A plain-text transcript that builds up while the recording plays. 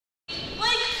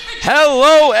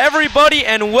Hello, everybody,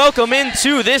 and welcome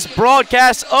into this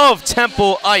broadcast of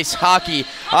Temple Ice Hockey.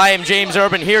 I am James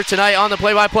Urban here tonight on the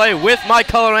play-by-play with my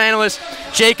color analyst,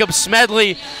 Jacob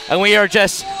Smedley, and we are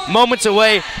just moments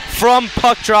away from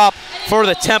puck drop for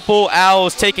the Temple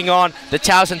Owls taking on the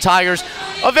Towson Tigers.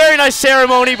 A very nice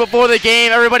ceremony before the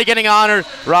game, everybody getting honored.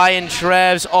 Ryan,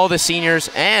 Trevs, all the seniors,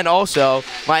 and also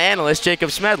my analyst, Jacob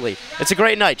Smedley. It's a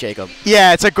great night, Jacob.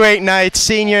 Yeah, it's a great night,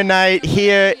 senior night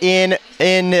here in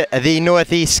the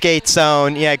Northeast Skate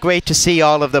Zone. Yeah, great to see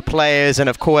all of the players, and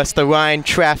of course the Ryan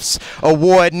Trefs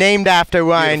Award, named after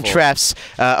Ryan Trefs.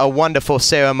 A wonderful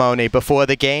ceremony before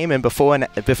the game and before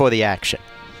the action.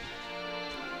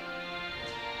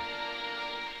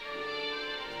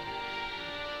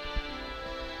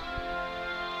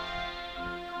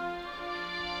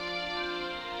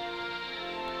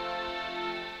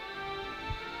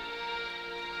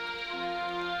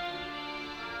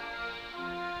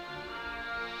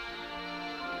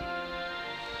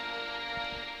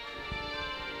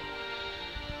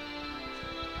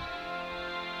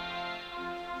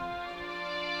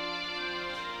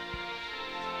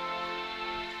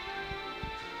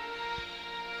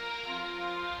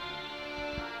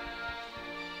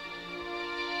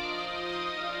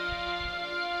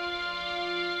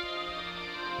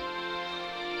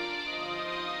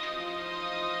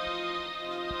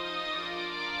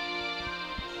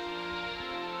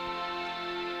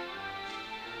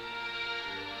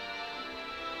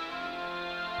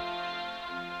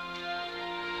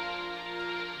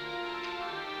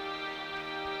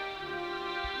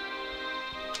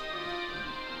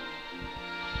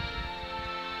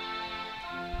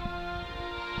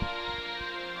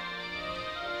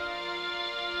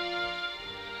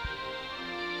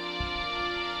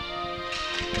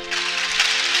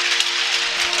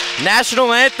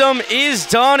 National Anthem is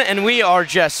done, and we are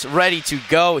just ready to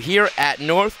go here at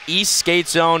Northeast Skate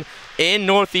Zone in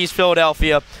Northeast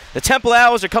Philadelphia. The Temple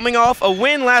Owls are coming off a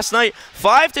win last night,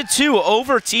 5-2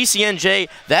 over TCNJ.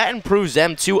 That improves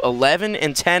them to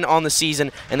 11-10 on the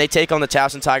season, and they take on the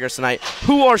Towson Tigers tonight,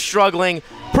 who are struggling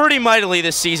pretty mightily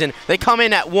this season. They come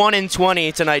in at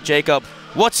 1-20 tonight, Jacob.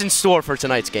 What's in store for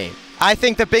tonight's game? I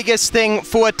think the biggest thing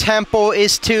for Temple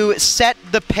is to set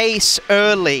the pace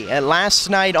early. Last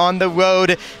night on the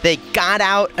road, they got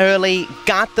out early,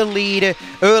 got the lead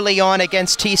early on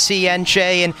against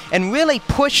TCNJ, and really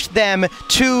pushed them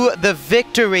to the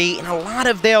victory in a lot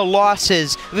of their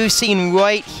losses. We've seen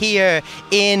right here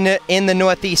in the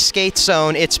Northeast Skate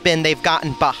Zone, it's been they've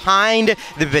gotten behind,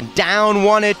 they've been down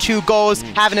 1 or 2 goals,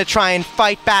 having to try and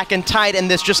fight back and tight, and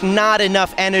there's just not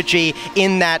enough energy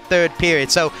in that third period.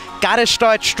 So got to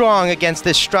start strong against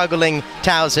this struggling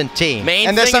Towson team.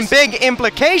 And there's some big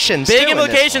implications. Big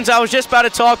implications. I was just about to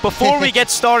talk. Before we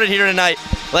get started here tonight,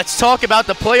 let's talk about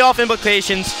the playoff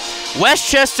implications.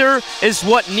 Westchester is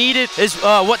what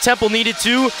Temple needed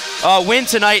to win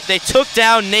tonight. They took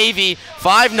down Navy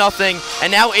 5-0,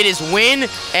 and now it is win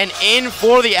and in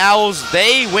for the Owls.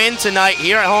 They win tonight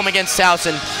here at home against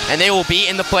Towson, and they will be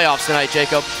in the playoffs tonight,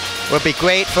 Jacob. Would be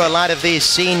great for a lot of these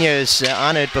seniors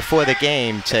honored before the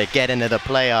game to get into the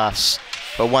playoffs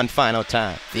for one final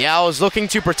time. The Owls looking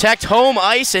to protect home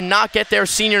ice and not get their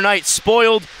senior night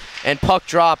spoiled, and puck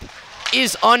drop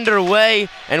is underway,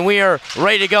 and we are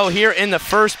ready to go here in the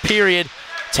first period.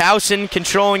 Towson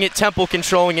controlling it, Temple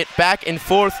controlling it, back and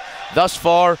forth thus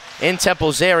far in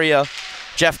Temple's area.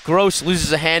 Jeff Gross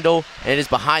loses a handle, and it is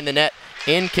behind the net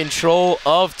in control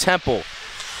of Temple.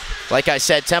 Like I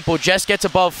said, Temple just gets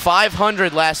above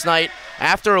 500 last night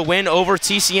after a win over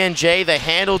TCNJ. They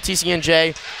handled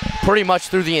TCNJ pretty much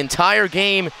through the entire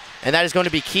game, and that is going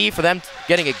to be key for them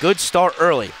getting a good start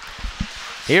early.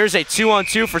 Here's a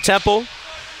 2-on-2 for Temple,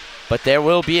 but there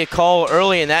will be a call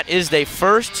early, and that is the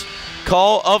first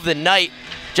call of the night,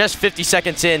 just 50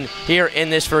 seconds in here in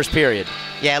this first period.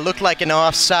 Yeah, it looked like an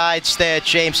offsides there,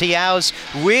 James. The Owls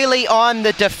really on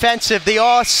the defensive. The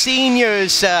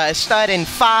all-seniors starting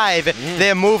 5.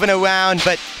 They're moving around,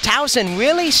 but Towson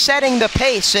really setting the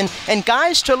pace. And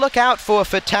guys to look out for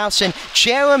Towson,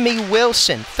 Jeremy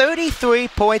Wilson, 33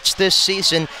 points this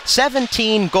season,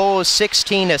 17 goals,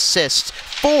 16 assists,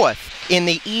 4th in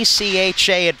the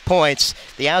ACHA at points.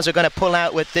 The Owls are going to pull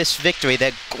out with this victory.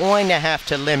 They're going to have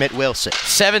to limit Wilson.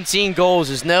 17 goals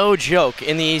is no joke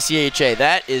in the ACHA.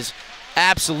 That is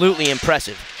absolutely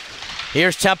impressive.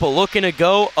 Here's Temple looking to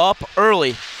go up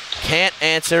early. Can't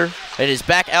answer. It is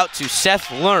back out to Seth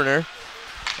Lerner.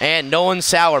 And Nolan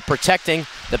Sauer protecting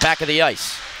the back of the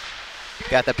ice.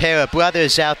 Got the pair of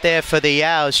brothers out there for the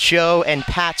Owls, Joe and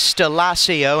Pat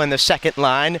Stelasio in the second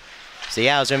line. The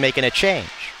Owls are making a change.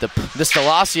 The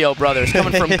Stelasio brothers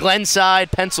coming from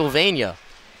Glenside, Pennsylvania.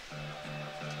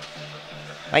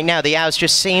 Right now, the Owls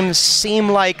just seem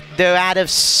like they're out of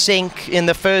sync in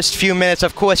the first few minutes.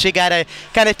 Of course, you gotta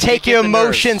kind of take your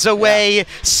emotions away. Yeah.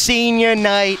 Senior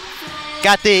night,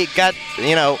 got the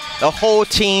whole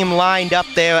team lined up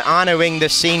there honoring the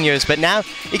seniors. But now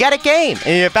you got a game,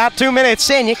 and you're about 2 minutes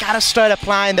in. You gotta start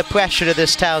applying the pressure to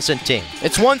this Towson team.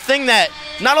 It's one thing that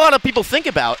not a lot of people think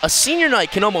about. A senior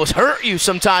night can almost hurt you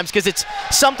sometimes because it's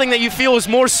something that you feel is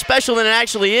more special than it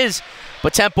actually is.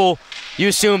 But Temple, you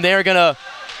assume they're gonna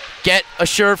get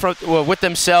assured with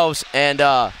themselves and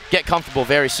get comfortable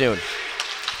very soon.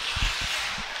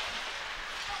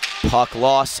 Puck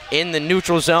lost in the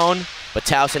neutral zone, but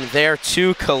Towson there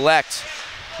to collect.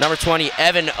 Number 20,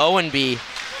 Evan Owenby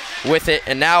with it,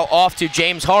 and now off to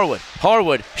James Harwood.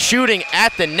 Harwood shooting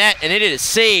at the net, and it is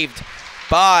saved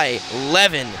by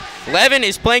Levin. Levin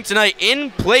is playing tonight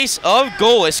in place of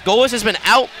Golis. Golis has been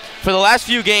out for the last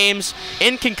few games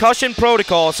in concussion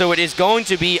protocol, so it is going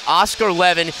to be Oscar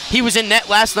Levin. He was in net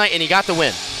last night, and he got the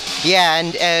win. Yeah,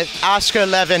 and Oscar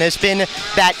Levin has been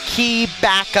that key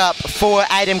backup for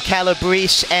Adam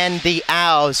Calabrese and the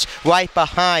Owls right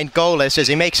behind Golis as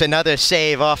he makes another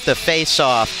save off the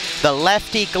face-off. The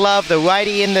lefty glove, the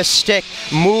righty in the stick,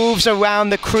 moves around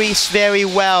the crease very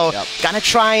well. Yep. Gonna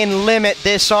try and limit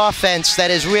this offense that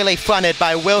is really fronted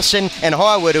by Wilson and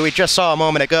Harwood, who we just saw a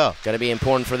moment ago. Gonna be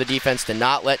important for the defense to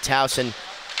not let Towson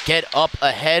get up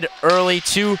ahead early.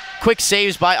 2 quick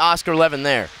saves by Oscar Levin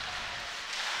there.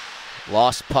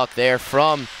 Lost puck there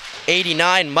from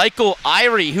 89, Michael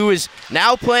Irie, who is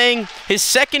now playing his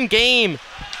second game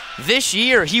this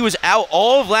year. He was out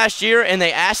all of last year, and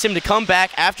they asked him to come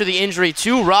back after the injury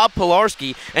to Rob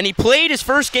Pilarski, and he played his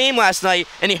first game last night,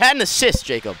 and he had an assist,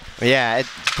 Jacob. Yeah,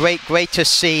 it's great to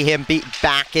see him be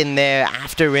back in there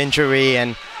after injury,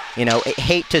 and, you know,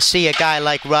 hate to see a guy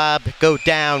like Rob go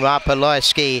down, Rob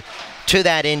Pilarski, to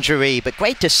that injury, but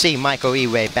great to see Michael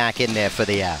Irie back in there for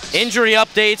the Owls. Injury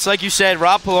updates, like you said,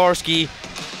 Rob Pilarski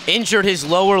injured his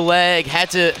lower leg, had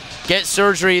to get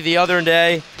surgery the other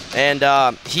day,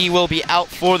 and he will be out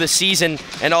for the season.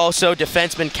 And also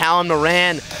defenseman Callum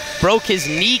Moran broke his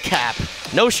kneecap.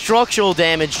 No structural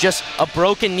damage, just a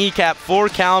broken kneecap for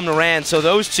Callum Moran, so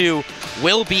those two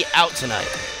will be out tonight.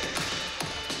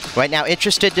 Right now,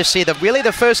 interested to see really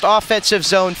the first offensive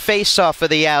zone face-off for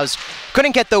the Owls.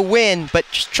 Couldn't get the win, but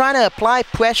just trying to apply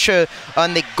pressure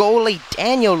on the goalie,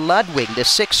 Daniel Ludwig, the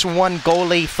 6'1"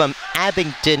 goalie from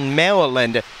Abington,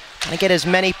 Maryland. Trying to get as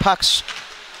many pucks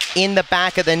in the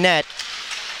back of the net.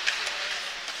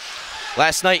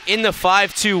 Last night in the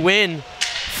 5-2 win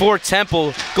for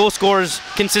Temple, goal scorers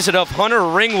consisted of Hunter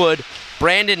Ringwood,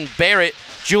 Brandon Barrett,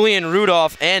 Julian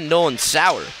Rudolph, and Nolan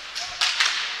Sauer.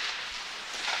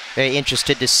 Very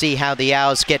interested to see how the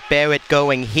Owls get Barrett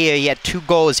going here. He had 2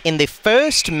 goals in the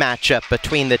first matchup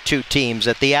between the two teams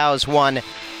that the Owls won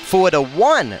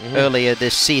 4-1 earlier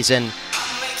this season.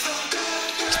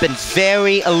 It's been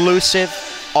very elusive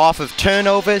off of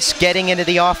turnovers, getting into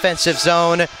the offensive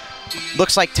zone.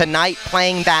 Looks like tonight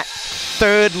playing that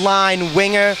third line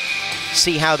winger.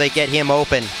 See how they get him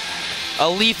open. A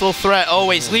lethal threat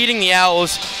always, leading the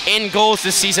Owls in goals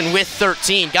this season with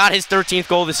 13. Got his 13th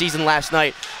goal of the season last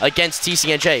night against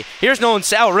TCNJ. Here's Nolan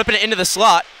Sauer ripping it into the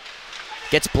slot.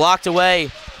 Gets blocked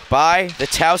away by the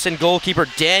Towson goalkeeper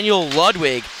Daniel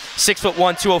Ludwig, 6'1",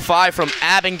 205 from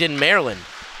Abingdon, Maryland.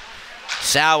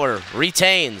 Sauer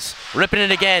retains, ripping it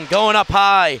again, going up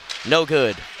high, no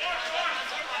good.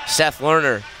 Seth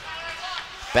Lerner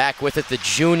back with it, the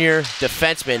junior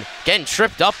defenseman, getting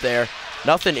tripped up there.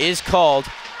 Nothing is called,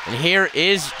 and here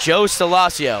is Joe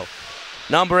Stallasio,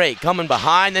 number 8, coming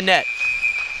behind the net.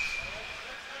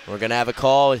 We're going to have a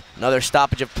call, another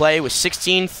stoppage of play with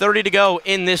 16:30 to go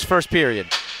in this first period.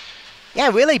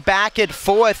 Yeah, really back and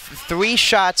forth, 3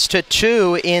 shots to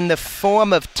 2 in the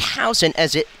form of Towson,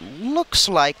 as it looks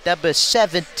like number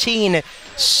 17,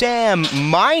 Sam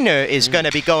Miner, is going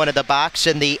to be going to the box,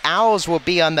 and the Owls will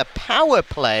be on the power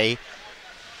play.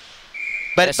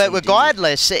 But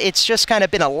regardless, it's just kind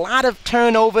of been a lot of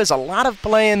turnovers, a lot of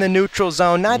play in the neutral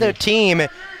zone. Neither team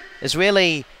has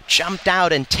really jumped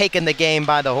out and taken the game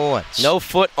by the horns. No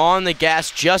foot on the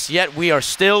gas just yet. We are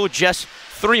still just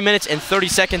 3 minutes and 30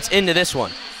 seconds into this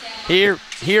one. Here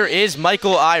is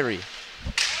Michael Irie.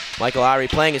 Michael Irie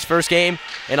playing his first game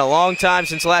in a long time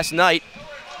since last night.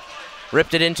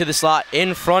 Ripped it into the slot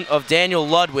in front of Daniel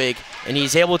Ludwig, and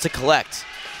he's able to collect.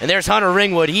 And there's Hunter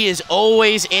Ringwood. He is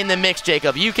always in the mix,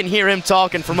 Jacob. You can hear him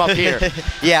talking from up here.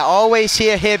 Yeah, always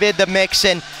hear him in the mix,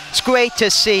 and it's great to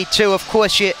see, too. Of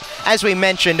course, as we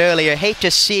mentioned earlier, hate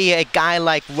to see a guy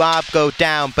like Rob go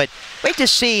down, but great to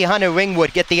see Hunter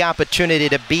Ringwood get the opportunity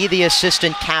to be the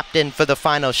assistant captain for the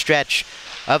final stretch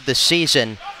of the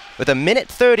season. With a minute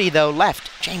 30, though,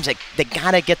 left. James, they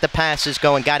got to get the passes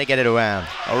going, got to get it around.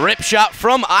 A rip shot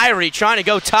from Irie trying to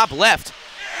go top left,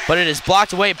 but it is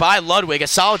blocked away by Ludwig. A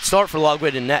solid start for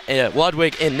Ludwig in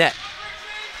net.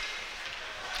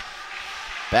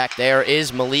 Back there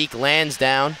is Malik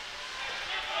Lansdowne,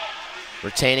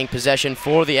 retaining possession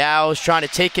for the Owls, trying to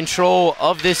take control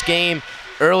of this game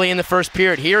early in the first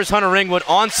period. Here's Hunter Ringwood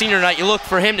on senior night. You look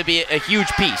for him to be a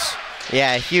huge piece.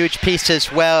 Yeah, a huge piece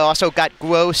as well. Also got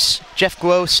Jeff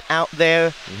Gross out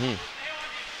there.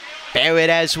 Barrett,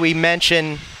 as we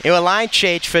mentioned, a line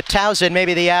change for Towson.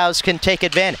 Maybe the Owls can take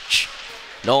advantage.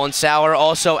 Nolan Sauer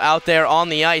also out there on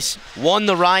the ice. Won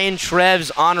the Ryan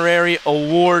Treves Honorary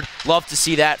Award. Love to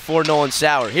see that for Nolan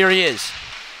Sauer. Here he is.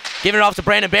 Giving it off to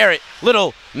Brandon Barrett.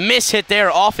 Little miss hit there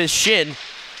off his shin,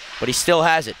 but he still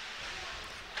has it.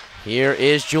 Here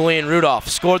is Julian Rudolph.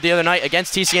 Scored the other night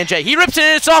against TCNJ. He rips it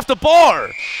and it's off the bar.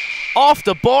 Off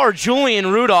the bar, Julian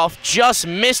Rudolph just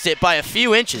missed it by a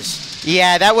few inches.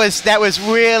 Yeah, that was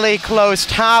really close,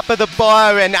 top of the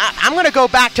bar, and I'm going to go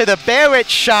back to the Barrett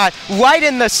shot right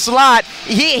in the slot.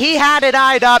 He had it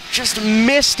eyed up, just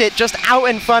missed it, just out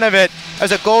in front of it. It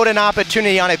was a golden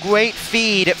opportunity on a great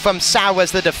feed from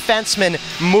Sowers, the defenseman,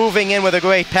 moving in with a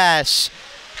great pass.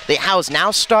 The Owls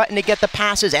now starting to get the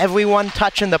passes, everyone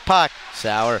touching the puck.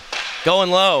 Sauer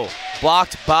going low,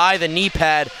 blocked by the knee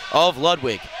pad of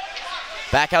Ludwig.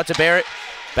 Back out to Barrett,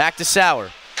 back to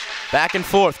Sauer. Back and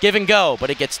forth, give and go, but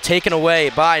it gets taken away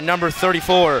by number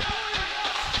 34.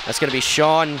 That's going to be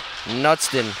Sean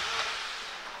Knutston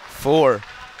for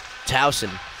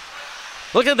Towson.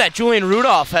 Look at that, Julian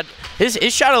Rudolph had his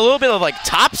shot a little bit of like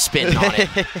top spin on it.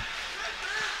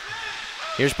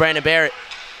 Here's Brandon Barrett.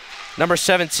 Number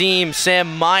 17,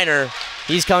 Sam Miner.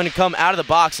 He's going to come out of the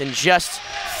box in just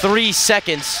 3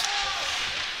 seconds.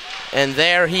 And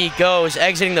there he goes,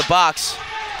 exiting the box,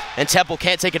 and Temple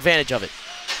can't take advantage of it.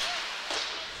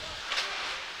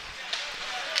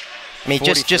 I mean,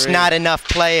 just not enough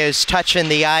players touching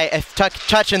the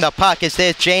touching the puck as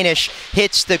there's Janish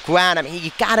hits the ground. I mean,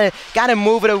 you gotta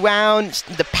move it around.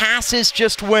 The passes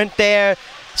just weren't there.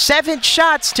 7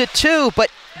 shots to 2, but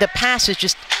the passes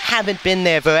just haven't been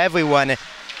there for everyone.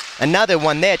 Another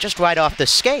one there, just right off the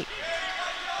skate.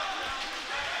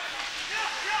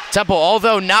 Temple,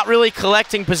 although not really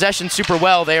collecting possession super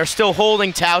well, they are still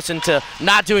holding Towson to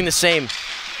not doing the same.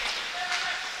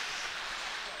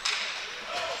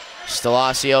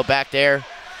 Stelazio back there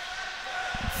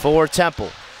for Temple.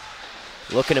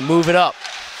 Looking to move it up.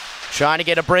 Trying to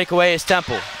get a breakaway is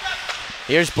Temple.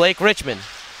 Here's Blake Richmond.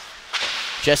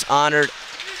 Just honored.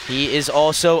 He is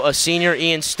also a senior.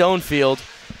 Ian Stonefield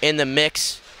in the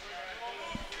mix.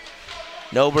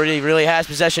 Nobody really has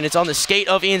possession. It's on the skate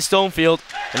of Ian Stonefield,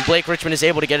 and Blake Richmond is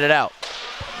able to get it out.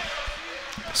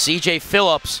 CJ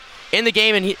Phillips in the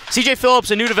game, and CJ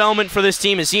Phillips, a new development for this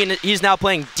team, is he's now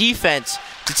playing defense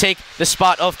to take the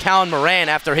spot of Callan Moran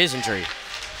after his injury.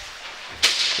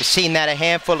 We've seen that a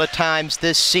handful of times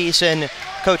this season.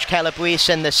 Coach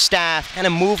Calabrese and the staff kind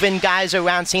of moving guys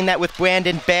around. Seen that with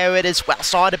Brandon Barrett as well.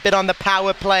 Saw it a bit on the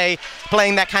power play,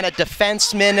 playing that kind of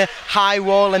defenseman high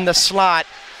roll in the slot.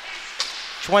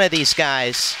 Each one of these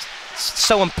guys, it's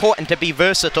so important to be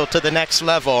versatile to the next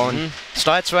level. And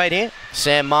starts right here.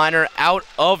 Sam Miner out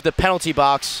of the penalty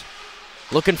box.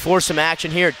 Looking for some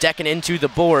action here. Decking into the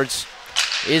boards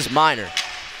is Miner.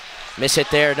 Miss hit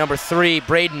there, number 3,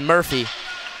 Braden Murphy.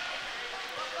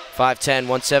 5'10",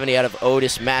 170 out of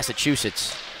Otis,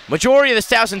 Massachusetts. Majority of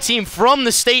the Towson team from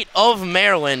the state of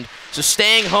Maryland, so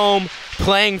staying home,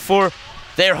 playing for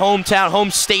their hometown,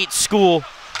 home state school.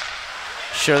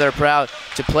 Sure, they're proud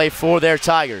to play for their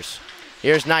Tigers.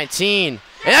 Here's 19,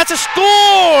 and that's a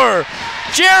score!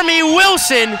 Jeremy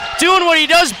Wilson doing what he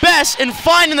does best and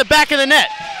finding the back of the net.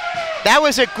 That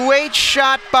was a great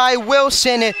shot by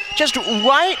Wilson, just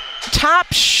right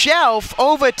top shelf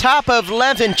over top of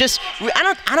Levin. Just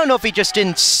I don't know if he just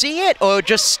didn't see it or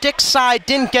just stick side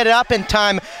didn't get it up in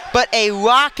time, but a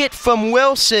rocket from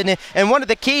Wilson. And one of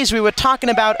the keys we were talking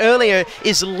about earlier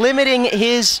is limiting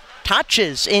his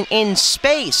touches in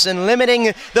space and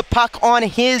limiting the puck on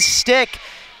his stick,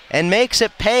 and makes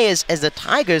it pay as the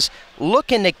Tigers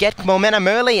looking to get momentum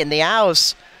early, and the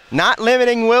Owls not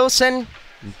limiting Wilson.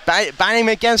 Biting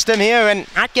against him here and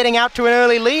not getting out to an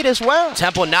early lead as well.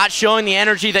 Temple not showing the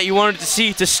energy that you wanted to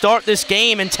see to start this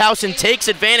game, and Towson takes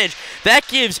advantage. That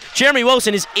gives Jeremy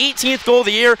Wilson his 18th goal of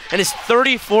the year and his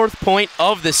 34th point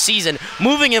of the season,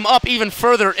 moving him up even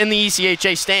further in the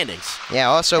ACHA standings. Yeah,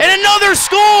 also. And another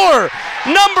score!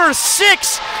 Number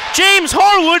 6, James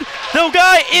Harwood, the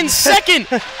guy in second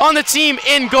on the team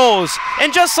in goals.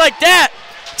 And just like that,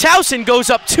 Towson goes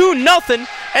up 2-0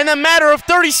 in the matter of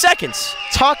 30 seconds.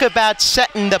 Talk about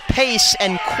setting the pace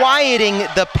and quieting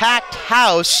the packed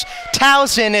house.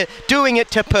 Towson doing it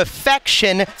to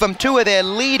perfection from two of their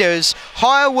leaders.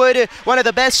 Harwood, one of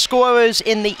the best scorers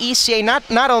in the ECA,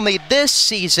 not only this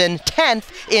season,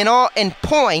 10th in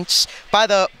points by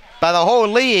the whole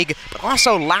league, but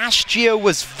also last year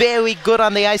was very good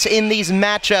on the ice in these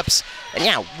matchups. And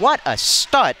yeah, what a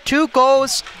start. 2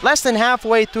 goals less than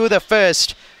halfway through the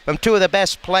first from two of the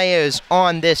best players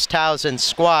on this Towson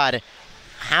squad.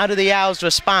 How do the Owls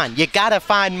respond? You gotta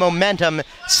find momentum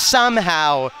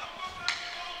somehow.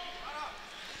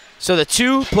 So the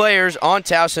 2 players on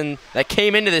Towson that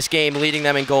came into this game leading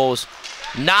them in goals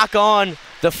knock on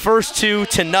the first 2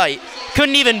 tonight.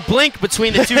 Couldn't even blink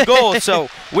between the 2 goals. So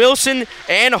Wilson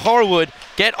and Harwood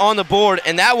get on the board,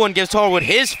 and that one gives Harwood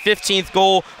his 15th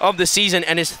goal of the season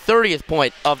and his 30th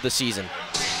point of the season.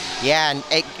 Yeah,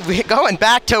 and going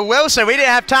back to Wilson, we didn't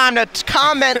have time to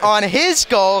comment on his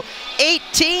goal.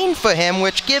 18 for him,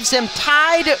 which gives him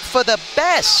tied for the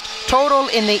best total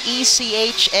in the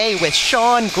ACHA with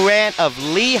Sean Grant of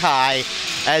Lehigh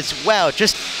as well.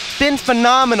 Just been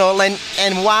phenomenal,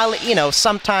 and while, you know,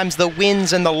 sometimes the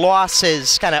wins and the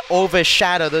losses kind of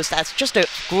overshadow those, that's just a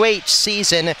great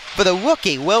season for the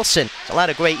rookie, Wilson. A lot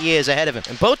of great years ahead of him.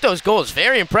 And both those goals,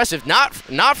 very impressive, not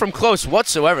from close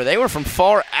whatsoever. They were from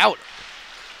far out.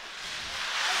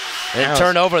 And a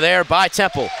turnover there by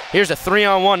Temple. Here's a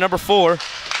 3-on-1, number 4.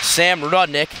 Sam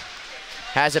Rudnick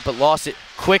has it but lost it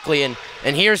quickly. And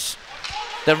here's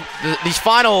these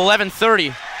final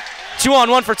 11:30.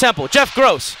 2-on-1 for Temple. Jeff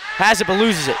Gross has it but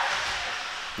loses it.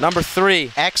 Number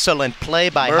 3. Excellent play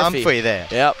by Murphy. Humphrey there.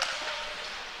 Yep.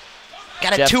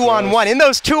 Got a 2-on-1. In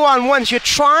those 2-on-1s, you're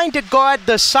trying to guard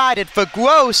the side. And for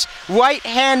Gross,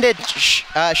 right-handed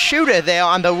shooter there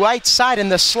on the right side in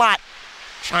the slot,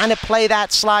 trying to play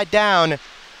that slide down and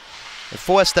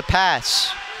force the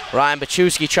pass. Ryan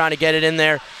Bachewski trying to get it in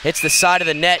there. Hits the side of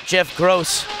the net. Jeff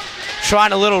Gross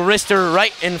trying a little wrister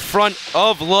right in front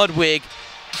of Ludwig,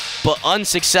 but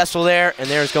unsuccessful there, and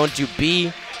there's going to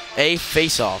be a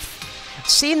face-off.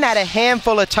 Seen that a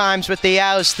handful of times with the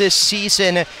Owls this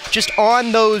season, just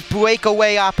on those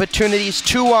breakaway opportunities,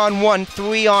 2-on-1,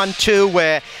 3-on-2,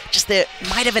 where just there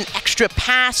might have an extra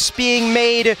pass being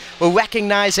made or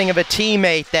recognizing of a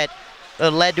teammate that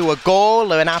led to a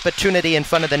goal or an opportunity in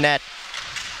front of the net.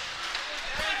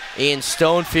 Ian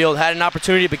Stonefield had an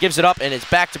opportunity but gives it up, and it's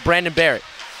back to Brandon Barrett.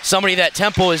 Somebody that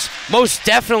Temple is most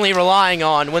definitely relying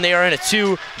on when they are in a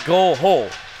 2-goal hole.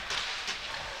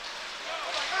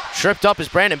 Tripped up is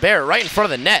Brandon Barrett right in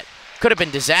front of the net. Could have been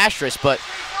disastrous, but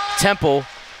Temple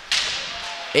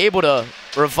able to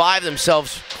revive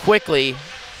themselves quickly.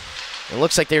 It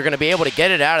looks like they're going to be able to get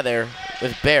it out of there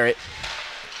with Barrett.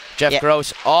 Jeff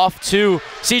Gross off to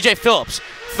CJ Phillips.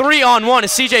 3-on-1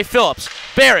 is CJ Phillips.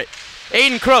 Barrett,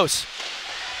 Aiden Kroos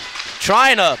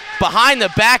trying to behind the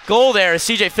back goal there as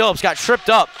CJ Phillips got tripped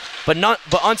up, but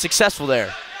unsuccessful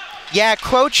there. Yeah,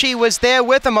 Croce was there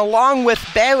with him along with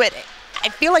Barrett. I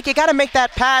feel like you got to make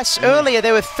that pass earlier.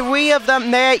 There were 3 of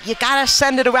them there. You got to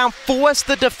send it around, force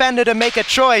the defender to make a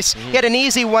choice. Get an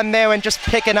easy one there and just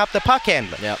picking up the puck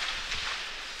handler. Yep.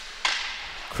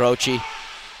 Croce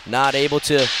not able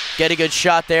to get a good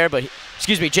shot there, but,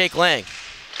 Jake Lang.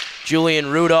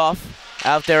 Julian Rudolph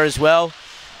out there as well.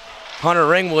 Hunter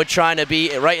Ringwood trying to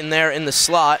be right in there in the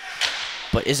slot,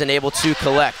 but isn't able to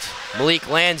collect. Malik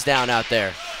Lansdowne out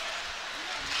there.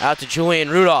 Out to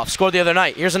Julian Rudolph, scored the other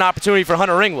night. Here's an opportunity for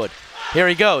Hunter Ringwood. Here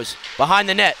he goes, behind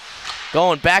the net.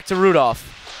 Going back to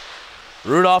Rudolph.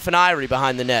 Rudolph and Irie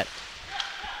behind the net.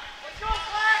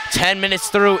 10 minutes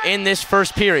through in this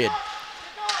first period.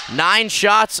 9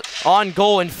 shots on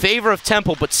goal in favor of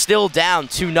Temple, but still down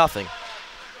 2-0.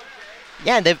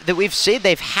 Yeah, we've seen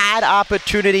they've had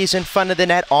opportunities in front of the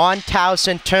net on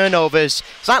Towson turnovers.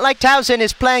 It's not like Towson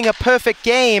is playing a perfect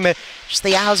game. Just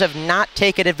the Owls have not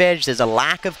taken advantage. There's a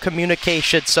lack of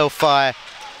communication so far.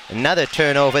 Another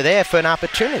turnover there for an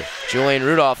opportunity. Julian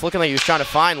Rudolph looking like he was trying to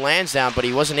find Lansdowne, but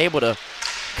he wasn't able to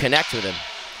connect with him.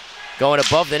 Going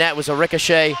above the net was a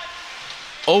ricochet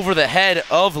over the head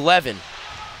of Levin.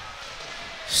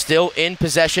 Still in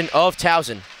possession of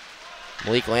Towson.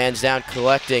 Malik Lansdowne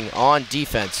collecting on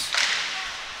defense.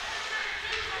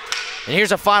 And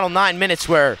here's a final 9 minutes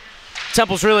where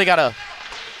Temple's really got to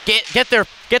get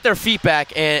their feet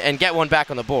back and get one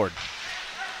back on the board.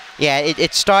 Yeah,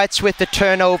 it starts with the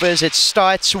turnovers. It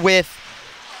starts with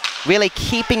really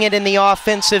keeping it in the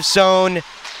offensive zone.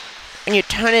 And you're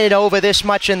turning it over this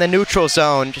much in the neutral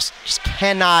zone. Just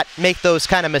cannot make those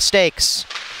kind of mistakes.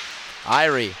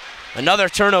 Irie. Another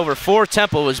turnover for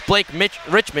Temple was Blake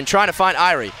Richmond trying to find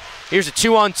Irie. Here's a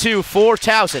 2-on-2 for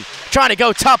Towson. Trying to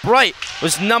go top right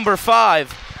was number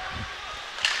 5.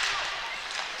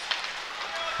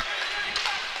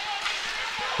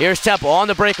 Here's Temple on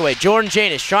the breakaway. Jordan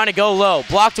Janis trying to go low.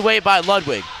 Blocked away by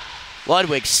Ludwig.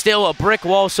 Ludwig still a brick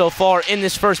wall so far in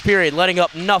this first period, letting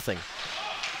up nothing.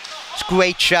 It's a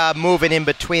great job moving in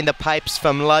between the pipes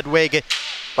from Ludwig.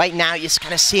 Right now, you just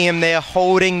kind of see him there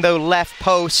holding the left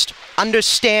post,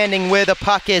 understanding where the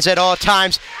puck is at all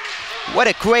times. What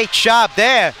a great job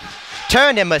there.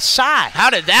 Turned him aside. How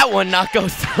did that one not go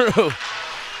through?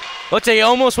 Looks like he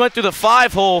almost went through the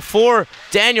 5-hole for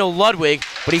Daniel Ludwig,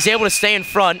 but he's able to stay in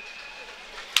front.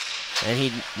 And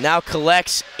he now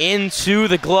collects into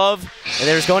the glove, and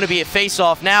there's going to be a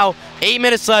face-off. Now, 8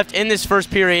 minutes left in this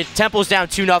first period. Temple's down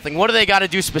 2-0. What do they got to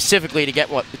do specifically to get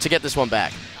this one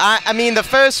back? I mean, the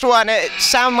first one,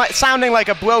 sounding like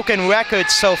a broken record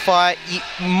so far. You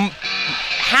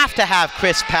have to have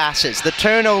crisp passes. The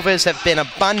turnovers have been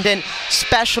abundant,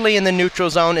 especially in the neutral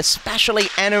zone, especially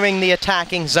entering the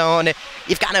attacking zone.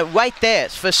 You've got it right there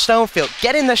for Stonefield,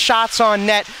 getting the shots on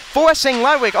net, forcing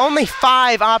Ludwig. Only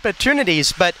 5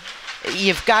 opportunities, but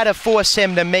you've got to force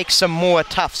him to make some more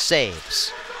tough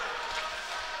saves.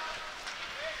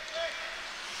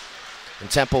 And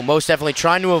Temple most definitely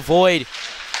trying to avoid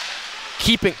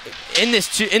keeping in this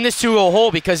 2-goal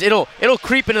hole, because it'll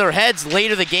creep into their heads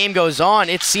later the game goes on.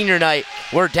 It's senior night.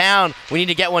 We're down. We need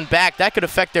to get one back. That could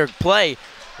affect their play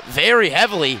very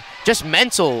heavily, just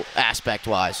mental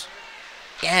aspect-wise.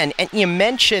 Yeah, and you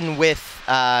mentioned with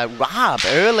Rob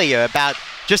earlier about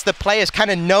just the players kind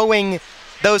of knowing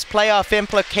those playoff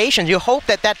implications. You hope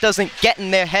that that doesn't get in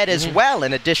their head as well,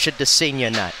 in addition to senior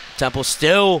night. Temple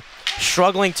still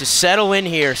struggling to settle in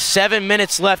here. 7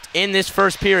 minutes left in this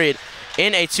first period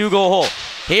in a 2-goal hole.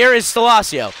 Here is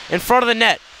Stalasio in front of the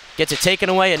net. Gets it taken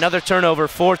away. Another turnover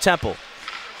for Temple.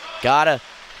 Gotta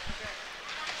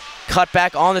cut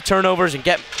back on the turnovers and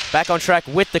get back on track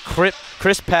with the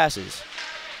crisp passes.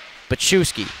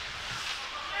 Bachewski.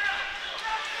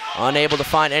 Unable to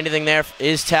find anything there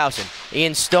is Towson.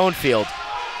 Ian Stonefield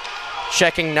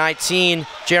checking 19.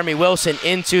 Jeremy Wilson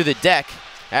into the deck.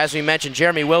 As we mentioned,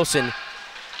 Jeremy Wilson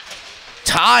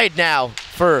tied now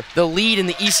for the lead in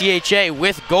the ACHA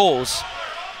with goals.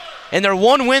 And their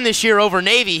one win this year over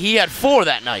Navy, he had 4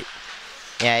 that night.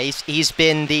 Yeah, he's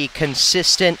been the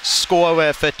consistent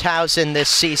scorer for Towson this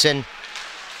season.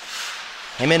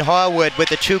 Him and Harwood with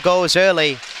the 2 goals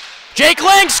early. Jake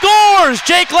Lang scores!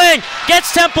 Jake Lang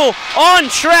gets Temple on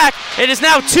track. It is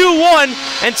now 2-1,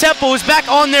 and Temple is back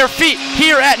on their feet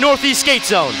here at Northeast Skate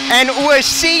Zone. And we're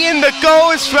seeing the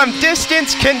goals from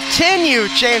distance continue,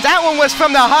 James. That one was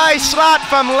from the high slot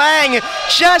from Lang.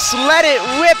 Just let it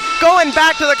rip. Going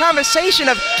back to the conversation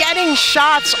of getting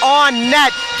shots on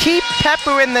net. Keep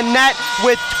Pepper in the net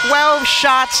with 12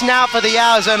 shots now for the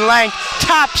Owls, and Lang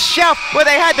top shelf where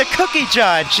they had the cookie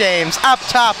jar, James, up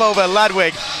top over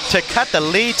Ludwig to cut the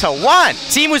lead to 1.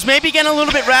 Team was maybe getting a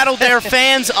little bit rattled there,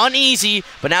 fans uneasy,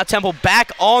 but now Temple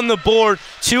back on the board,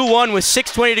 2-1 with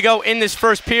 6:20 to go in this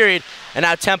first period, and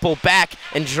now Temple back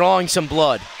and drawing some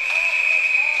blood.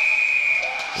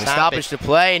 Stoppage to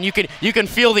play, and you can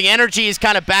feel the energy is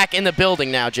kind of back in the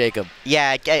building now, Jacob.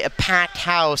 Yeah, a packed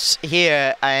house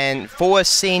here, and for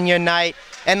senior night,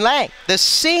 and Lang, the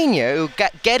senior who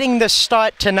getting the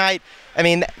start tonight. I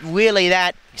mean, really,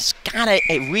 that's gotta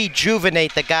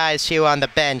rejuvenate the guys here on the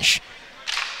bench.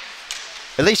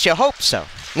 At least you hope so.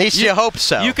 At least you hope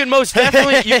so. You can most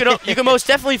definitely you can most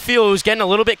definitely feel it was getting a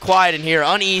little bit quiet in here,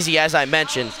 uneasy as I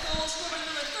mentioned.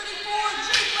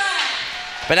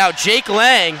 But now Jake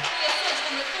Lang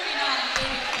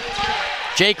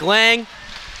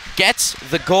gets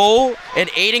the goal, and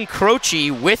Aiden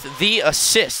Croce with the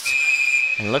assist.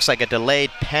 And it looks like a delayed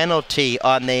penalty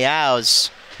on the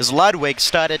Owls as Ludwig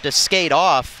started to skate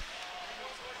off.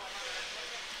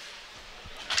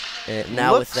 And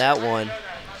now with that one.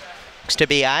 Looks to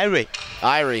be Irie.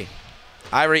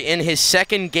 Irie in his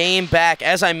second game back.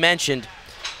 As I mentioned,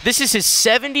 this is his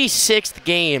 76th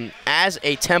game as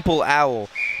a Temple Owl.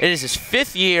 It is his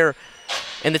 5th year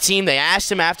in the team. They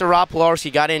asked him after Rob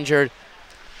Pilarski got injured,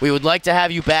 we would like to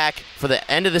have you back for the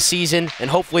end of the season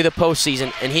and hopefully the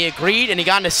postseason. And he agreed, and he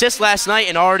got an assist last night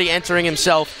and already entering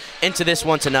himself into this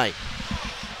one tonight.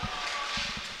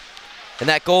 And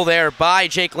that goal there by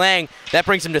Jake Lang, that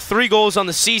brings him to 3 goals on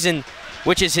the season,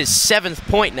 which is his 7th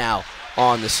point now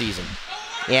on the season.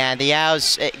 Yeah, the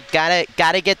Owls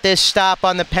gotta get this stop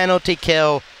on the penalty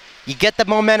kill. You get the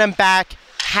momentum back,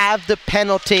 have the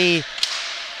penalty,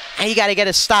 and you gotta get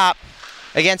a stop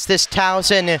against this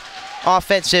Towson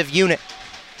offensive unit.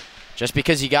 Just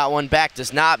because you got one back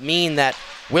does not mean that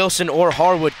Wilson or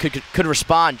Harwood could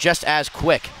respond just as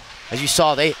quick. As you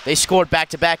saw, they scored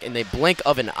back-to-back in the blink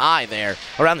of an eye there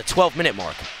around the 12-minute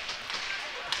mark.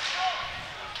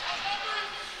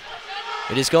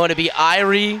 It is going to be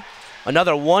Irie,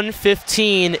 another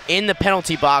 1:15 in the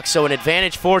penalty box, so an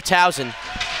advantage for Towson.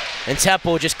 And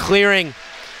Temple just clearing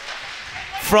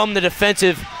from the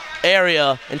defensive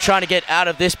area and trying to get out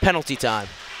of this penalty time.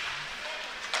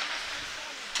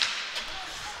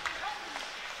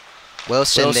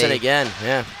 Wilson again,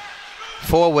 yeah.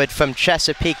 Forward from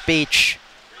Chesapeake Beach,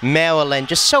 Maryland,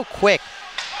 just so quick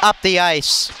up the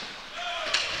ice.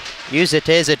 Use it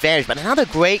to his advantage, but another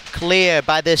great clear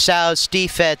by this Owls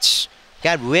defense.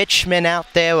 Got Richmond out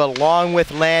there along with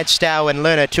Landstow and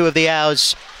Lerner, two of the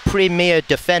Owls' premier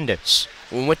defenders.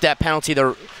 And with that penalty,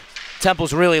 the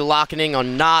Temple's really locking in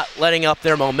on not letting up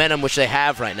their momentum, which they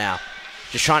have right now.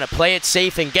 Just trying to play it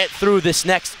safe and get through this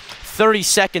next 30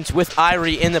 seconds with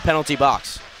Irie in the penalty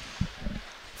box.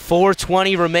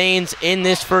 4:20 remains in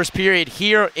this first period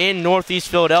here in Northeast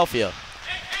Philadelphia.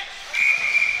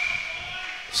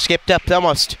 Skipped up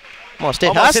almost hit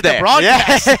the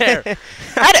broadcast there.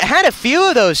 had a few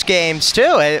of those games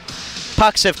too.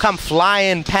 Pucks have come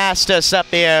flying past us up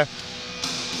here.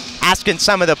 Asking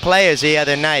some of the players the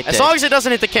other night. As long as it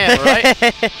doesn't hit the camera, right?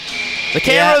 The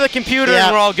camera or the computer,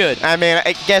 and we're all good. I mean,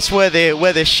 I guess we're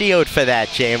the shield for that,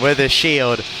 James. We're the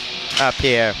shield up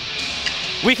here.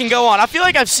 We can go on. I feel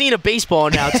like I've seen a baseball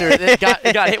announcer that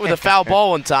got hit with a foul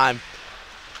ball one time.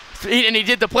 And he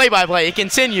did the play-by-play. He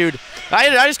continued.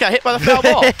 I just got hit by the foul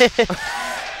ball.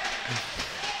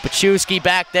 Bachewski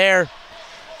back there.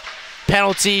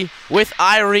 Penalty with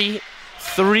Irie.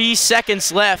 3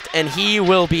 seconds left, and he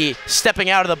will be stepping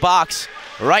out of the box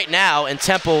right now, and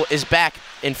Temple is back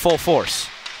in full force.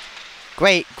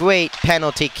 Great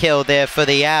penalty kill there for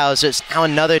the Owls. It's now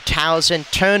another Towson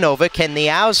turnover. Can the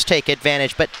Owls take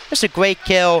advantage? But just a great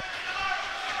kill.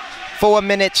 4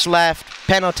 minutes left.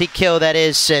 Penalty kill, that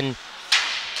is, and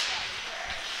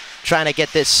trying to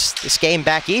get this game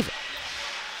back even.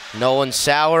 Nolan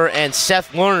Sauer and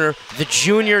Seth Lerner, the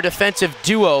junior defensive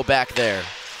duo back there.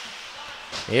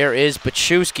 Here is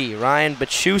Bachewski, Ryan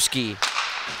Bachewski.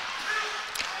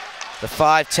 The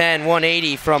 5'10",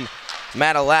 180 from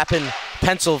Manalapan,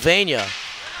 Pennsylvania.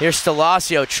 Here's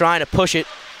Stelazio trying to push it,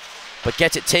 but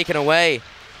gets it taken away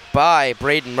by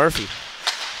Braden Murphy.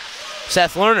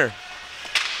 Seth Lerner.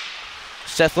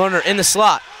 Seth Lerner in the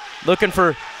slot, looking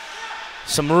for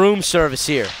some room service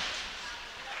here.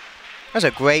 That was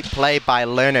a great play by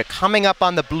Lerner, coming up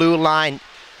on the blue line,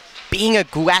 being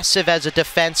aggressive as a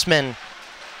defenseman.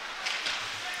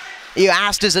 You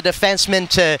asked as a defenseman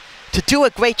to do a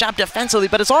great job defensively,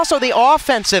 but it's also the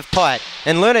offensive part.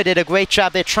 And Lerner did a great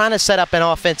job. They're trying to set up an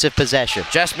offensive possession.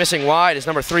 Just missing wide is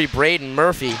number 3, Braden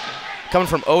Murphy, coming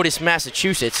from Otis,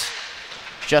 Massachusetts.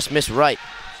 Just missed right.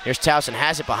 Here's Towson,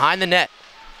 has it behind the net.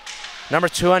 Number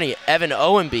 20, Evan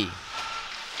Owenby.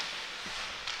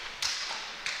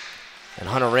 And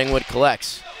Hunter Ringwood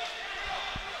collects.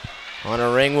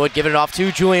 Hunter Ringwood giving it off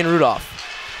to Julian Rudolph.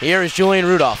 Here is Julian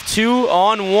Rudolph,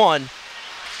 2-on-1,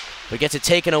 but gets it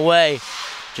taken away.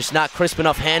 Just not crisp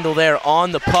enough handle there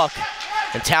on the puck,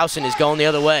 and Towson is going the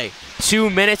other way. 2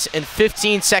 minutes and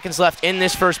 15 seconds left in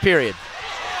this first period.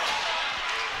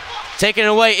 Taking it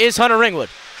away is Hunter Ringwood.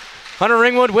 Hunter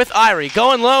Ringwood with Irie,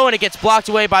 going low, and it gets blocked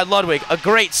away by Ludwig. A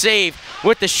great save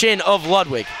with the shin of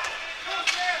Ludwig.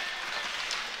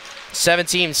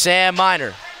 17, Sam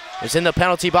Miner was in the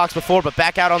penalty box before, but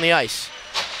back out on the ice.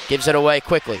 Gives it away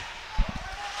quickly.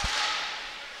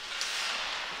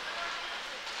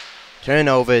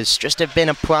 Turnovers just have been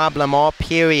a problem all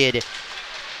period.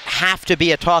 Have to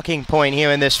be a talking point here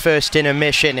in this first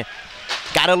intermission.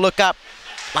 Got to look up.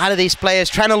 A lot of these players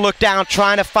trying to look down,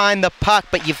 trying to find the puck,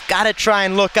 but you've got to try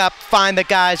and look up, find the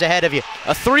guys ahead of you.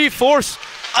 A 3-4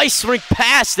 ice rink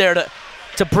pass there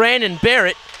to Brandon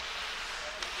Barrett.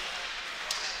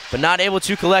 But not able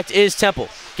to collect is Temple.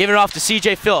 Giving it off to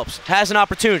C.J. Phillips. Has an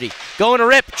opportunity. Going to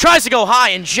rip. Tries to go high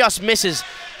and just misses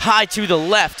high to the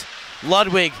left.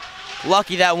 Ludwig,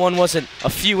 lucky that one wasn't a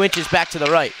few inches back to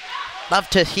the right. Love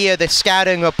to hear the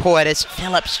scouting report as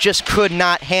Phillips just could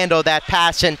not handle that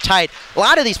pass in tight. A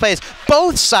lot of these players,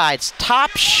 both sides,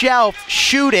 top shelf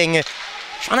shooting,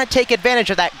 trying to take advantage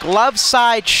of that glove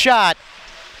side shot.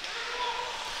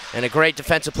 And a great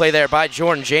defensive play there by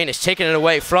Jordan Janus, taking it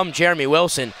away from Jeremy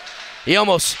Wilson. He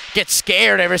almost gets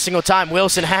scared every single time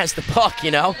Wilson has the puck,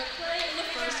 you know.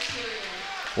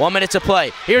 1 minute to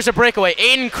play. Here's a breakaway.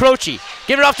 Aiden Croce.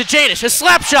 Give it off to Janus. A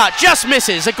slap shot just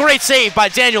misses. A great save by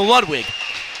Daniel Ludwig.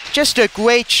 Just a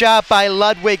great shot by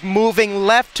Ludwig, moving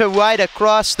left to right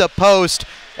across the post.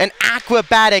 An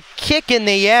acrobatic kick in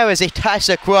the air as he ties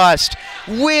across.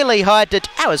 Really hard to...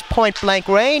 That was point-blank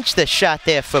range, the shot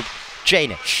there for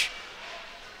Janich.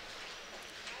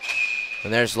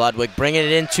 And there's Ludwig bringing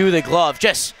it into the glove.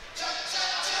 Just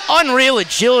unreal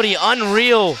agility,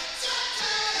 unreal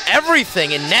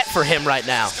everything in net for him right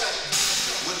now.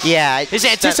 Yeah. His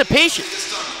anticipation.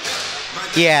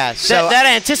 Yeah, so that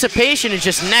anticipation is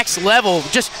just next level.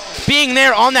 Just being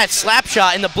there on that slap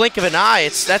shot in the blink of an eye,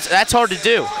 that's hard to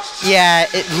do. Yeah,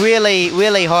 it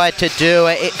really hard to do.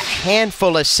 A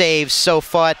handful of saves so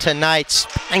far tonight,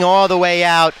 spinning all the way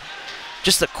out.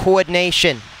 Just the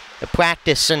coordination, the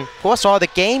practice, and of course all the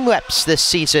game reps this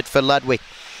season for Ludwig.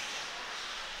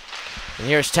 And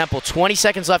here's Temple, 20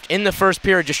 seconds left in the first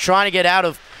period, just trying to get out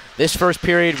of this first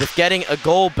period with getting a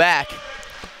goal back.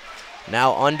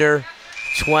 Now under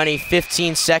 20,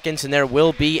 15 seconds, and there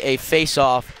will be a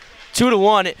face-off.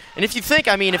 2-1. And if you think,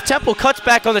 I mean, if Temple cuts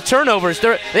back on the turnovers,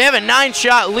 they have a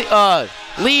 9-shot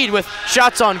lead with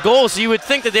shots on goal, so you would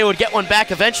think that they would get one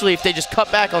back eventually if they just cut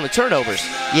back on the turnovers.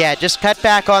 Yeah, just cut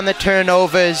back on the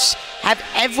turnovers. Have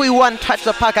everyone touch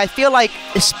the puck. I feel like,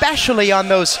 especially on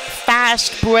those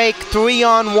fast break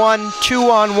 3-on-1,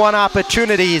 2-on-1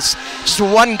 opportunities, just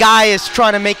one guy is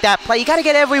trying to make that play. You got to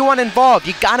get everyone involved.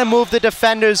 You got to move the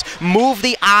defenders, move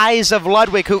the eyes of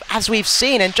Ludwig, who, as we've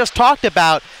seen and just talked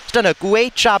about, has done a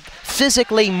great job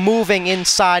physically moving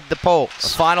inside the poles. A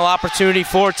final opportunity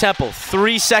for Temple.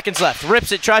 3 seconds left.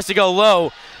 Rips it, tries to go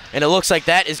low, and it looks like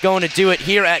that is going to do it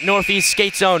here at Northeast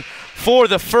Skate Zone for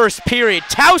the first period.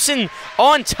 Towson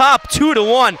on top,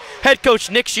 2-1. Head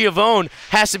coach Nick Schiavone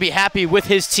has to be happy with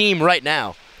his team right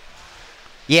now.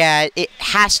 Yeah, it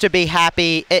has to be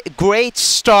happy. Great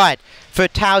start for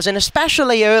Towson,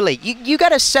 especially early. You got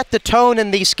to set the tone in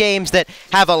these games that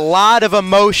have a lot of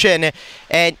emotion,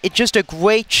 and it's just a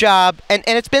great job. And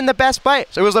it's been the best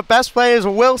players. It was the best players,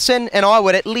 Wilson and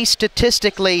Arwood, at least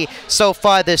statistically so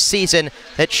far this season,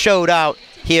 that showed out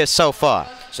here so far.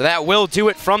 So that will do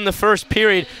it from the first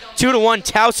period. 2-1,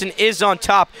 Towson is on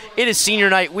top. It is senior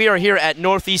night. We are here at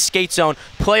Northeast Skate Zone.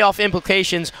 Playoff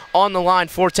implications on the line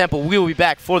for Temple. We will be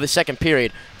back for the second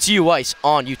period. TU Ice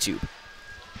on YouTube.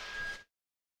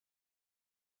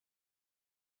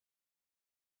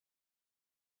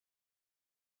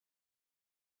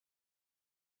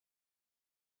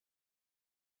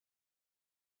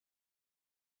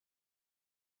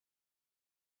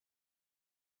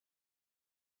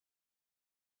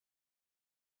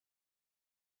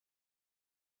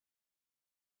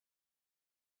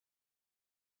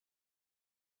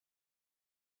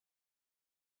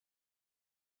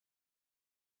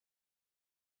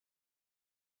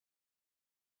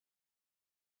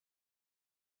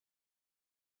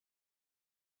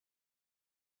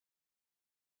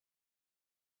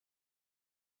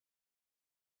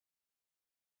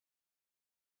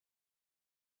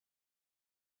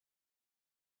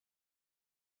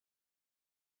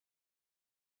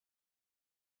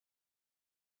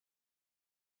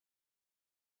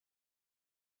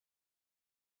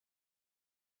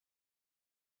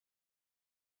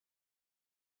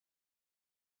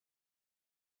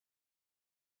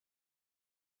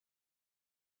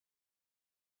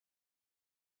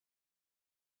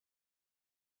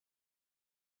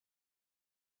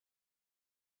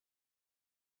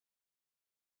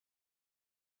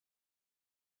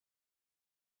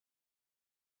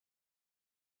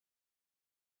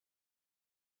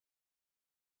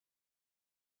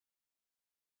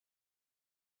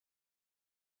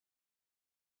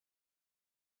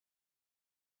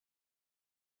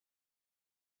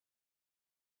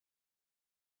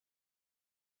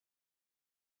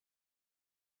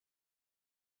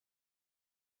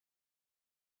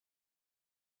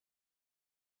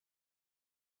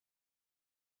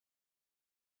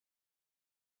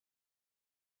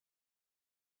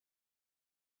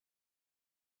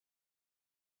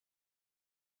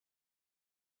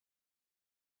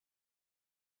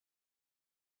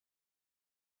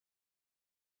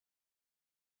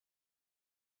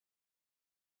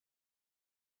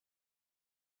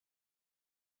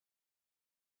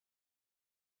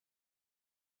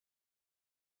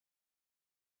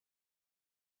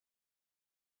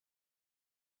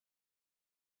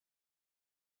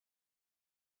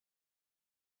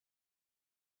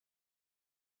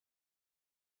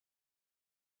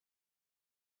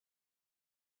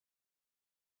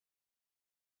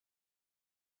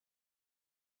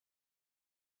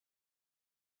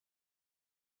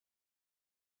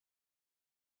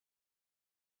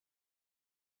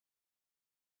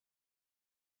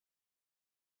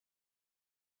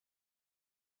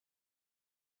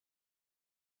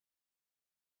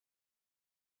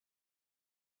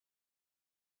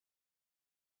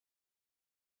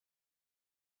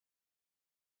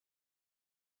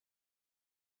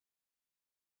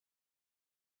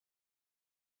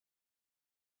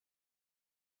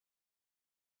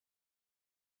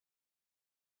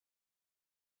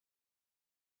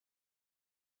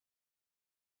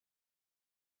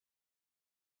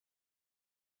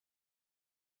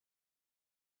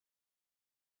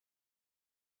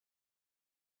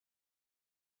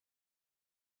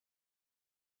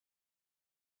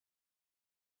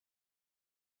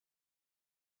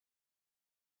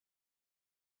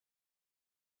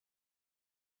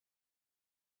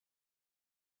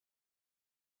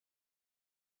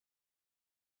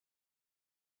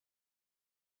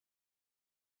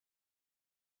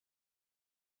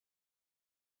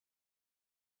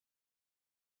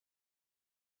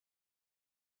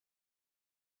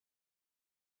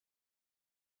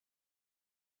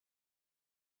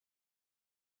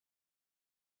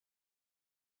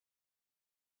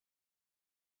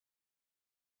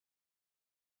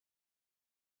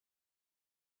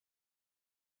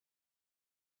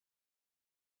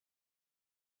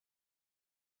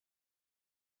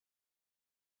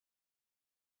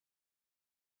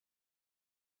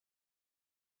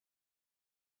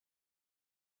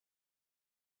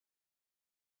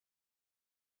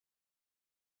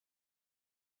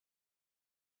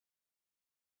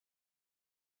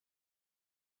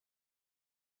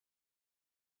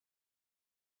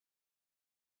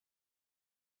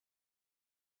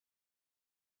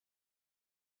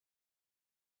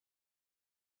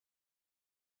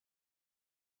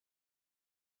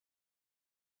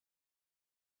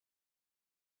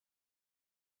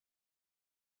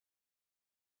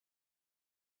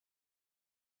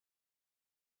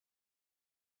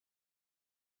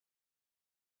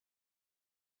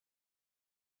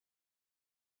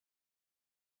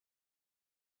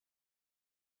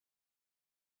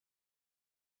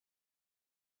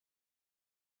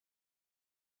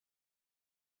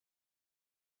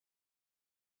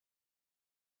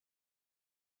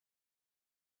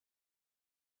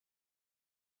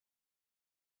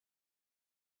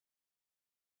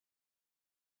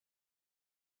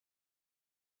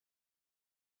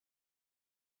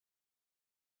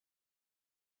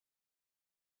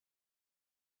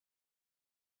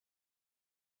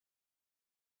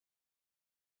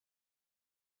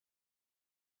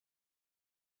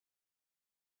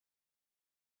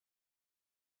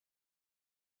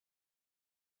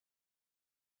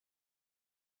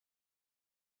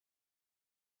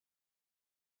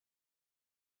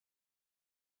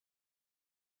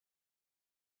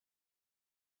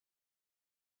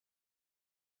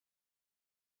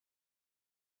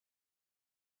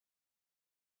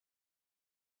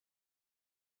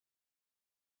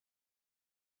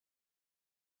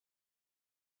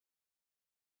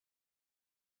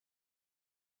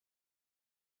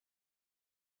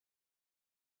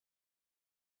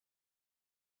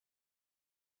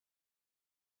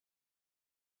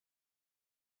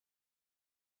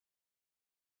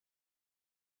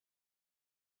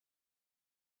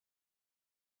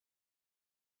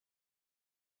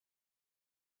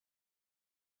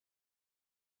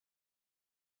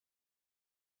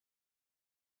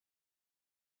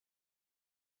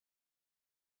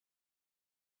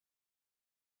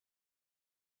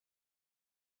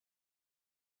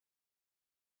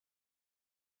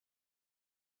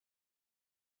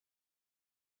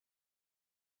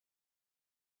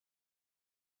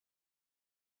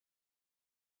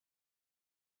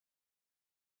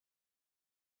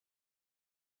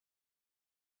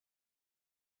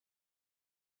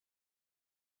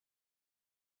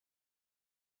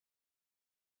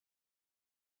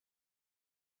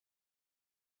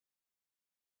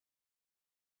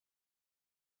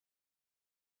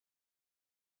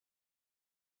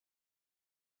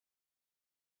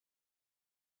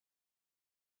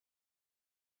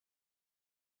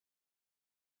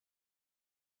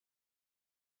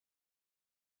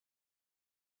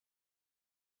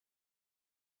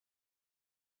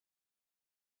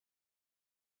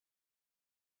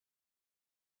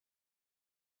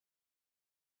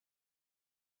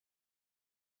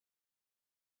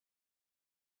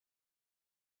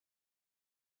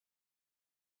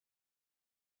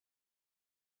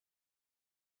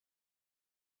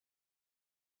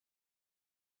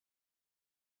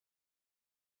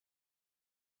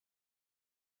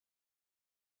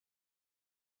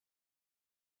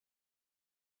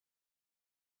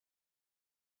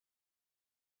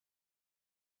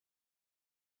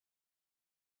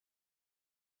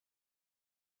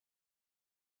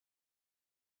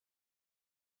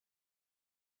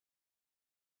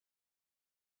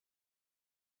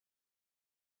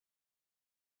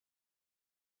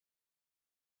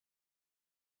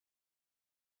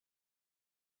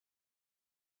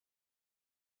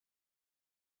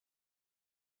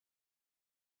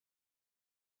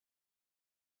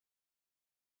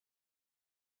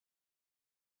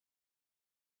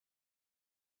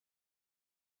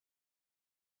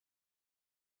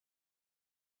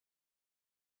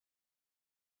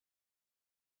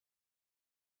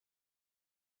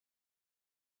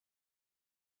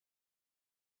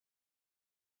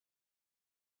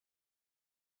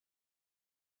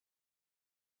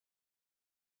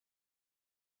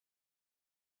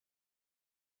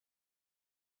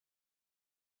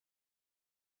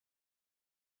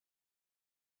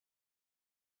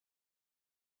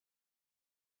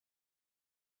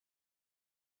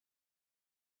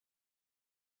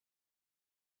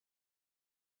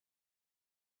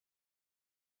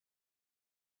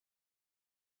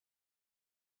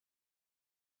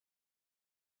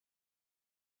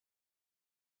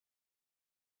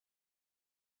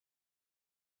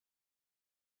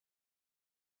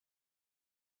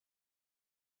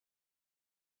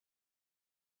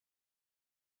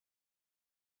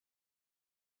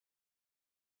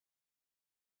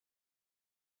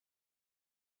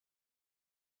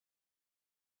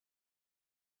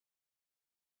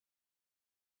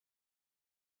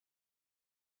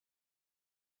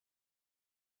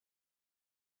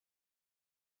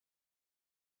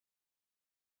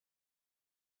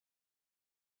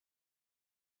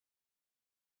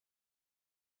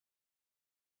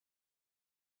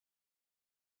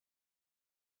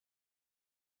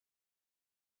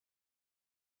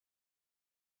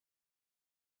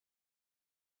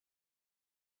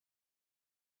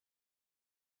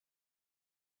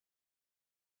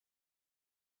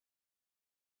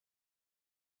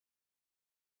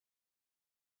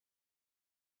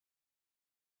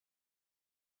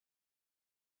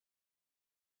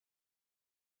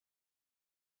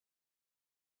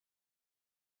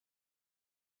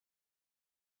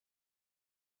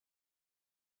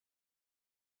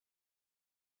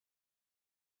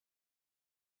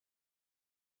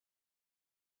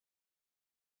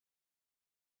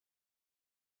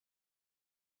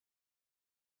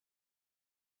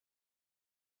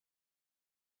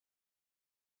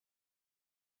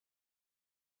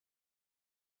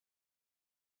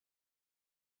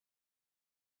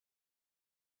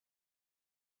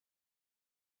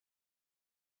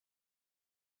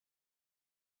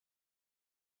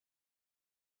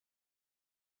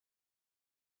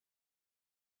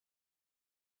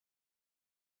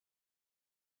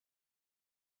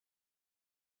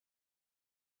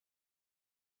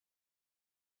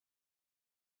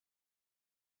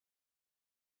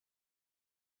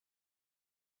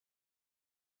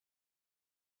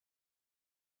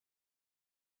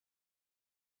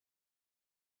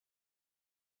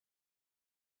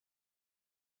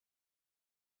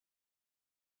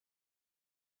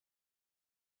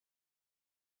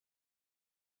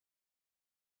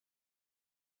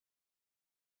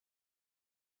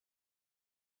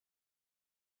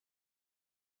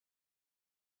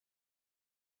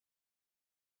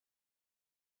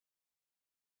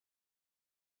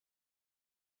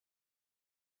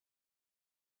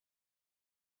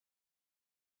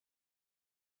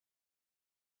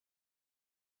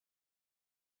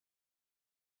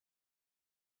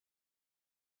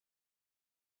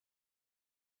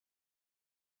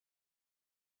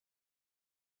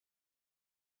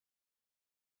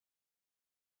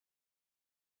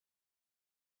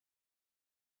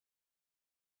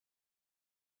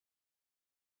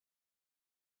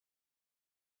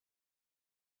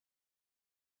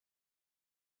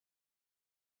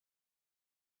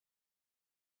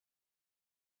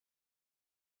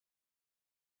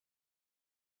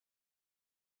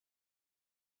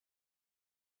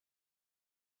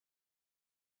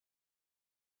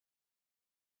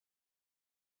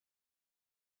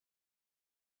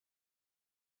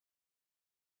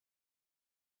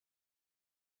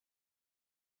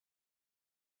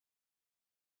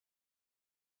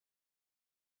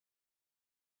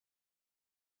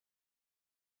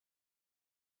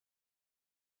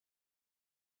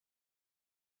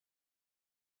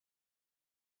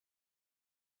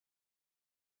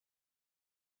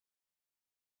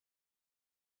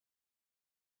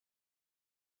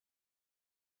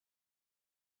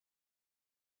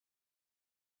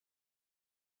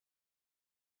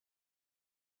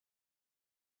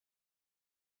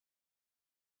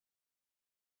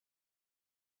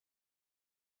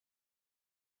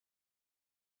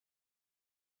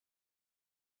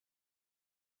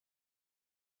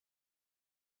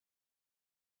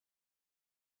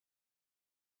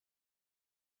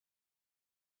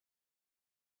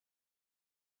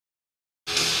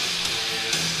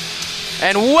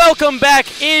 And welcome back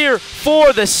here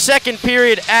for the second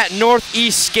period at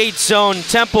Northeast Skate Zone.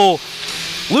 Temple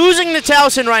losing to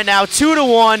Towson right now,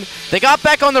 2-1. They got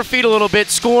back on their feet a little bit,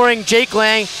 scoring. Jake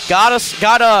Lang got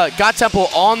Temple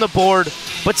on the board,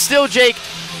 but still, Jake,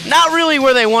 not really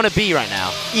where they want to be right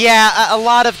now. Yeah, a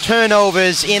lot of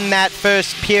turnovers in that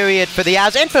first period for the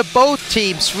Owls, and for both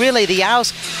teams, really. The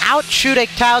Owls outshooting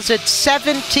Towson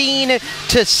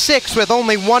 17-6 with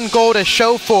only 1 goal to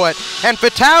show for it. And for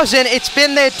Towson, it's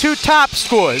been their 2 top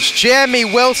scorers, Jeremy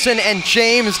Wilson and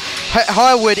James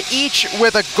Harwood, each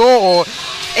with a goal.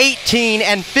 18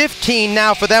 and 15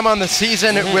 now for them on the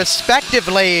season,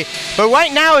 respectively. But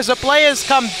right now, as the players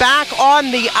come back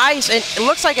on the ice, and it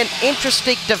looks like an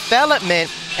interesting development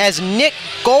as Nick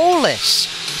Golis,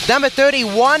 number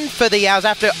 31 for the Owls,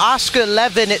 after Oscar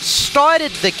Levin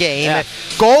started the game. Yeah.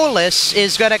 Golis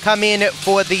is going to come in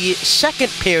for the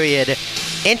second period.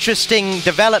 Interesting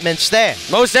developments there.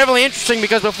 Most definitely interesting,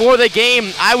 because before the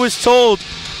game, I was told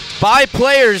by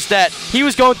players that he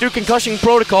was going through concussion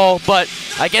protocol, but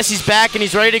I guess he's back and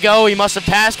he's ready to go. He must have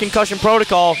passed concussion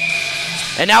protocol.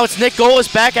 And now it's Nick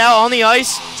Golis back out on the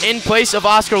ice in place of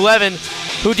Oscar Levin,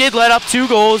 who did let up 2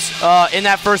 goals in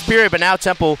that first period, but now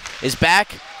Temple is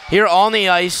back here on the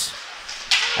ice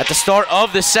at the start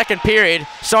of the second period,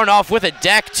 starting off with a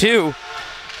deck, too.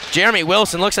 Jeremy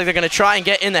Wilson, looks like they're going to try and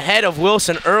get in the head of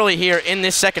Wilson early here in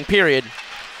this second period.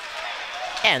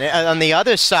 And on the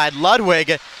other side,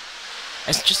 Ludwig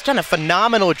has just done a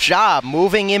phenomenal job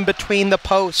moving in between the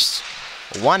posts.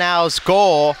 1 Owls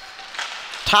goal,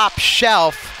 top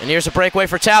shelf. And here's a breakaway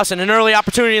for Towson, an early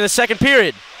opportunity in the second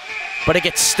period. But it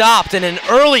gets stopped in an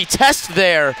early test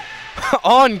there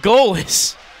on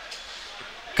Golis.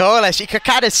 Golis, you can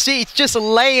kind of see, he's just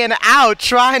laying out,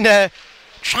 trying to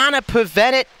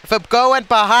prevent it from going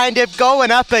behind him,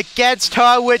 going up against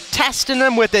Harwood, testing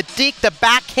him with the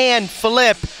backhand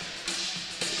flip.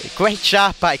 Great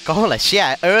job by Golis.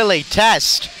 Yeah, early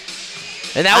test.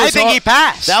 And that was I think he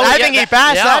passed. I think he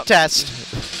passed that test.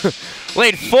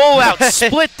 Laid full out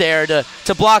split there to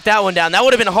block that one down. That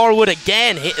would have been Harwood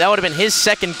again. That would have been his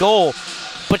second goal.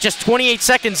 But just 28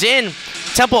 seconds in,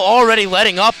 Temple already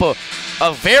letting up a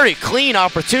very clean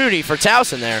opportunity for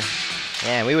Towson there.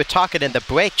 Yeah, we were talking in the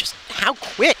break just how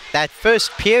quick that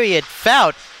first period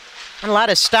felt. And a lot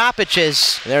of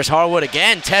stoppages. And there's Harwood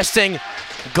again testing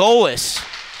Golis.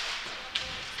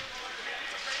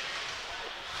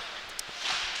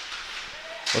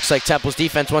 Looks like Temple's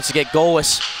defense wants to get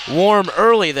Golis warm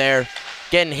early there,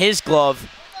 getting his glove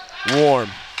warm.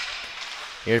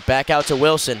 Here's back out to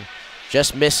Wilson.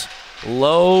 Just missed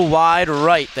low, wide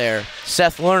right there.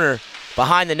 Seth Lerner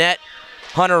behind the net.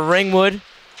 Hunter Ringwood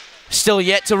still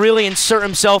yet to really insert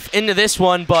himself into this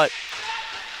one, but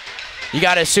you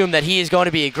got to assume that he is going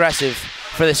to be aggressive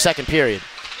for the second period.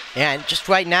 Yeah, and just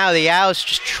right now, the Owls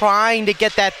just trying to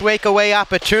get that breakaway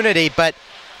opportunity, but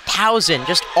Towson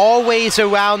just always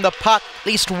around the puck. At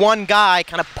least one guy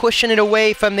kind of pushing it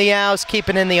away from the Owls,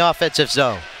 keeping in the offensive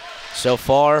zone. So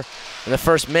far, in the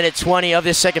first minute 20 of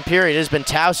this second period, it has been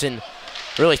Towson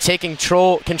really taking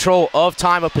control of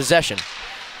time of possession.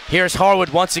 Here's Harwood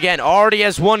once again. Already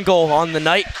has 1 goal on the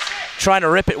night. Trying to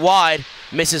rip it wide.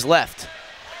 Misses left.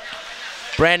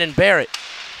 Brandon Barrett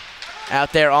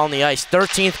out there on the ice.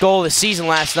 13th goal of the season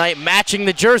last night, matching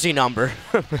the jersey number.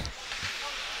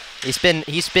 He's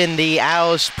been the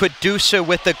Owls' producer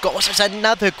with the goals. There's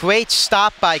another great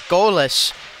stop by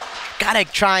Golis. Gotta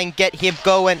try and get him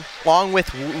going, along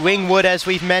with Ringwood, as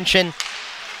we've mentioned.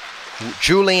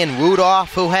 Julian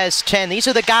Rudolph, who has 10. These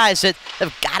are the guys that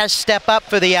have got to step up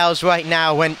for the Owls right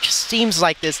now when it just seems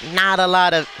like there's not a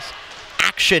lot of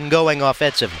action going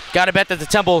offensively. Got to bet that the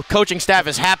Temple coaching staff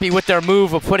is happy with their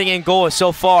move of putting in Golis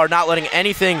so far, not letting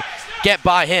anything get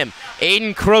by him.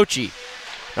 Aiden Croce,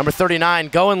 number 39,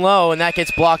 going low, and that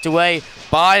gets blocked away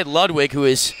by Ludwig, who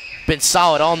has been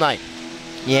solid all night.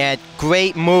 Yeah,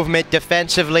 great movement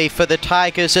defensively for the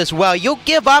Tigers as well. You'll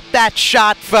give up that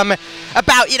shot from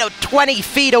about, 20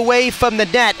 feet away from the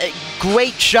net.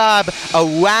 Great job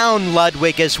around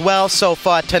Ludwig as well so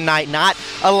far tonight, not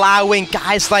allowing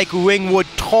guys like Ringwood,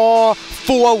 tall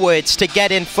forwards, to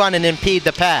get in front and impede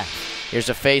the path. Here's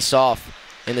a face-off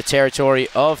in the territory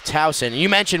of Towson. You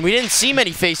mentioned we didn't see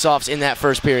many face-offs in that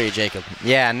first period, Jacob.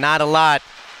 Yeah, not a lot.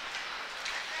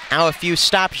 Now a few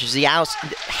stoppages. The Owls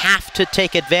have to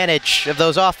take advantage of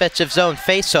those offensive zone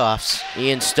face-offs.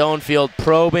 Ian Stonefield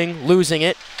probing, losing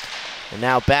it. And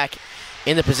now back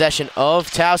in the possession of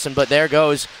Towson, but there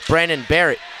goes Brandon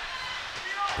Barrett.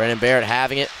 Brandon Barrett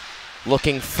having it,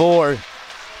 looking for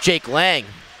Jake Lang.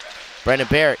 Brandon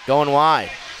Barrett going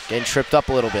wide, getting tripped up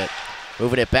a little bit.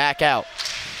 Moving it back out.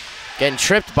 Getting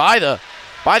tripped by the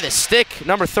by the stick,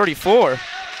 number 34,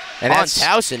 and on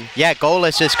Towson. Yeah,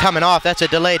 goalless is coming off. That's a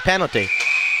delayed penalty.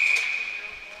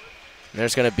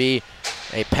 There's going to be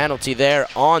a penalty there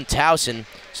on Towson.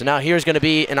 So now here's going to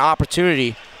be an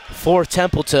opportunity for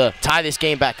Temple to tie this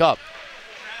game back up.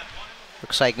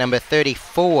 Looks like number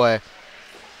 34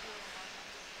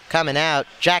 coming out,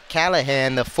 Jack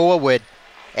Callahan, the forward.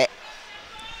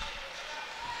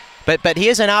 But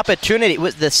here's an opportunity. It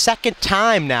was the second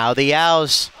time now the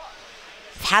Owls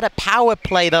had a power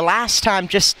play. The last time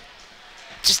just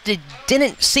it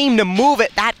didn't seem to move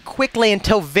it that quickly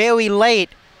until very late.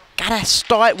 Gotta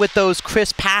start with those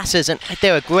crisp passes, and right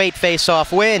there, a great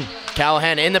face-off win.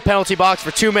 Callahan in the penalty box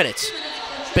for 2 minutes.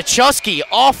 Bachusky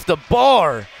off the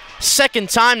bar. Second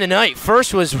time tonight.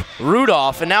 First was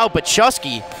Rudolph, and now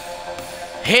Bachusky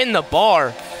hitting the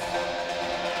bar.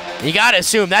 You gotta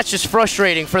assume that's just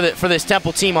frustrating for this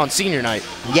Temple team on senior night.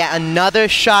 Yeah, another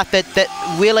shot that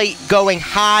really going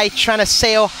high, trying to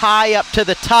sail high up to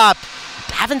the top.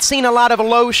 Haven't seen a lot of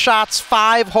low shots,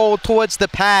 5-hole towards the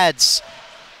pads.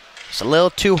 It's a little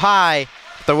too high.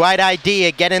 The right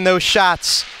idea, getting those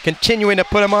shots, continuing to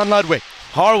put them on Ludwig.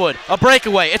 Harwood, a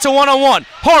breakaway. It's a one-on-one.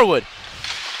 Harwood.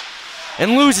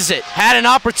 And loses it. Had an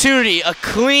opportunity, a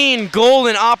clean,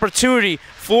 golden opportunity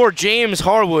for James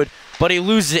Harwood, but he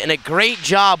loses it, and a great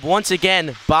job once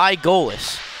again by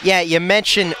goalless. Yeah, you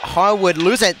mentioned Harwood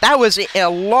losing it. That was a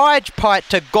large part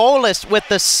to goalless with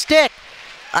the stick.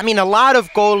 I mean, a lot of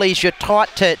goalies you're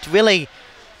taught to really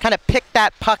kind of pick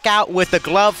that puck out with the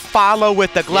glove, follow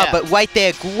with the glove, but right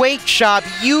there, great job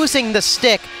using the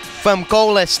stick from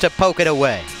goalless to poke it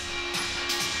away.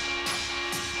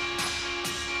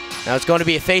 Now it's going to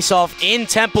be a face-off in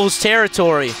Temple's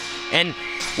territory, and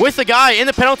with the guy in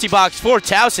the penalty box for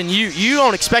Towson, you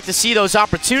don't expect to see those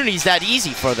opportunities that easy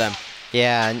for them.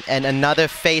 Yeah, and another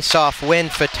face-off win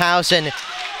for Towson.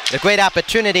 A great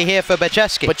opportunity here for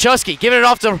Bachusky. Bachusky giving it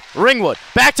off to Ringwood.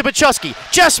 Back to Bachusky.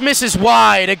 Just misses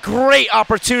wide. A great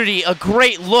opportunity, a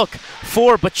great look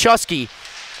for Bachusky.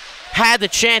 Had the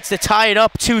chance to tie it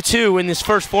up 2-2 in this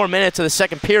first 4 minutes of the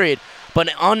second period, but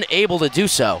unable to do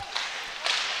so.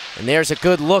 And there's a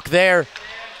good look there.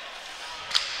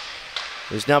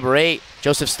 There's number 8,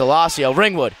 Joseph Stalasio.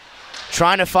 Ringwood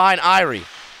trying to find Irie.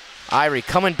 Irie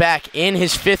coming back in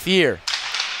his 5th year.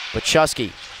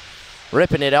 Bachusky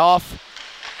ripping it off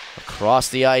across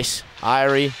the ice.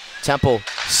 Irie, Temple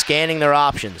scanning their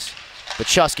options.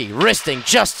 Bachusky wristing,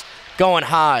 just going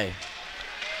high.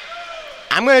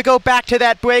 I'm going to go back to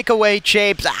that breakaway,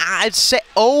 Japes. I'd say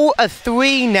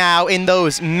 0-3 now in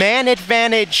those man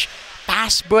advantage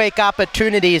fast break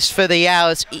opportunities for the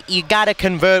Owls. You got to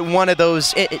convert one of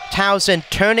those. Towson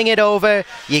turning it over,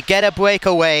 you get a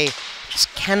breakaway.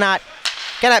 Just cannot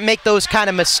make those kind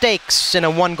of mistakes in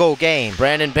a one-goal game.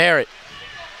 Brandon Barrett,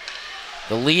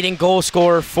 the leading goal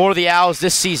scorer for the Owls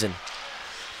this season.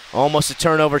 Almost a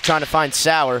turnover, trying to find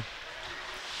Sauer.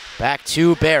 Back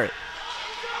to Barrett.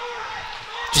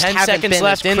 10 seconds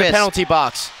left in the penalty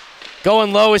box.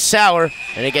 Going low is Sauer,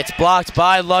 and it gets blocked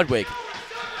by Ludwig.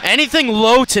 Anything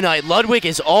low tonight, Ludwig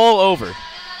is all over.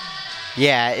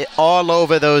 Yeah, all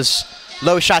over those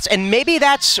low shots. And maybe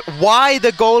that's why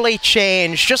the goalie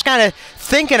changed. Just kind of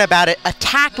thinking about it,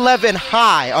 attack level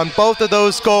high on both of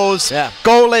those goals. Yeah.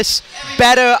 Goalless,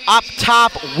 better up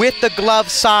top with the glove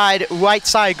side, right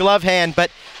side glove hand.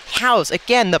 But Owls,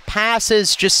 again, the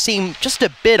passes just seem just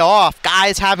a bit off.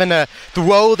 Guys having to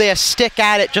throw their stick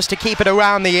at it just to keep it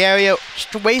around the area.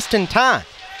 Just wasting time.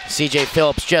 CJ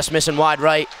Phillips just missing wide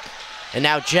right. And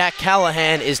now Jack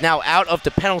Callahan is now out of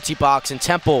the penalty box, and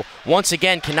Temple once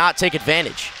again cannot take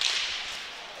advantage.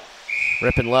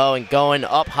 Ripping low and going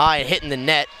up high and hitting the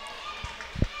net.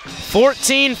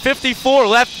 14:54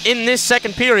 left in this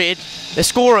second period. The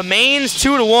score remains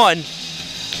 2-1.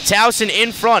 Towson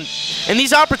in front. And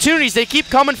these opportunities, they keep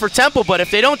coming for Temple, but if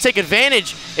they don't take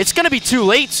advantage, it's going to be too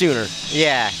late sooner.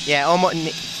 Yeah,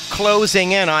 almost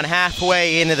closing in on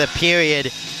halfway into the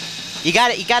period. You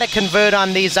got to convert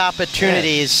on these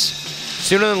opportunities. Yeah.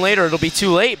 Sooner than later, it'll be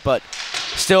too late, but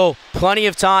still plenty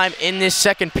of time in this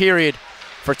second period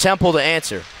for Temple to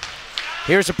answer.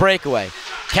 Here's a breakaway.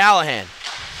 Callahan.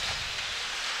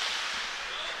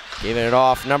 Giving it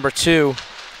off, number 2,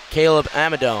 Caleb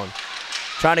Amadone.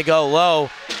 Trying to go low,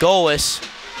 goalless,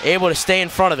 able to stay in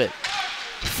front of it.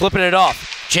 Flipping it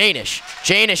off, Janish.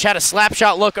 Janish had a slap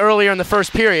shot look earlier in the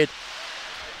first period.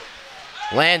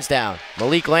 Lansdowne,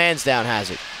 Malik Lansdowne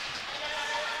has it.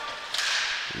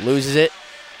 Loses it.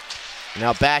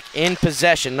 Now back in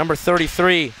possession, number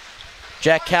 33,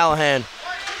 Jack Callahan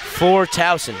for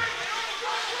Towson.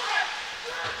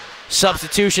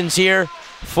 Substitutions here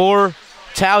for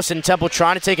Towson. Temple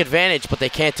trying to take advantage, but they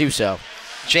can't do so.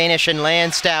 Janish and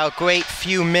Lansdowne, great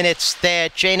few minutes there.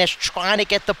 Janish trying to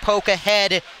get the poke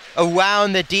ahead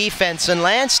around the defense, and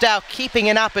Lansdowne keeping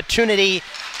an opportunity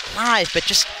live, but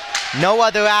just no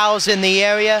other Owls in the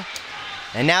area.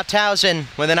 And now Towson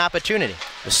with an opportunity.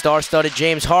 The star-studded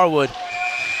James Harwood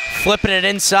flipping it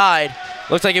inside.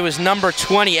 Looked like it was number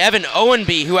 20, Evan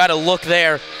Owenby, who had a look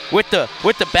there with the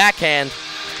backhand.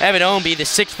 Evan Owenby, the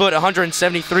 6-foot,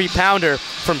 173-pounder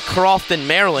from Crofton,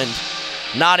 Maryland,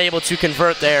 not able to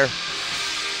convert there.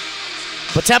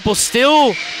 But Temple still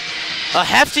a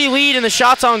hefty lead in the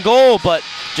shots on goal, but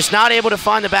just not able to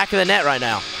find the back of the net right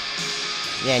now.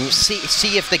 Yeah, and you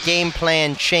see if the game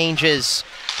plan changes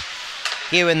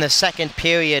here in the second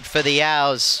period for the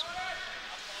Owls.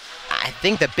 I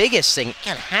think the biggest thing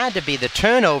had to be the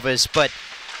turnovers, but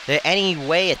they're any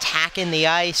way attacking the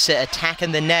ice,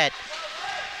 attacking the net.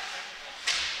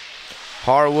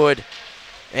 Harwood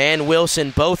and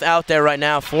Wilson both out there right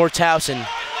now for Towson.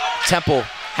 Temple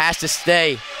has to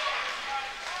stay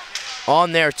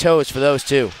on their toes for those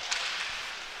two.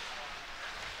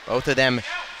 Both of them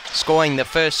scoring the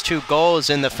first 2 goals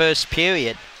in the first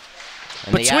period.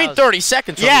 And between 30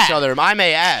 seconds from each other, I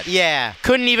may add. Yeah.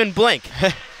 Couldn't even blink.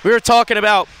 We were talking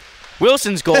about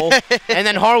Wilson's goal, and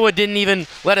then Harwood didn't even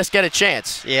let us get a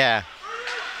chance. Yeah.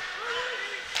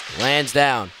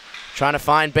 Lansdowne trying to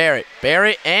find Barrett.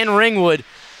 Barrett and Ringwood,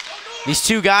 these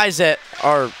two guys that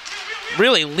are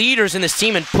really leaders in this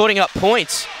team and putting up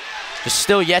points, just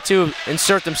still yet to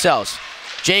insert themselves.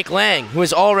 Jake Lang, who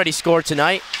has already scored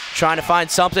tonight, trying to find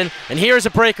something, and here's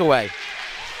a breakaway.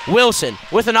 Wilson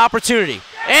with an opportunity,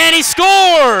 and he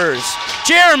scores!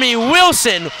 Jeremy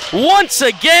Wilson, once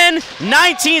again,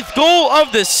 19th goal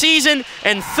of the season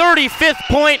and 35th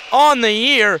point on the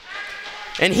year,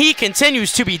 and he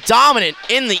continues to be dominant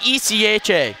in the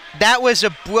ACHA. That was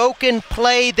a broken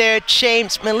play there,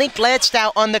 James. Malik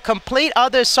Lansdowne on the complete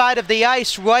other side of the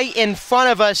ice right in front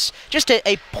of us. Just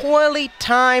a poorly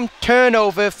timed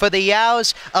turnover for the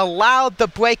Owls. Allowed the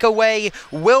breakaway.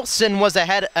 Wilson was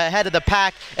ahead of the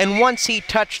pack, and once he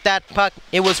touched that puck,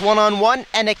 it was one-on-one.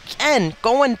 And again,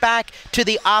 going back to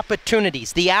the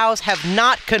opportunities. The Owls have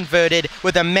not converted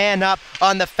with a man up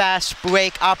on the fast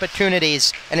break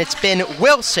opportunities, and it's been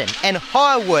Wilson and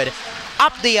Harwood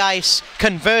up the ice,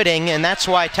 converting, and that's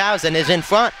why Towson is in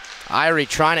front. Irie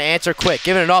trying to answer quick,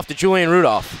 giving it off to Julian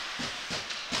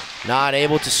Rudolph. Not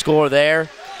able to score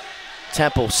there.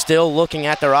 Temple still looking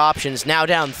at their options. Now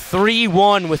down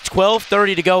 3-1 with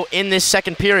 12:30 to go in this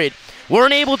second period.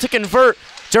 Weren't able to convert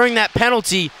during that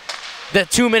penalty,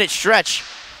 that 2-minute stretch,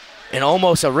 and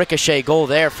almost a ricochet goal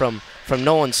there from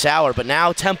Nolan Sauer, but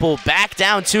now Temple back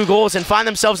down 2 goals and find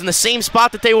themselves in the same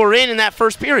spot that they were in that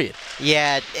first period.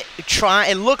 Yeah,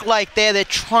 it looked like they're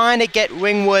trying to get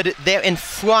Ringwood there in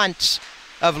front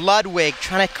of Ludwig,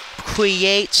 trying to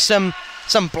create some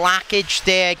blockage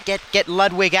there, get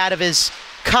Ludwig out of his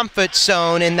comfort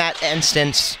zone in that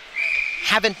instance.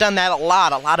 Haven't done that a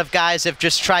lot. A lot of guys have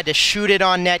just tried to shoot it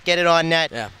on net, get it on net.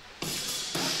 Yeah.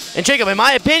 And Jacob, in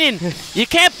my opinion, you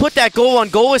can't put that goal on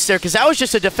goalless there because that was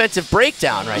just a defensive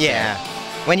breakdown right there. Yeah.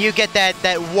 When you get that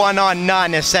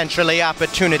one-on-none, essentially,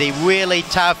 opportunity, really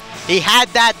tough. He had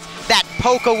that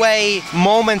poke away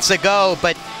moments ago,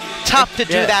 but tough to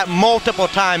do that multiple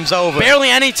times over. Barely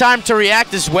any time to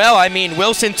react as well. I mean,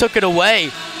 Wilson took it away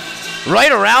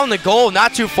right around the goal,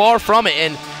 not too far from it,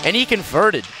 and he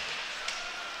converted.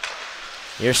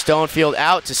 Here's Stonefield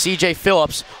out to C.J.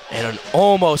 Phillips, and an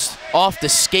almost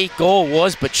off-the-skate goal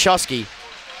was Bachusky.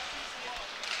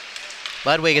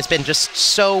 Ludwig has been just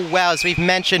so well, as we've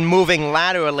mentioned, moving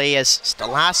laterally as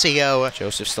Stalaccio.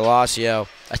 Joseph Stalaccio.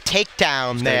 A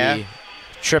takedown there.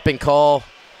 Tripping call,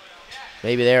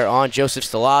 maybe there on Joseph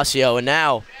Stalaccio. And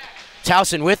now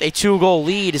Towson with a 2-goal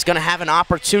lead is going to have an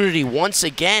opportunity once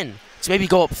again to maybe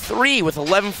go up 3 with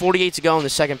 11:48 to go in the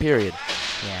second period.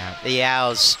 Yeah, the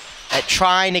Owls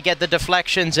trying to get the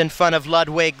deflections in front of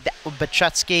Ludwig.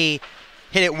 Bachusky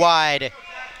hit it wide.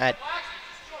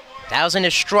 Towson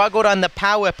has struggled on the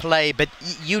power play, but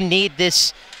you need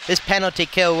this penalty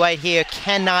kill right here.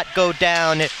 Cannot go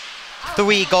down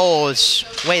 3 goals,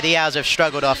 the way the Owls have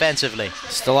struggled offensively.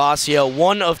 Stalaccio,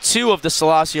 one of 2 of the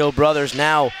Stalaccio brothers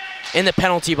now in the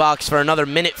penalty box for another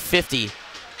minute 50.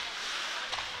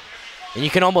 And you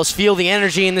can almost feel the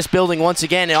energy in this building once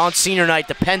again on senior night,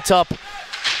 the pent-up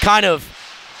kind of,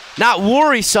 not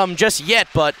worrisome just yet,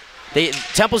 but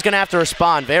Temple's going to have to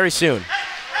respond very soon.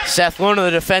 Seth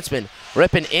Lerner, the defenseman,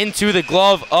 ripping into the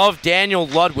glove of Daniel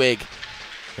Ludwig.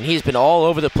 And he's been all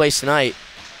over the place tonight.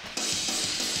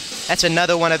 That's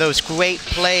another one of those great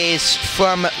plays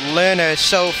from Lerner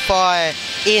so far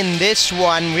in this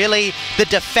one. Really, the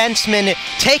defenseman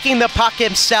taking the puck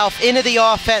himself into the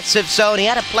offensive zone. He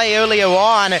had a play earlier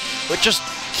on, but just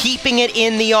keeping it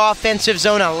in the offensive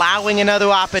zone, allowing another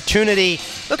opportunity.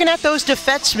 Looking at those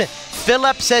defensemen.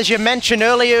 Phillips, as you mentioned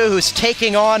earlier, who's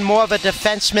taking on more of a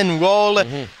defenseman role,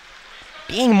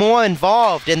 being more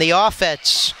involved in the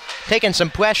offense, taking some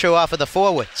pressure off of the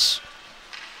forwards.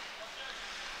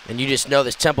 And you just know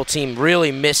this Temple team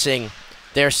really missing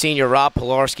their senior Rob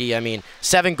Pilarski. I mean,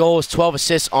 7 goals, 12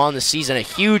 assists on the season, a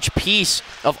huge piece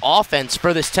of offense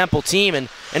for this Temple team, and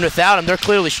without him, they're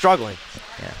clearly struggling.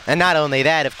 Yeah. And not only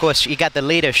that, of course, you got the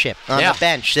leadership on the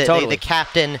bench, the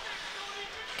captain,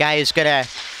 guy who's going to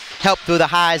help through the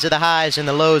highs of the highs and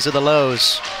the lows of the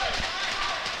lows.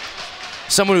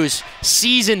 Someone who's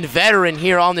seasoned veteran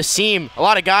here on this team. A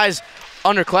lot of guys,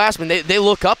 underclassmen, they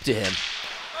look up to him.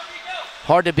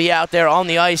 Hard to be out there on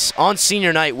the ice on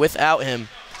senior night without him.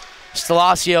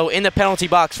 Stalaccio in the penalty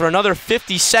box for another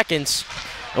 50 seconds.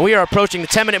 And we are approaching the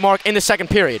 10-minute mark in the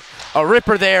second period. A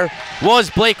ripper there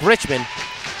was Blake Richmond,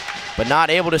 but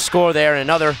not able to score there.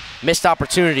 Another missed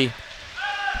opportunity.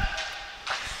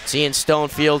 Seeing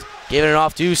Stonefield giving it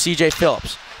off to C.J.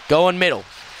 Phillips. Going middle.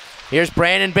 Here's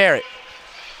Brandon Barrett.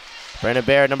 Brandon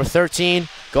Barrett, number 13,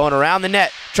 going around the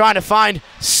net, trying to find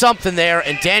something there,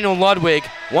 and Daniel Ludwig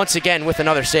once again with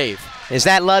another save. Is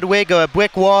that Ludwig or a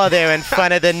brick wall there in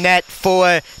front of the net for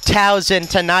Towson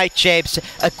tonight, Japes?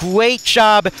 A great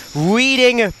job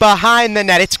reading behind the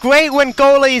net. It's great when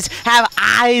goalies have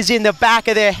eyes in the back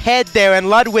of their head there, and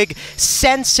Ludwig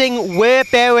sensing where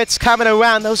Barrett's coming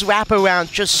around. Those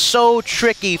wraparounds just so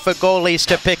tricky for goalies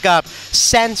to pick up.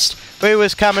 Sensed where he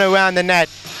was coming around the net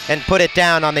and put it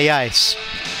down on the ice.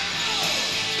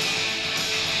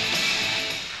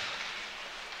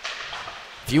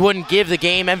 If you wouldn't give the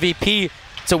game MVP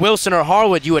to Wilson or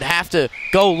Harwood, you would have to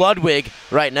go Ludwig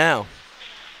right now.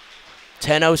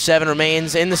 10:07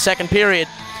 remains in the second period.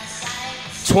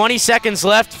 20 seconds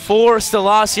left for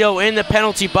Stalaccio in the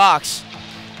penalty box.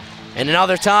 And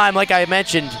another time, like I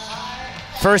mentioned,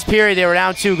 first period they were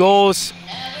down 2 goals.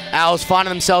 Owls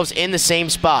finding themselves in the same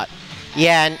spot.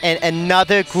 Yeah, and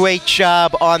another great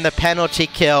job on the penalty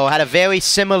kill. Had a very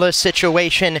similar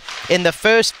situation in the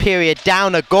first period,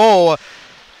 down a goal.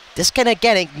 Just gonna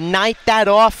ignite that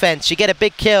offense. You get a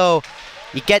big kill,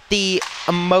 you get the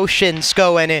emotions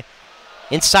going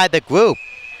inside the group.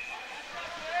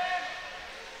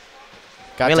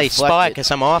 Really spark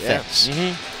some offense.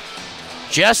 Yeah.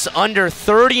 Just under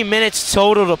 30 minutes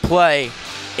total to play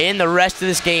in the rest of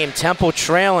this game. Temple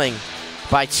trailing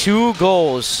by 2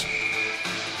 goals.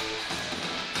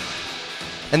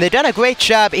 And they've done a great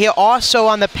job here also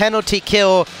on the penalty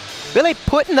kill, really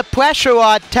putting the pressure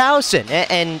on Towson,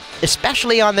 and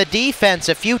especially on the defense.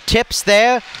 A few tips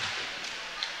there.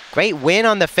 Great win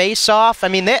on the face-off. I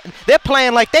mean, they're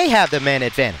playing like they have the man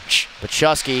advantage.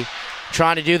 Pachuski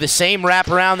trying to do the same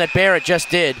wraparound that Barrett just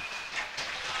did.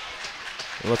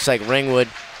 It looks like Ringwood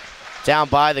down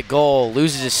by the goal,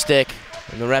 loses his stick,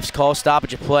 and the refs call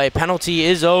stoppage of play. Penalty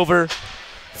is over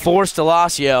for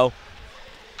Stalaccio.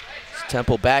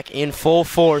 Temple back in full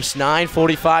force,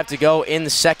 9:45 to go in the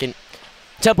second.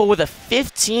 Temple with a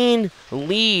 15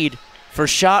 lead for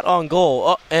shot on goal.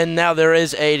 Oh, and now there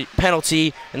is a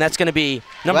penalty, and that's going to be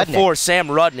number 4, Sam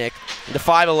Rudnick, the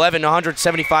 5'11",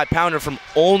 175-pounder from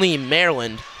Olney,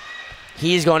 Maryland.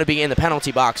 He's going to be in the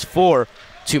penalty box for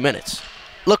 2 minutes.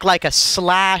 Looked like a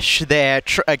slash there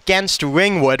against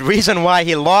Ringwood. Reason why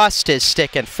he lost his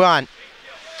stick in front.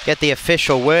 Get the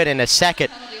official word in a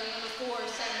second.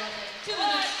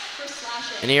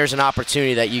 And here's an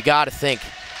opportunity that you got to think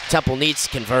Temple needs to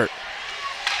convert.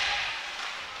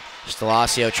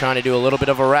 Stalaccio trying to do a little bit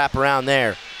of a wraparound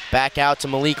there. Back out to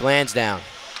Malik Lansdowne.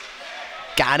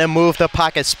 Got to move the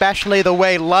puck, especially the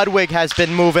way Ludwig has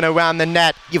been moving around the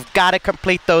net. You've got to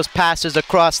complete those passes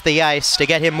across the ice to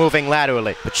get him moving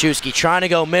laterally. Pachuski trying to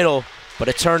go middle, but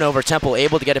a turnover. Temple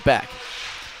able to get it back.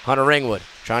 Hunter Ringwood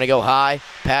trying to go high,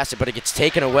 pass it, but it gets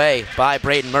taken away by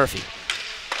Braden Murphy.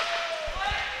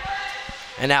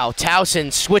 And now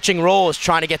Towson switching roles,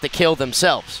 trying to get the kill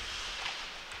themselves.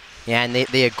 Yeah, and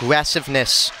the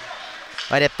aggressiveness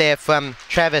right up there from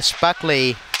Travis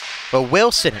Buckley, or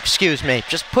Wilson, excuse me,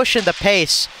 just pushing the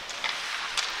pace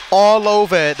all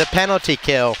over the penalty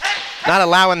kill, not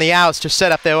allowing the Owls to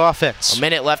set up their offense. A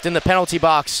minute left in the penalty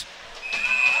box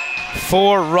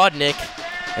for Rudnick,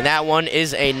 and that one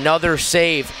is another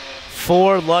save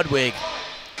for Ludwig.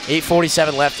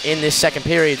 8:47 left in this second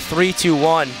period,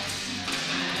 3-2-1.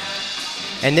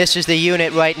 And this is the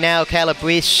unit right now.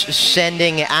 Calabrese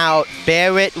sending out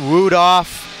Barrett,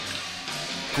 Rudolph,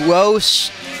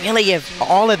 Gross, really,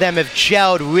 all of them have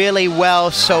gelled really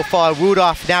well so far.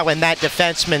 Rudolph now in that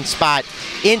defenseman spot.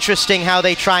 Interesting how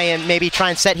they try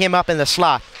and set him up in the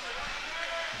slot.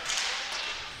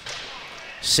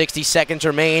 60 seconds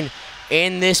remain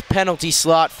in this penalty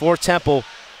slot for Temple.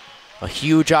 A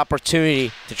huge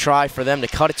opportunity to try for them to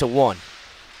cut it to 1.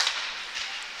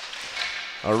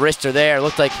 A wrister there,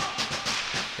 looked like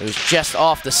it was just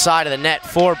off the side of the net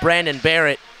for Brandon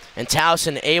Barrett, and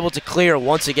Towson able to clear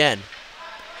once again.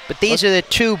 But these are the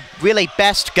two really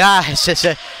best guys as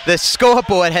the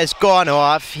scoreboard has gone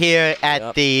off here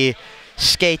at the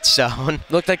skate zone.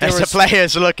 Looked like there was the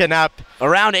players looking up.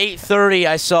 Around 8:30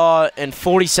 I saw, and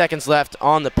 40 seconds left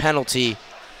on the penalty.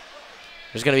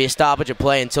 There's going to be a stoppage of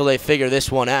play until they figure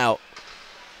this one out.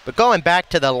 But going back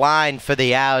to the line for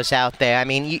the Owls out there, I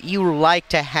mean, you like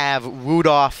to have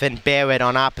Rudolph and Barrett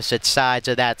on opposite sides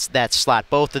of that slot.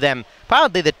 Both of them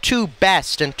probably the two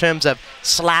best in terms of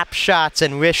slap shots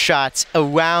and wrist shots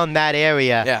around that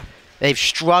area. Yeah. They've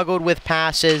struggled with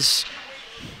passes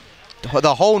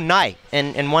the whole night,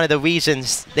 and one of the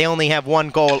reasons they only have one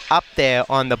goal up there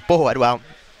on the board, well,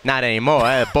 not anymore,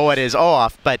 the board is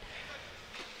off, but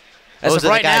as of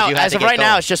right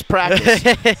now, it's just practice.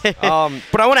 But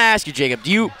I want to ask you, Jacob,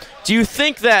 do you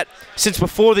think that since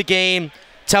before the game,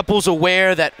 Temple's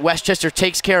aware that Westchester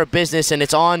takes care of business and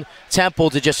it's on Temple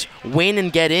to just win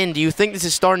and get in, do you think this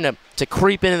is starting to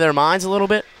creep into their minds a little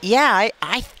bit? Yeah,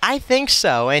 I think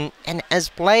so. And as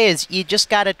players, you just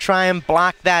got to try and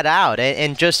block that out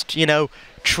and just,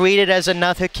 treat it as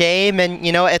another game. And,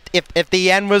 if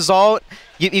the end result,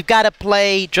 you've got to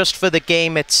play just for the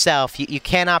game itself. You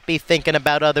cannot be thinking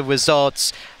about other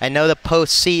results. I know the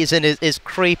postseason is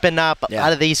creeping up. A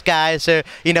lot of these guys are,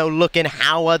 looking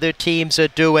how other teams are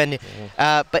doing.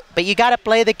 But you got to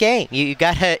play the game. You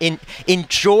got to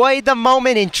enjoy the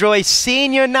moment, enjoy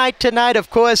senior night tonight.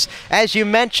 Of course, as you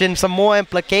mentioned, some more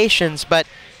implications, but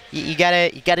you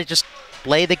got to just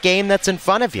play the game that's in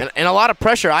front of you. And a lot of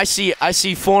pressure. I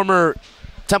see former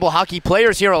Temple hockey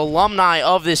players here, alumni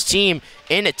of this team,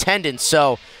 in attendance.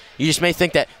 So you just may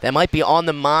think that might be on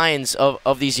the minds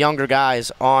of these younger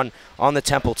guys on the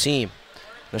Temple team.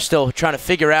 They're still trying to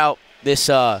figure out this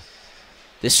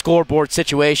scoreboard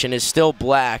situation is still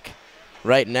black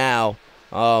right now.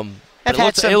 It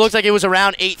looks like it was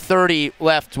around 8:30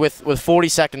 left with 40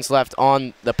 seconds left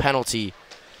on the penalty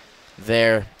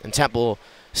there, and Temple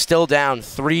still down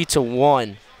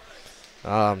 3-1.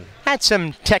 Had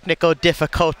some technical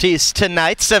difficulties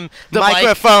tonight, some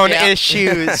microphone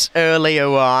issues earlier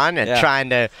on, and trying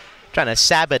to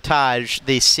sabotage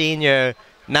the senior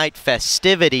night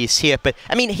festivities here. But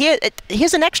I mean,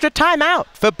 here's an extra timeout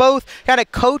for both kind of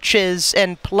coaches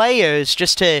and players,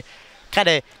 just to kind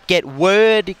of get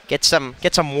word, get some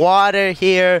water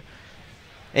here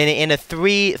in a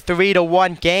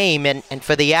 3-1 game, and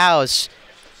for the Owls,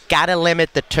 got to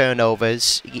limit the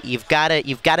turnovers. You've got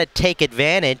to take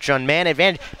advantage on man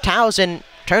advantage. Towson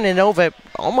turning over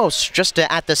almost just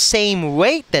at the same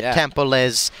rate that Temple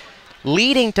is,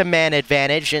 leading to man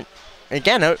advantage. And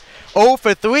again, 0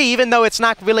 for 3, even though it's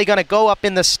not really going to go up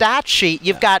in the stat sheet.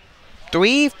 You've got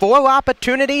 3-4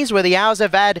 opportunities where the Owls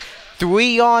have had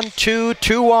 3-on-2,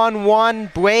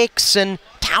 2-on-1 breaks, and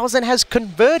Towson has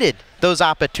converted those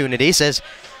opportunities as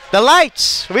the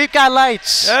lights. We've got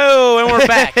lights. Oh, and we're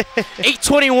back.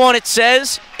 8:21 it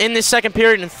says in this second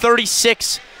period, and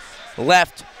 36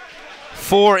 left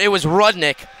for, it was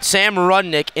Rudnick, Sam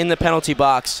Rudnick, in the penalty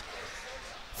box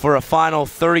for a final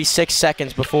 36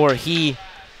 seconds before he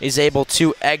is able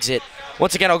to exit.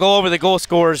 Once again, I'll go over the goal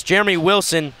scorers. Jeremy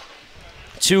Wilson,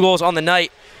 2 goals on the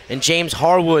night, and James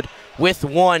Harwood with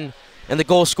 1. And the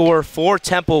goal scorer for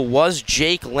Temple was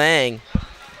Jake Lang,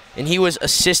 and he was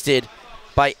assisted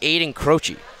by Aiden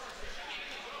Croce.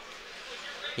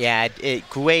 Yeah,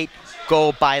 great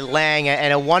goal by Lang,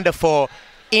 and a wonderful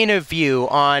interview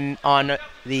on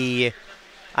the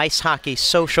ice hockey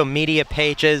social media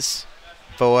pages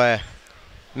for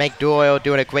Meg Doyle,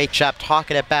 doing a great job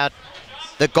talking about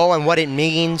the goal and what it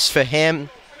means for him.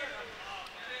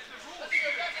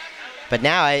 But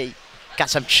now I got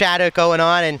some chatter going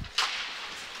on, and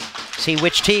see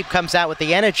which team comes out with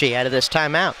the energy out of this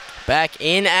timeout. Back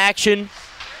in action.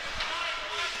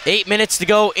 8 minutes to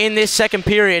go in this second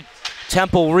period.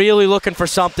 Temple really looking for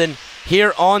something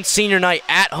here on senior night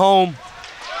at home,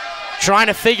 trying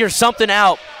to figure something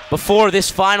out before this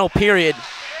final period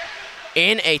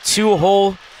in a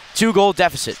two-goal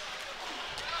deficit.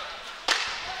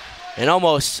 And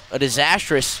almost a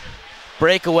disastrous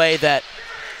breakaway that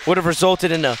would have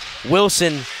resulted in a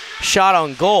Wilson shot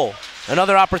on goal.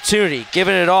 Another opportunity,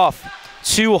 giving it off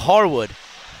to Harwood.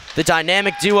 the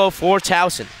dynamic duo for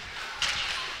Towson.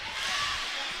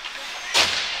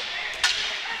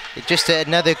 Just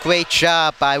another great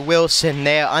job by Wilson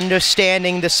there,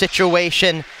 understanding the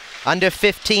situation. Under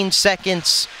 15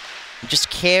 seconds, just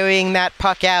carrying that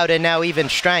puck out and now even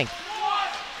strength.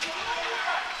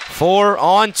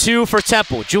 4-on-2 for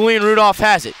Temple. Julian Rudolph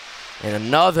has it. And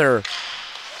another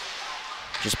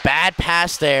just bad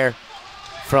pass there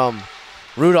from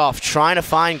Rudolph trying to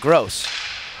find Gross.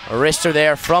 A wrister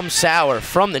there from Sauer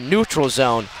from the neutral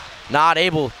zone. Not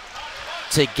able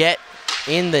to get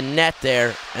in the net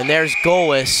there. And there's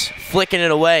Golis flicking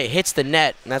it away. Hits the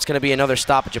net. And that's going to be another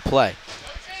stoppage of play.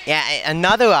 Yeah,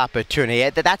 another opportunity.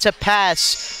 That's a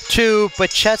pass to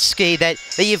Bachetsky that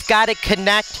you've got to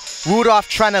connect. Rudolph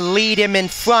trying to lead him in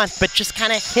front, but just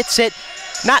kind of hits it,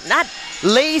 not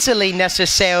lazily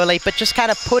necessarily, but just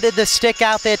kind of putting the stick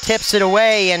out there, tips it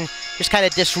away, and just kind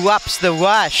of disrupts the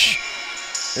rush.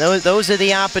 Those are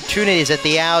the opportunities at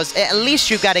the Owls. At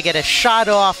least you've got to get a shot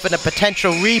off and a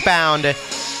potential rebound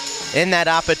in that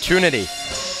opportunity.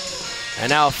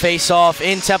 And now a face-off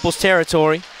in Temple's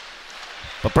territory.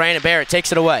 But Brandon Barrett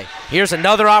takes it away. Here's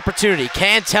another opportunity.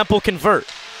 Can Temple convert?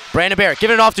 Brandon Barrett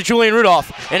giving it off to Julian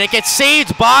Rudolph, and it gets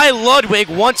saved by Ludwig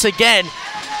once again.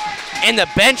 And the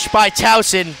bench by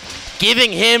Towson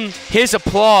giving him his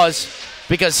applause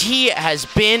because he has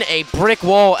been a brick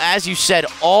wall, as you said,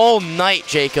 all night,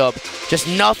 Jacob. Just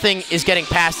nothing is getting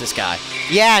past this guy.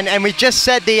 Yeah, and we just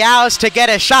said the Owls to get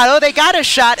a shot. Oh, they got a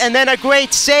shot, and then a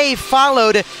great save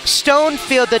followed.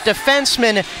 Stonefield, the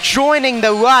defenseman, joining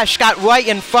the rush, got right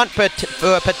in front for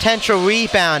a potential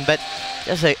rebound, but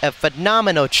just a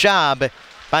phenomenal job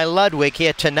by Ludwig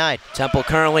here tonight. Temple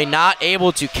currently not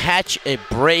able to catch a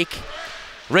break.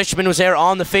 Richmond was there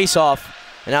on the faceoff,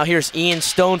 and now here's Ian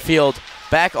Stonefield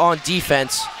back on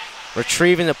defense,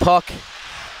 retrieving the puck,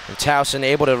 and Towson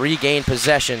able to regain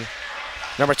possession.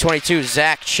 Number 22,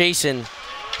 Zach Chasen,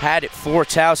 had it for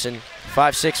Towson.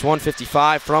 5'6",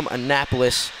 155 from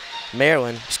Annapolis,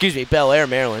 Maryland. Excuse me, Bel Air,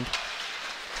 Maryland.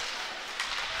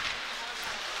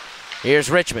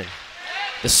 Here's Richmond,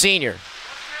 the senior.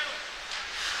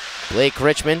 Blake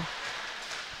Richmond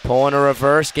pulling a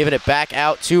reverse, giving it back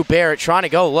out to Barrett, trying to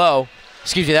go low.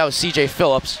 Excuse me, that was CJ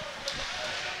Phillips.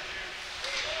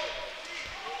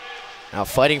 Now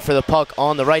fighting for the puck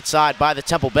on the right side by the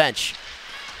Temple bench.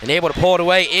 And able to pull it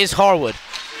away is Harwood.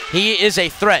 He is a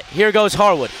threat. Here goes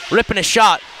Harwood, ripping a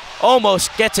shot.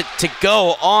 Almost gets it to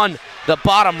go on the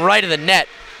bottom right of the net,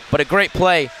 but a great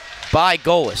play by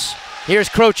Golis. Here's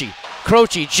Croce.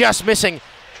 Croce just missing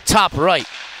top right.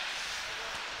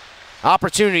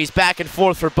 Opportunities back and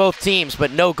forth for both teams,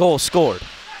 but no goal scored.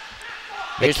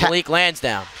 Here's Malik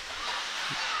Lansdowne.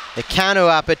 The counter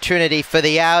opportunity for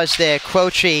the Owls there.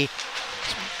 Croce,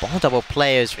 multiple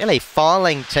players really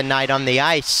falling tonight on the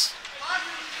ice.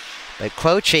 But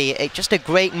Croce, just a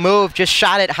great move, just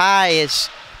shot it high as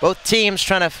both teams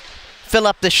trying to fill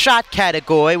up the shot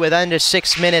category with under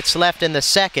 6 minutes left in the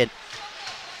second.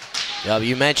 Yeah,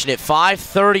 you mentioned it,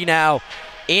 5:30 now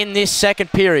in this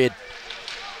second period.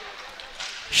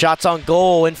 Shots on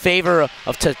goal in favor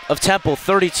of Temple,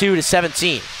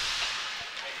 32-17.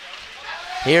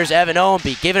 Here's Evan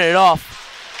Owenby giving it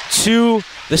off to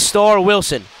the star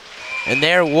Wilson. And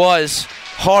there was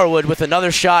Harwood with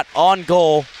another shot on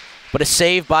goal, but a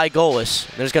save by Golis.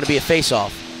 There's going to be a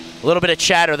face-off. A little bit of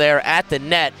chatter there at the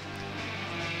net.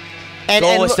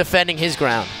 Golis defending his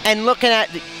ground. And looking at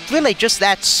really just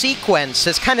that sequence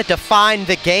has kind of defined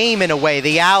the game in a way.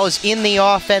 The Owls in the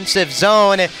offensive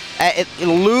zone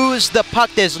lose the puck.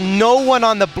 There's no one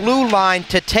on the blue line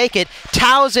to take it.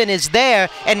 Towson is there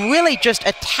and really just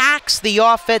attacks the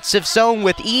offensive zone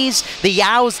with ease. The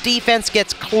Owls defense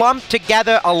gets clumped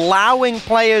together, allowing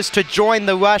players to join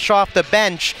the rush off the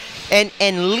bench, and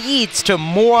leads to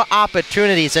more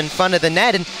opportunities in front of the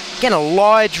net. And again, a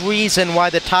large reason why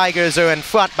the Tigers are in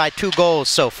front by 2 goals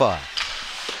so far.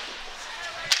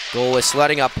 Golis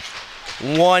letting up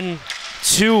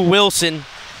 1-2 Wilson.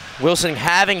 Wilson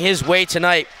having his way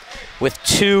tonight with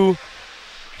 2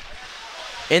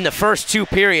 in the first 2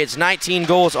 periods, 19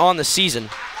 goals on the season.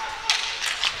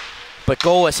 But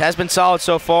Golis has been solid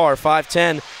so far,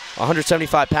 5'10",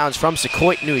 175 pounds from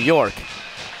Secaucus, New York.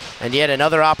 And yet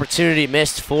another opportunity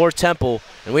missed for Temple,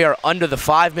 and we are under the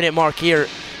 5-minute mark here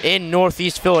in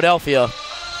Northeast Philadelphia.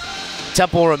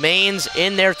 Temple remains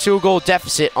in their 2-goal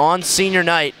deficit on senior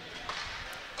night.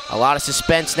 A lot of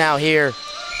suspense now here,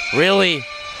 really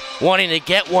wanting to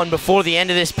get one before the end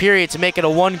of this period to make it a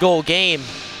 1-goal game,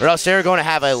 or else they're going to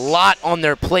have a lot on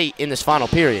their plate in this final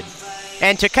period.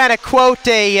 And to kind of quote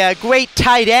a great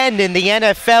tight end in the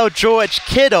NFL, George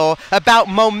Kittle, about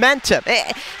momentum,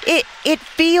 it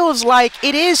feels like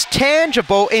it is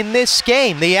tangible in this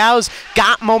game. The Owls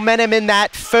got momentum in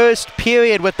that first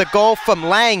period with the goal from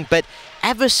Lang, but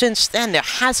ever since then, there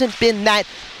hasn't been that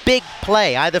big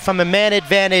play, either from a man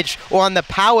advantage or on the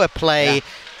power play,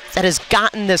 that has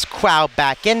gotten this crowd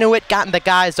back into it, gotten the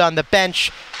guys on the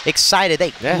bench excited.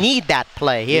 They need that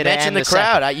play here. You mentioned the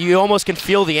crowd. You almost can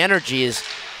feel the energy is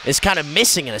kind of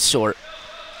missing in a sort.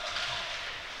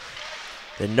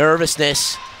 The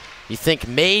nervousness, you think,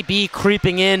 may be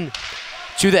creeping in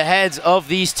to the heads of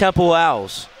these Temple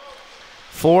Owls.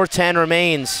 4:10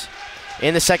 remains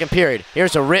in the second period.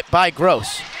 Here's a rip by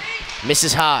Gross.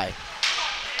 Misses high.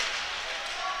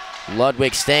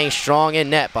 Ludwig staying strong in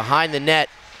net, behind the net.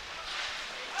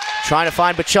 Trying to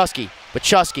find Bachusky.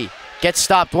 Bachusky gets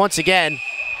stopped once again,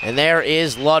 and there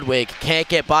is Ludwig. Can't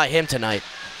get by him tonight.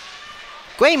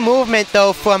 Great movement,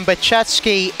 though, from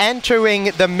Bachusky entering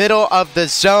the middle of the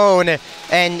zone,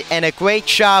 and a great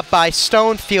job by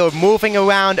Stonefield moving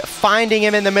around, finding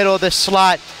him in the middle of the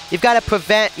slot. You've got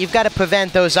to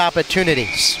prevent those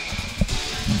opportunities.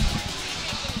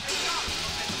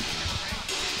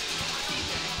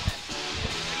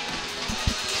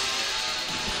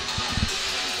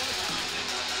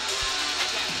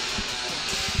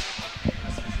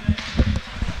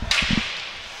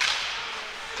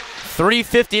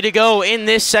 .350 to go in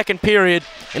this second period,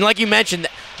 and like you mentioned,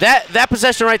 that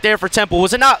possession right there for Temple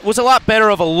was a lot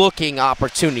better of a looking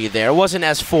opportunity there. It wasn't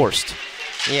as forced.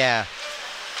 Yeah.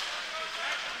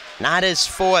 Not as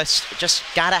forced. Just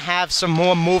gotta have some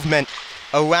more movement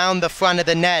around the front of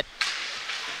the net.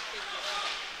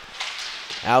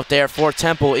 Out there for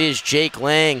Temple is Jake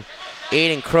Lang,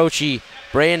 Aiden Croce,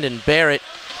 Brandon Barrett,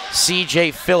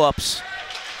 CJ Phillips,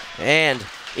 and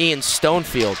Ian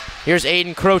Stonefield. Here's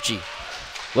Aiden Croce,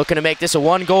 looking to make this a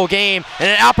one-goal game, and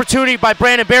an opportunity by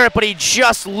Brandon Barrett, but he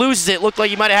just loses it. Looked like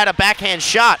he might have had a backhand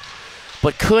shot,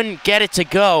 but couldn't get it to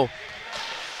go.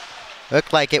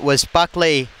 Looked like it was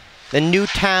Buckley, the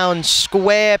Newtown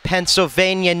Square,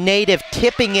 Pennsylvania native,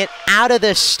 tipping it out of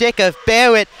the stick of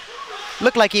Barrett.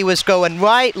 Looked like he was going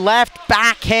right, left,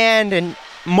 backhand, and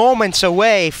moments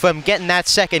away from getting that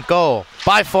second goal.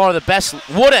 By far the best,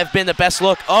 would have been the best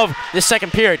look of the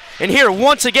second period. And here,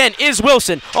 once again, is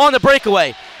Wilson on the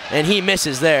breakaway, and he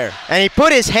misses there. And he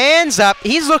put his hands up.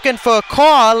 He's looking for a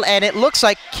call, and it looks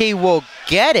like he will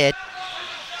get it.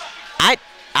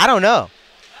 I don't know.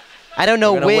 I don't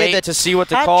know where to see what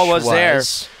the call was there.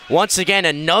 Once again,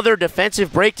 another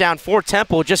defensive breakdown for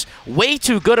Temple. Just way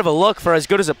too good of a look for as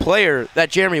good as a player that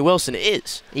Jeremy Wilson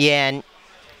is. Yeah, and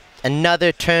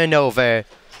another turnover.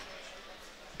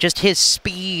 Just his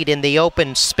speed in the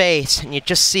open space, and you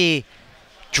just see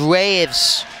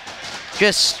Draves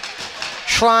just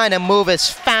trying to move as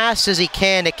fast as he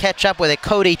can to catch up with it.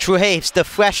 Cody Draves, the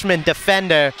freshman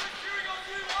defender.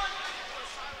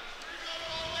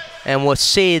 And we'll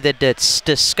see the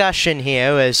discussion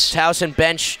here as Towson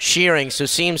bench cheering, so it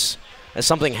seems as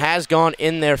something has gone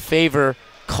in their favor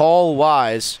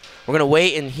call-wise. We're going to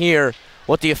wait and hear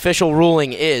what the official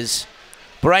ruling is.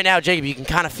 But right now, Jacob, you can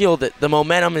kind of feel that the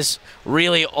momentum is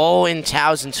really all in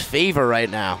Towson's favor right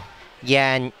now.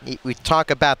 Yeah, and we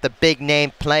talk about the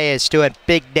big-name players doing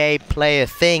big-name player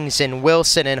things in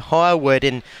Wilson and Harwood,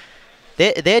 and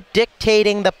they're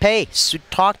dictating the pace. We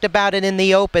talked about it in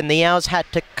the open. The Owls had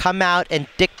to come out and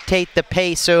dictate the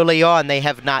pace early on. They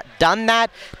have not done that.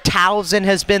 Towson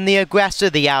has been the aggressor.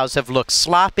 The Owls have looked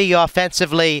sloppy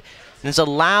offensively and has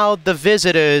allowed the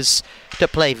visitors to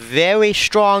play very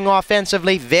strong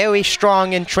offensively, very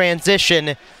strong in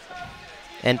transition,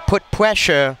 and put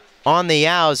pressure on the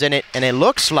Owls. And it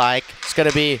looks like it's going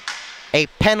to be a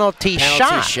penalty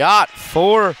shot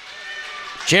for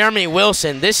Jeremy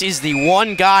Wilson. This is the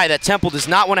one guy that Temple does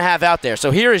not want to have out there.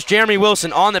 So here is Jeremy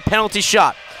Wilson on the penalty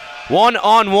shot.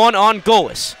 One-on-one on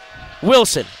Golis.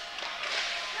 Wilson.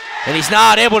 And he's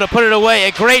not able to put it away.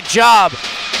 A great job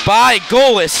by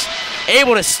Golis.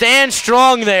 Able to stand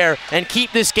strong there and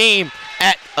keep this game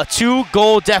at a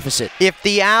 2-goal deficit. If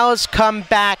the Owls come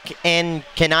back and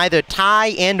can either tie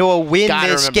and or win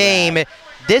this game,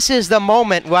 this is the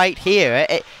moment right here.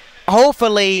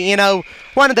 Hopefully, you know,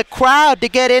 wanted the crowd to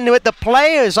get into it, the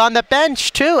players on the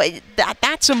bench too.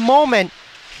 That's a moment.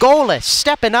 Goalless,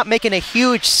 stepping up, making a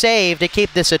huge save to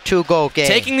keep this a 2-goal game.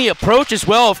 Taking the approach as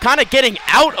well of kind of getting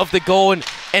out of the goal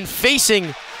and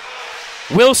facing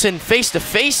Wilson face to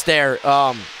face there.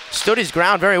 Stood his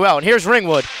ground very well. And here's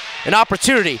Ringwood, an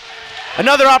opportunity.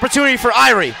 Another opportunity for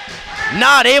Irie.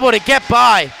 Not able to get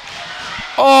by.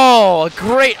 Oh, a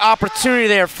great opportunity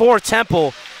there for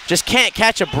Temple. just can't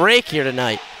catch a break here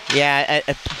tonight. Yeah,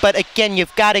 but again,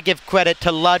 you've got to give credit to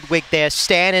Ludwig there,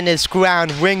 standing his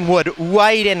ground. Ringwood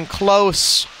right in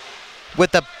close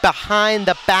with the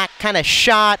behind-the-back kind of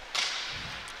shot.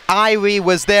 Irie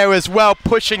was there as well,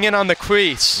 pushing in on the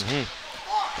crease.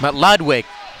 But Ludwig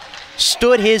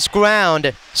stood his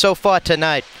ground so far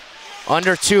tonight.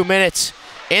 Under 2 minutes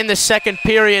in the second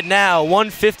period now,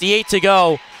 1:58 to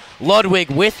go. Ludwig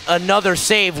with another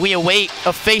save. We await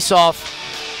a face-off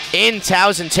in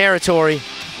Towson territory.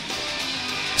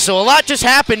 So a lot just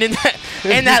happened in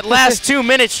that last 2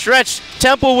 minute stretch.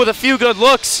 Temple with a few good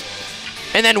looks,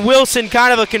 and then Wilson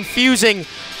kind of a confusing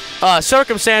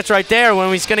circumstance right there when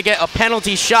he's going to get a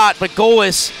penalty shot, but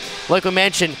goalless, like we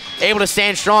mentioned, able to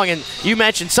stand strong. And you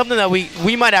mentioned something that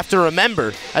we might have to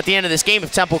remember at the end of this game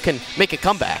if Temple can make a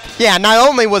comeback. Yeah, not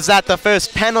only was that the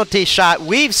first penalty shot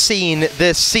we've seen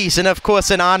this season, of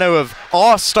course in honor of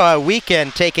All-Star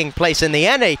Weekend taking place in the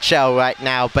NHL right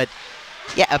now, but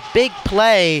yeah, a big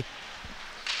play.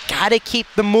 Got to keep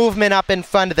the movement up in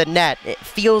front of the net. It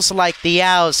feels like the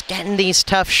Owls getting these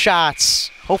tough shots.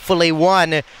 Hopefully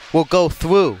one will go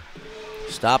through.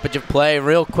 Stoppage of play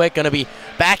real quick. Going to be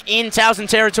back in Towson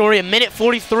territory. A minute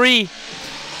 43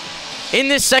 in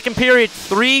this second period.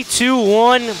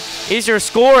 3-2-1 is your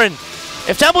score. And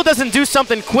if Temple doesn't do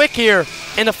something quick here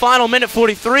in the final minute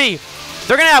 43,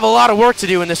 they're going to have a lot of work to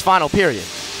do in this final period.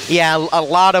 Yeah, a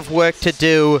lot of work to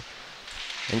do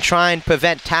and try and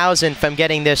prevent Towson from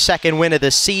getting their second win of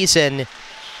the season.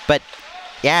 But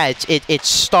yeah, it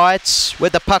starts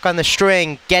with the puck on the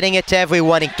string, getting it to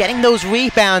everyone and getting those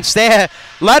rebounds there.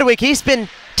 Ludwig, he's been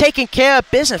taking care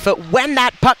of business, but when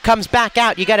that puck comes back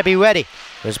out, you got to be ready.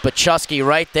 There's Bachusky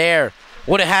right there.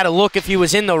 Would have had a look if he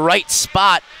was in the right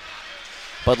spot.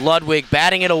 But Ludwig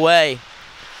batting it away.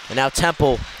 And now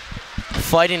Temple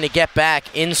fighting to get back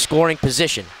in scoring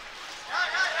position.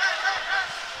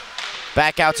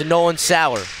 Back out to Nolan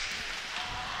Sauer.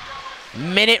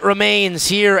 Minute remains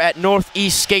here at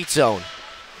Northeast Skate Zone.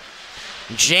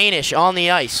 Janish on the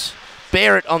ice.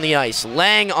 Barrett on the ice.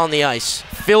 Lang on the ice.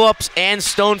 Phillips and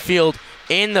Stonefield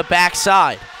in the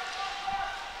backside.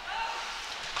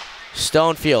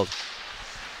 Stonefield.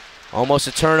 Almost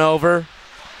a turnover.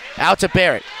 Out to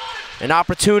Barrett. An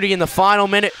opportunity in the final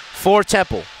minute for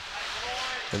Temple.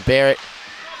 And Barrett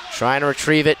trying to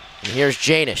retrieve it. And here's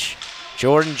Janish.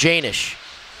 Jordan Janish.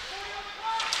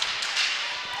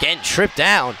 Getting tripped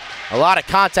down. A lot of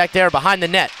contact there behind the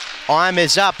net. Arm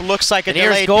is up. Looks like a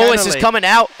delayed penalty. Here's Golis is penalty. coming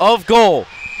out of goal.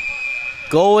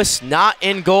 Golis not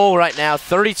in goal right now.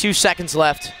 32 seconds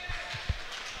left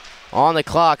on the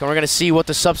clock. And we're going to see what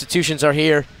the substitutions are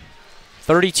here.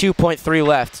 32.3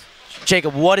 left.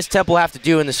 Jacob, what does Temple have to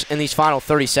do in these final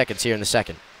 30 seconds here in the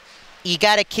second? You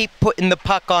got to keep putting the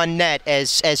puck on net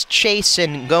as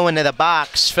Chasen going to the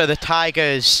box for the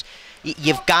Tigers.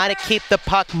 You've got to keep the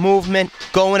puck movement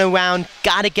going around.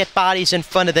 Got to get bodies in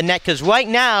front of the net because right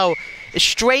now,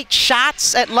 straight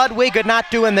shots at Ludwig are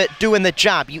not doing the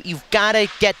job. You've got to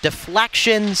get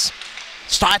deflections.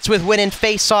 Starts with winning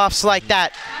face-offs like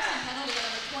that.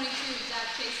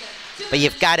 But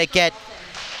you've got to get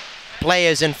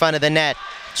players in front of the net.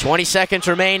 20 seconds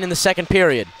remain in the second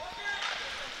period.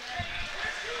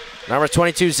 Number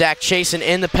 22, Zach Chasen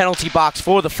in the penalty box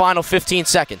for the final 15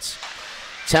 seconds.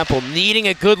 Temple needing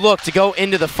a good look to go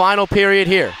into the final period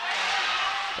here.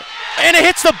 And it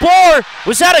hits the bar.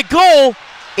 Was that a goal?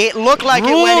 It looked like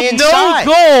it went inside.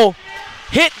 No goal.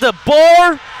 Hit the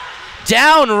bar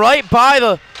down right by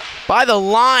the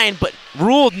line, but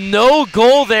ruled no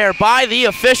goal there by the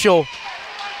official.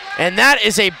 And that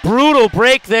is a brutal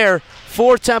break there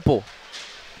for Temple.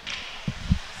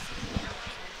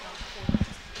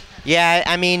 Yeah,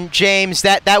 I mean, James,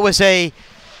 that was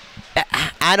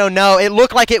I don't know. It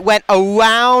looked like it went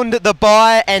around the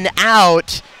bar and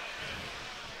out.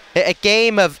 A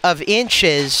game of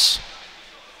inches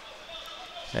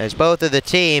as both of the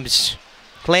teams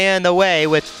clearing the way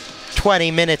with 20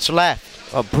 minutes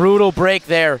left. A brutal break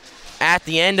there at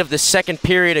the end of the second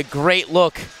period. A great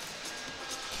look.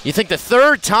 You think the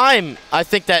third time, I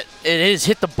think that it has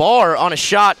hit the bar on a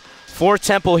shot for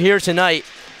Temple here tonight.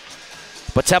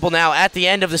 But Temple now at the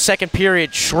end of the second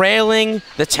period trailing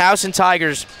the Towson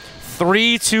Tigers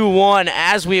 3-1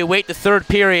 as we await the third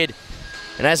period.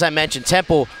 And as I mentioned,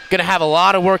 Temple going to have a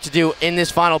lot of work to do in this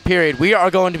final period. We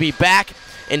are going to be back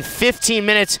in 15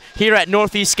 minutes here at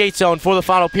Northeast Skate Zone for the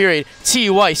final period.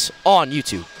 TU Ice on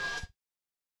YouTube.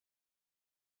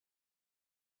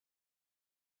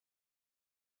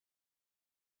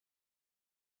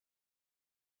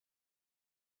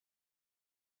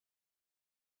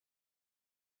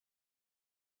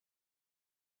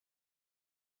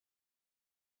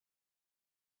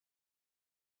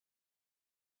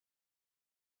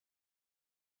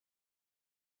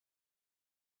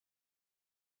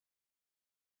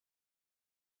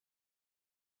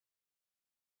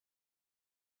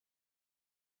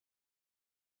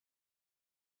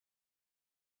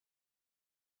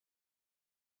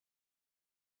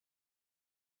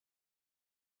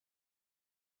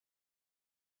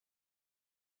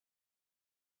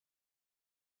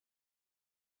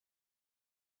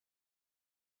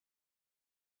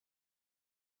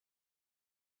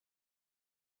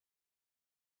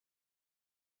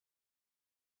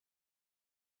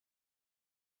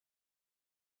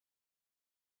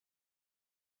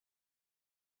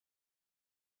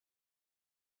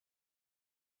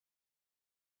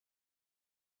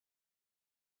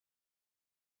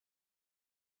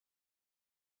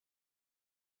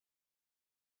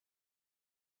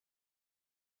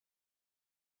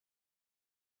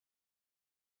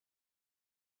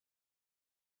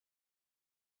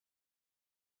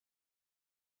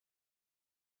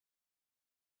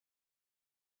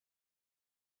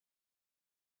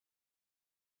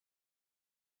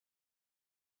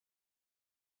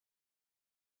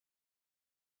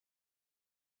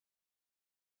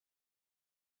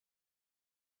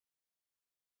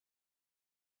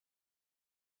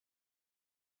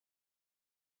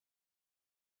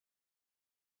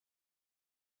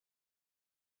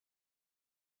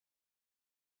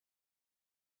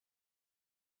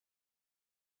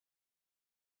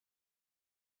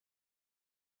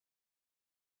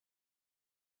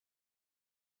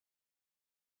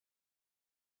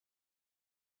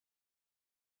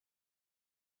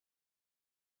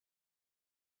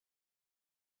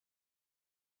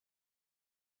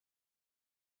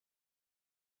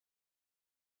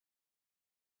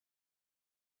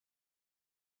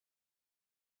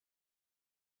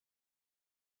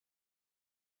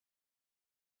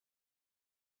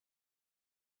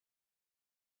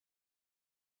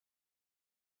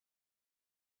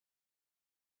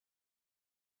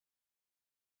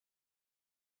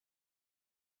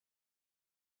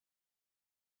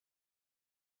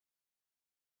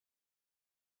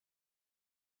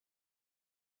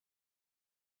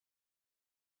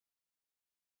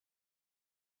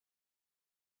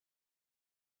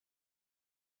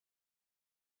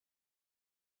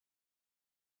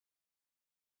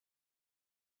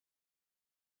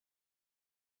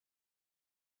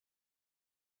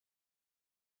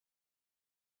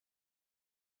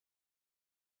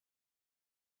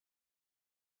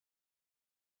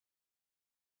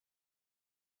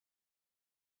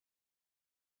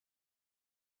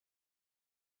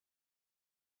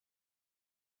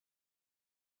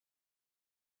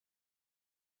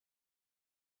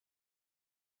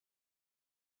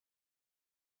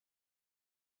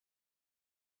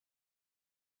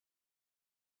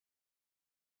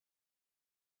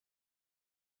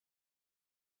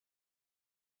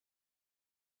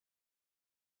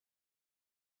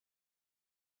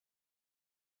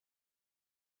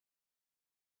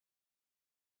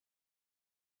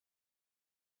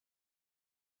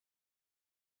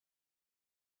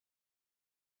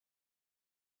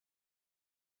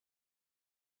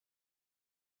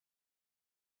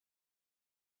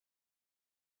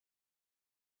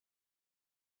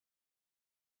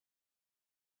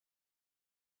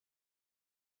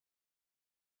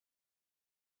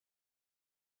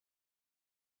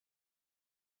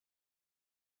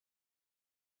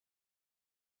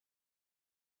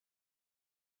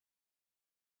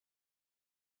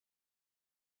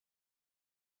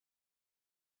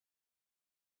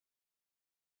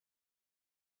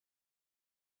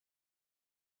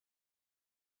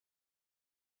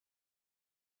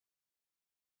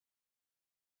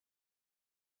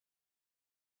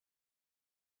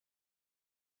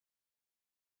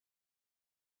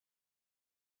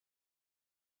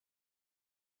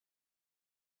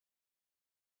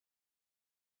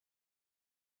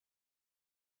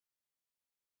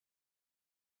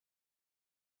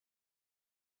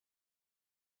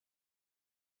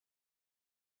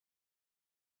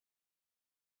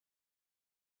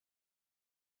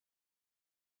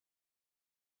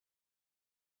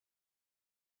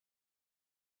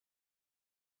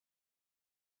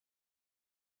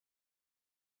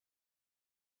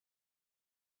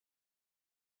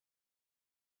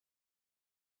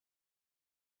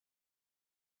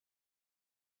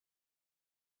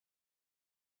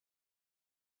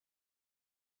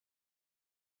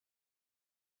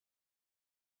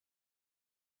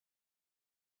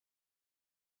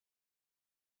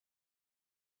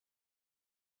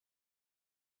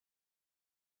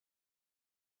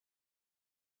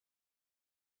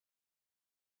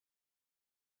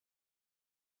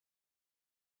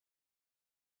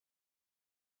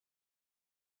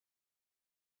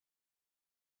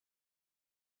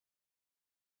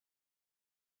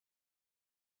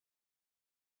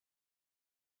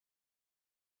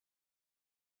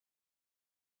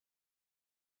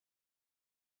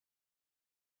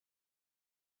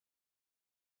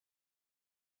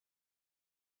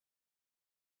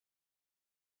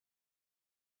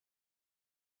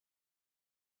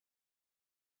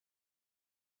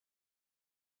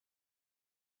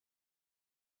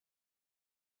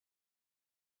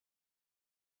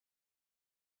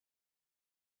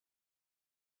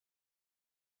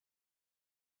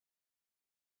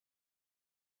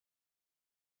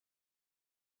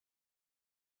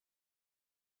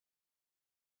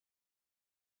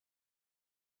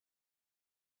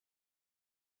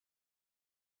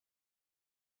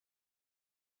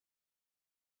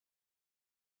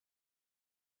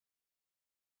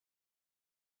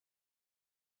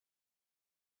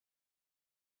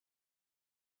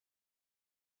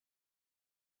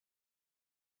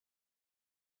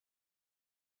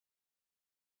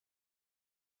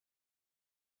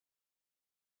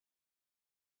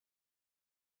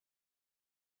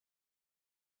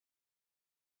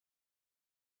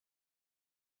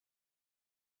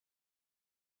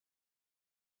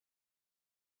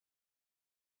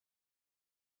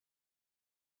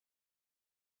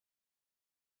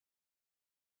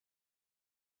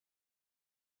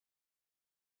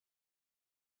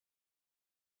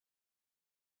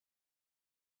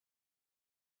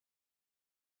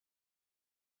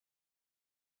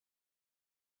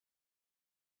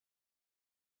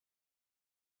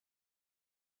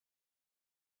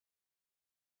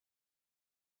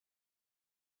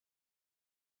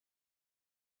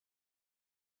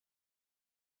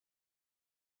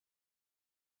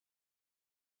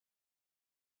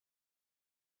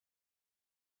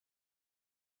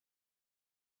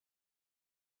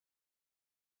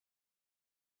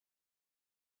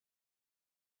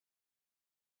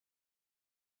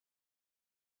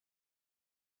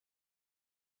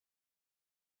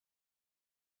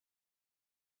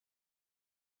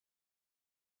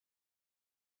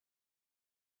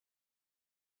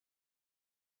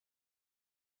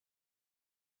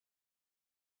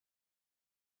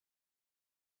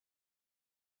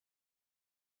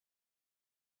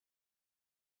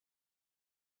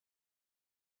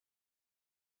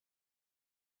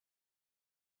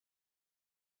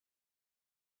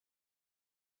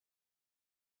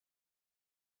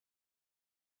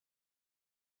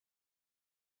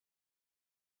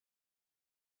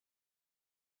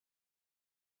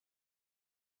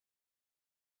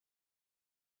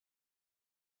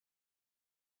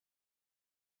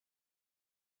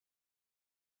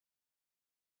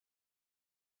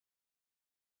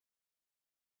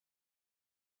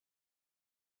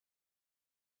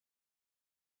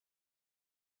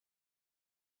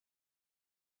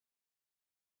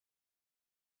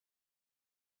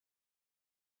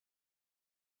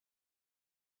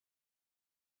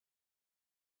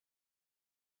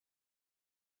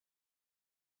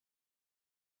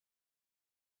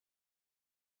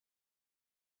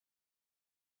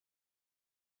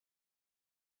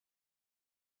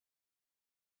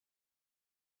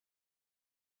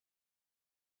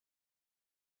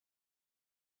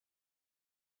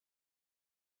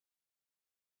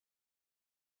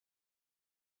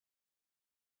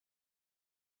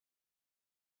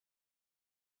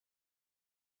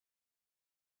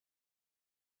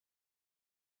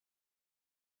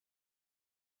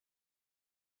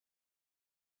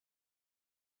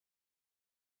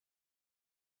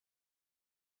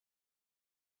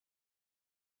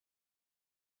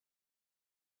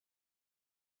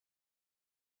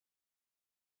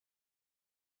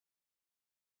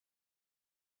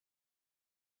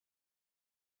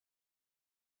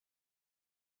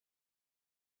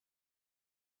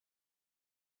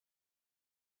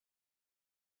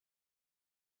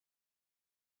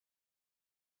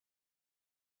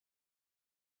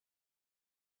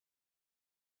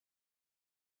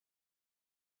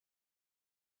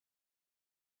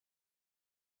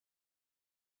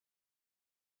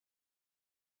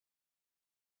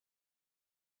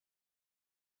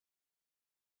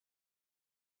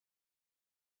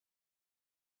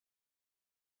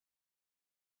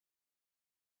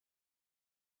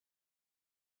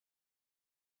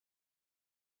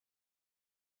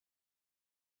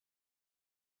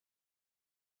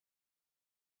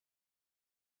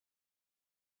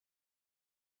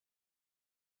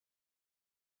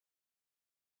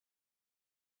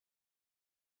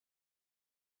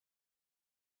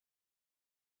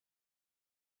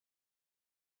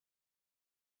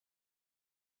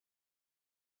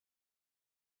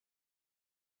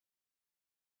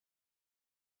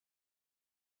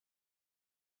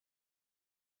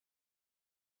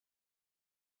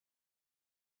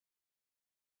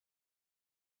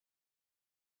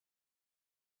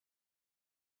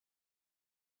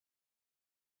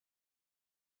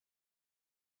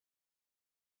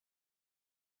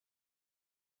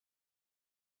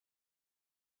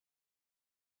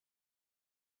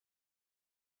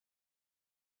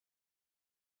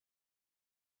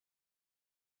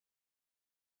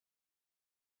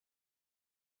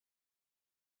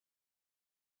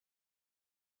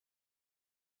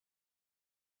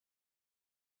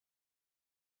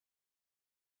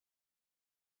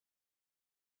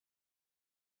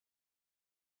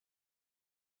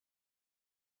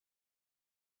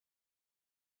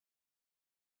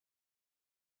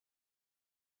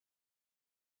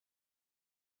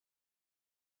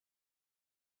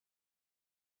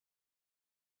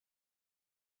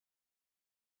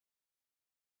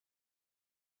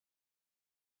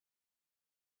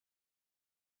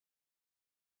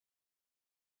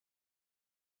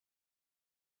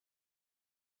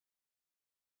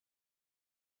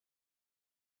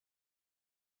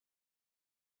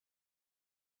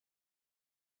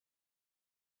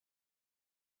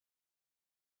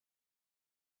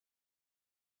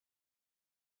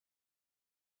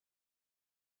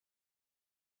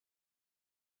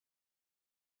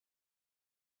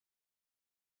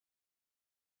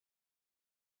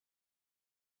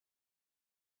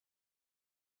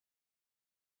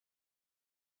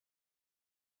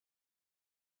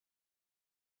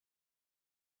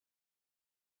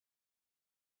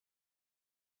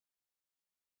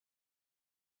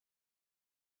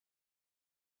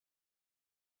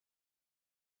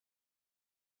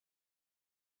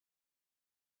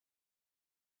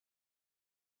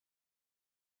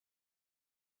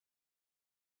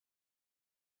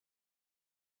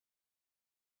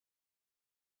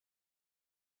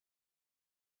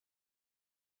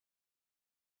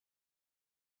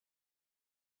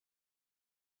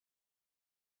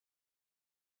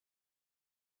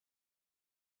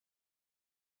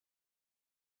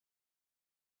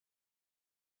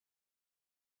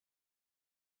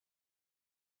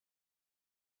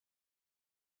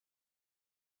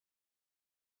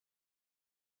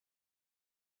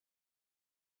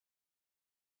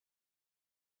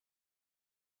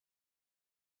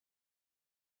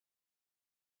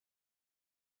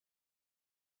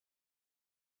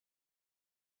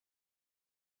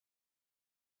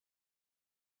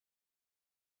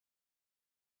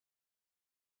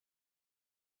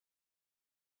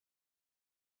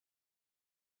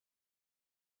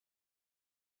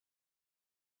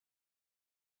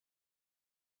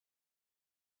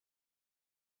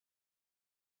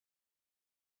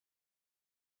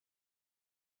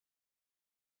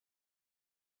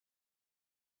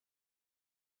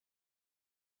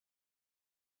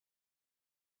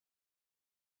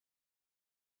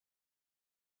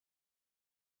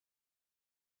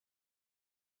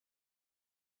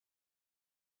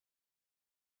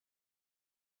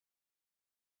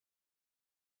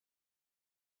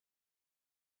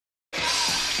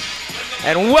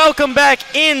 And welcome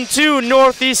back into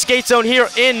Northeast Skate Zone here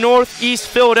in Northeast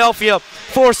Philadelphia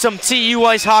for some TU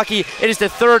ice hockey. It is the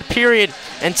third period,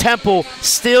 and Temple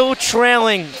still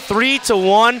trailing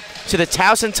 3-1 to the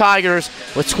Towson Tigers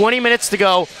with 20 minutes to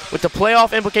go with the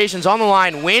playoff implications on the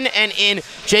line. Win and in.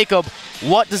 Jacob,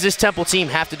 what does this Temple team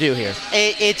have to do here?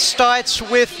 It starts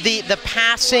with the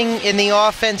passing in the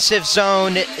offensive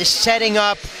zone, setting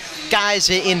up guys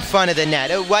in front of the net.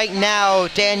 Right now,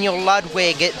 Daniel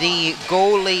Ludwig, the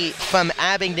goalie from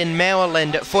Abingdon,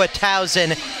 Maryland for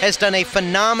Towson, has done a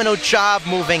phenomenal job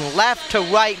moving left to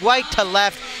right, right to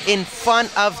left in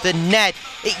front of the net.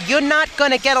 You're not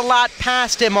going to get a lot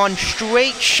past him on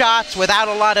straight shots without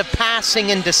a lot of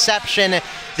passing and deception.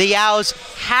 The Owls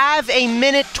have a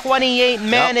minute 28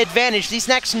 man advantage. These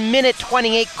next minute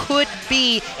 28 could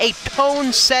be a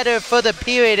tone setter for the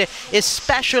period,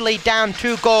 especially down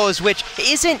 2 goals, which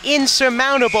isn't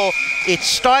insurmountable. It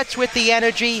starts with the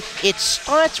energy. It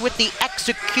starts with the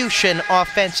execution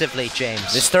offensively,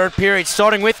 James. This third period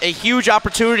starting with a huge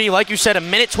opportunity. Like you said, a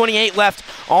minute 28 left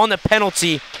on the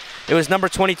penalty. It was number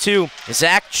 22,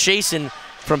 Zach Chasen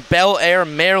from Bel Air,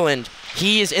 Maryland.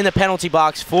 He is in the penalty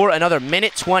box for another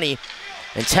minute 20.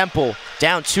 And Temple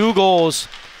down 2 goals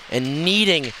and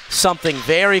needing something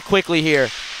very quickly here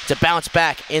to bounce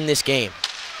back in this game.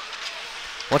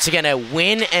 Once again, a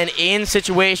win and in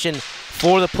situation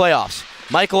for the playoffs.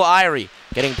 Michael Irie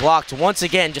getting blocked once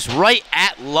again, just right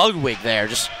at Ludwig there.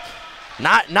 Just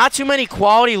not too many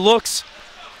quality looks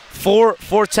for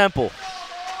Temple.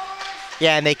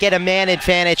 Yeah, and they get a man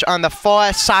advantage on the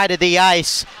far side of the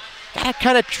ice. Gotta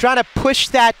kind of try to push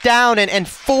that down and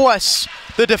force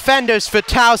the defenders for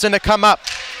Towson to come up.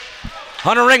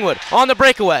 Hunter Ringwood on the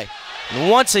breakaway. And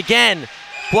once again,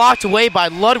 blocked away by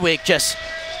Ludwig. Just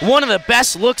one of the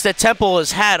best looks that Temple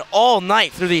has had all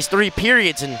night through these 3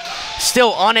 periods, and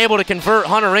still unable to convert.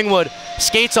 Hunter Ringwood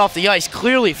skates off the ice,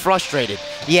 clearly frustrated.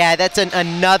 Yeah, that's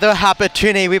another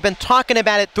opportunity. We've been talking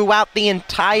about it throughout the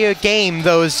entire game.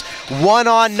 Those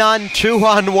 1-on-none,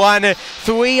 2-on-1,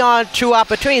 3-on-2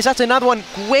 opportunities. That's another one.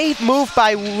 Great move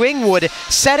by Ringwood.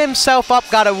 Set himself up,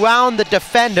 got around the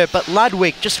defender, but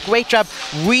Ludwig, just great job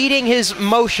reading his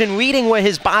motion, reading where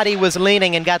his body was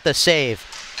leaning, and got the save.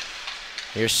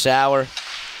 Here's Sauer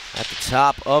at the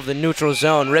top of the neutral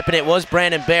zone. Ripping it was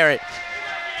Brandon Barrett.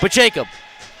 But Jacob,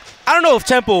 I don't know if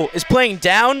Temple is playing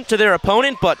down to their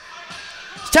opponent, but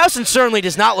Towson certainly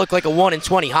does not look like a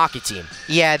 1-20 hockey team.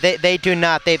 Yeah, they do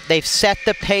not. They've set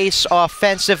the pace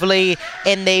offensively,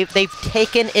 and they've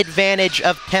taken advantage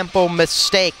of Temple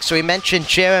mistakes. We mentioned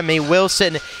Jeremy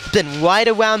Wilson, been right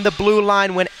around the blue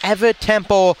line whenever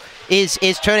Temple is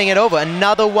turning it over.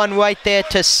 Another one right there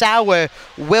to Sauer.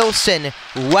 Wilson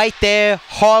right there.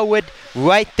 Harwood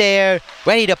right there,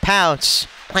 ready to pounce.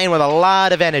 Playing with a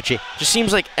lot of energy. Just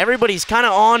seems like everybody's kind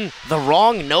of on the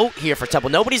wrong note here for Temple.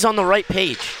 Nobody's on the right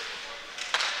page.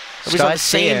 Nobody's on the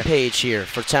same page here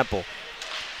for Temple.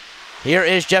 Here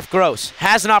is Jeff Gross.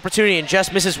 Has an opportunity and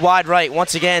just misses wide right.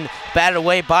 Once again, batted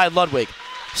away by Ludwig.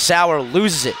 Sauer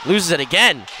loses it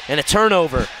again. And a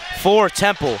turnover for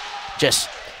Temple. Just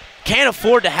can't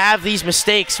afford to have these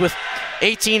mistakes with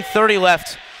 18:30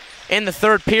 left in the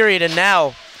third period. And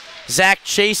now Zach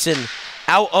Chasen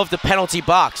out of the penalty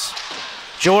box.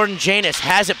 Jordan Janus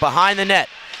has it behind the net,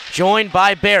 joined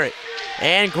by Barrett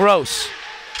and Gross.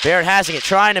 Barrett has it,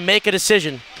 trying to make a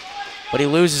decision, but he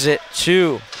loses it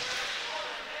to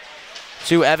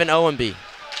Evan Owenby.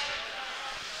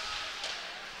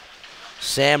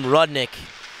 Sam Rudnick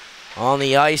on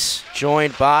the ice,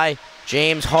 joined by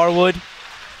James Harwood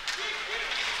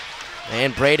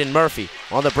and Braden Murphy.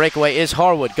 On the breakaway is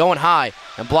Harwood, going high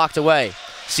and blocked away.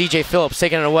 CJ Phillips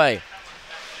taking it away.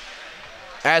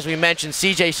 As we mentioned,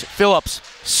 CJ Phillips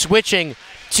switching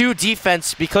to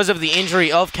defense because of the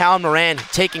injury of Callum Moran,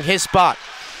 taking his spot.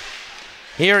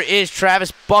 Here is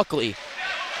Travis Buckley,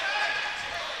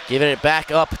 giving it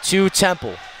back up to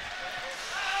Temple.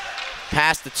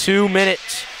 Past the 2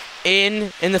 minutes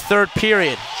in the third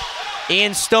period.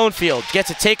 Ian Stonefield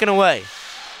gets it taken away.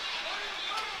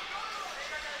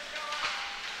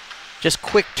 Just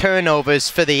quick turnovers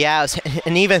for the Owls.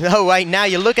 And even though right now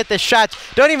you look at the shots,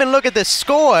 don't even look at the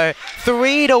score.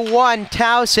 3-1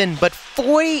 Towson, but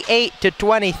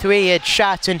 48-23 at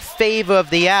shots in favor of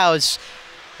the Owls.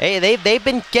 Hey, they've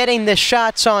been getting the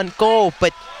shots on goal,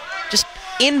 but just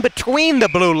in between the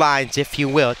blue lines, if you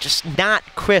will. Just not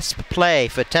crisp play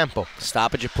for Temple.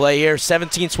 Stoppage of play here.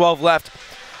 17-12 left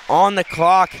on the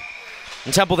clock.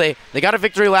 And Temple, they got a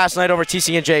victory last night over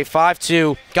TCNJ,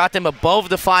 5-2. Got them above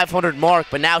the 500 mark,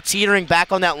 but now teetering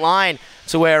back on that line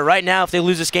to where right now, if they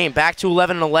lose this game, back to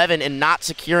 11-11 and not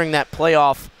securing that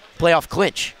playoff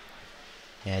clinch.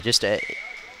 Yeah, just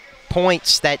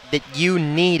points that you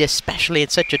need, especially in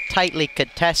such a tightly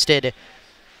contested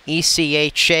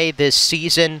ACHA this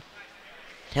season.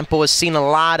 Temple has seen a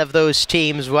lot of those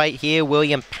teams right here.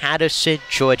 William Patterson,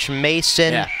 George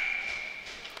Mason. Yeah.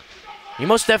 You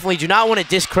most definitely do not want to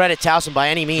discredit Towson by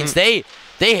any means. They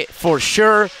for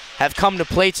sure have come to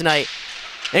play tonight.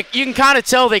 You can kind of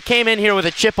tell they came in here with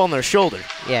a chip on their shoulder.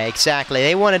 Yeah, exactly.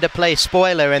 They wanted to play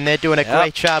spoiler, and they're doing a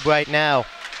great job right now.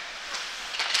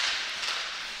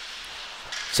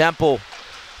 Temple,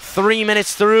 3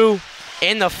 minutes through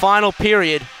in the final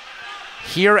period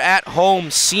here at home,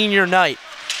 senior night.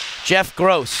 Jeff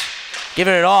Gross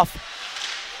giving it off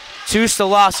to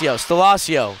Stallasio.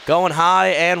 Stallasio going high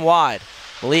and wide.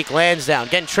 Malik Lansdowne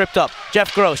getting tripped up.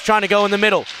 Jeff Gross trying to go in the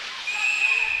middle.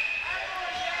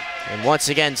 And once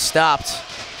again stopped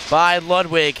by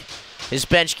Ludwig. His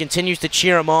bench continues to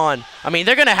cheer him on. I mean,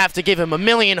 they're going to have to give him a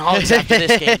million hugs after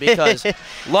this game because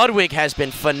Ludwig has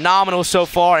been phenomenal so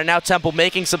far, and now Temple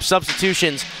making some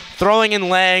substitutions, throwing in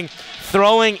Lang,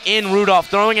 throwing in Rudolph,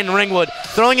 throwing in Ringwood,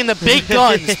 throwing in the big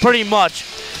guns pretty much,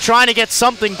 trying to get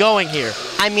something going here.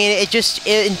 I mean, it's just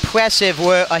impressive.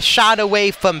 We're a shot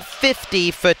away from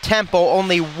 50 for Temple,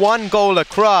 only 1 goal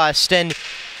across, and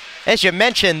as you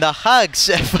mentioned, the hugs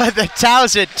for the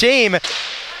Towson team.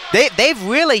 They've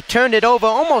really turned it over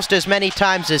almost as many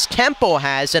times as Temple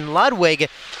has, and Ludwig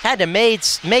had to make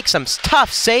some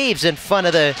tough saves in front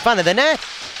of the net.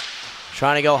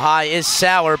 Trying to go high is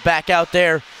Sauer. Back out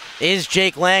there is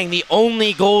Jake Lang, the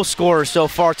only goal scorer so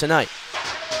far tonight.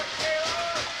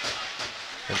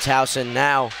 And Towson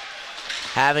now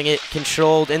having it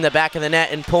controlled in the back of the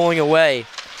net and pulling away.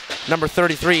 Number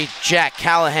 33, Jack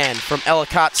Callahan from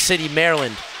Ellicott City,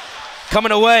 Maryland.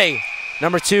 Coming away,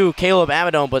 number 2, Caleb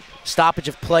Amadone, but stoppage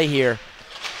of play here.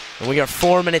 And we are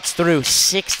 4 minutes through,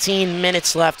 16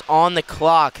 minutes left on the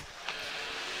clock.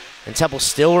 And Temple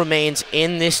still remains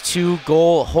in this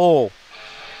 2-goal hole.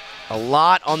 A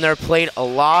lot on their plate, a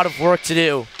lot of work to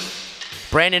do.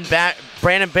 Brandon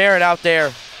Barrett out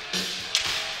there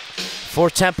for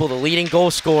Temple, the leading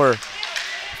goal scorer.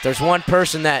 If there's one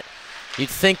person that you'd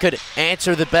think could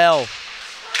answer the bell,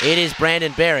 it is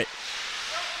Brandon Barrett.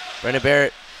 Brandon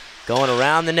Barrett going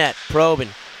around the net, probing.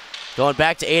 Going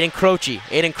back to Aiden Croce.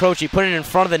 Aiden Croce putting it in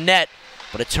front of the net,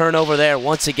 but a turnover there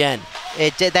once again.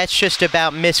 That's just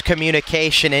about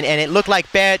miscommunication, and it looked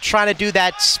like Barrett trying to do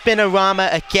that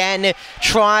spinorama again,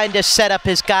 trying to set up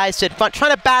his guys in front,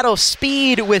 trying to battle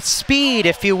speed with speed,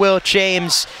 if you will,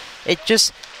 James.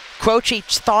 Croce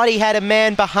thought he had a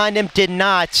man behind him, did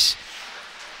not.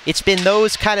 It's been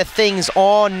those kind of things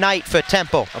all night for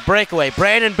Temple. A breakaway,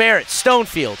 Brandon Barrett,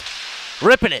 Stonefield,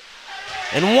 ripping it.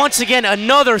 And once again,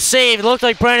 another save. It looked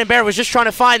like Brandon Barrett was just trying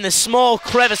to find the small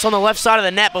crevice on the left side of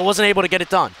the net, but wasn't able to get it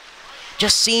done.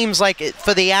 Just seems like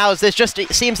for the Owls, it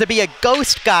seems to be a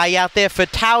ghost guy out there for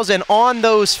Towson on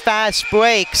those fast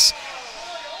breaks.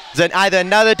 There's either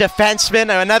another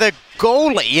defenseman or another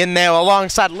goalie in there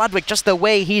alongside Ludwig, just the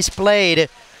way he's played.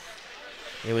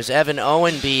 It was Evan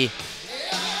Owenby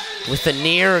with the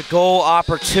near goal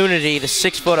opportunity, the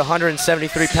 6-foot,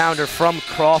 173-pounder from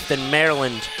Crofton,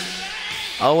 Maryland.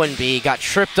 Owenby got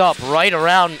tripped up right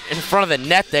around in front of the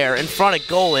net there, in front of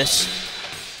goalless.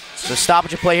 So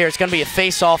stoppage of play here. It's going to be a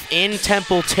face-off in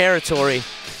Temple territory.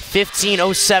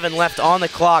 15:07 left on the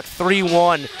clock.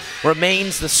 3-1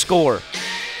 remains the score.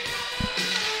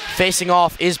 Facing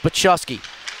off is Bachusky.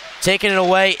 Taking it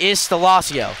away is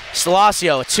Stallasio.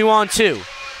 Stallasio, a 2-on-2.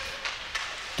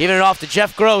 Giving it off to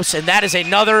Jeff Gross, and that is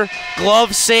another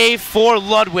glove save for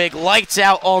Ludwig. Lights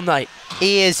out all night.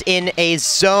 He is in a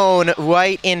zone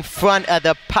right in front of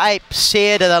the pipes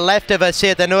here to the left of us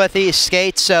here at the northeast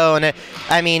skate zone.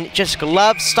 I mean, just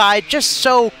glove side, just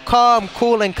so calm,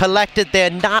 cool, and collected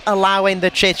there, not allowing the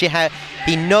chase.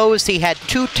 He knows he had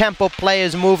 2 Temple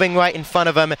players moving right in front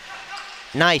of him.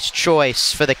 Nice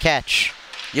choice for the catch.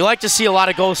 You like to see a lot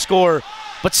of goals scored,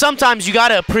 but sometimes you got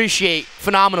to appreciate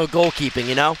phenomenal goalkeeping,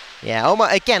 you know? Yeah,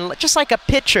 again, just like a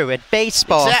pitcher in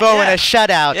baseball throwing a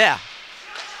shutout. Yeah.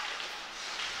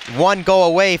 1 goal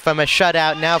away from a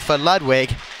shutout now for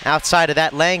Ludwig, outside of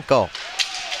that Lang goal.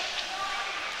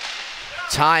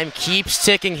 Time keeps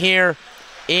ticking here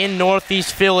in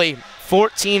Northeast Philly.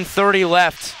 14:30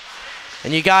 left.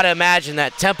 And you got to imagine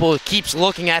that Temple keeps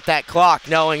looking at that clock,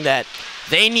 knowing that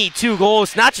they need 2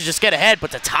 goals, not to just get ahead,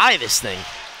 but to tie this thing.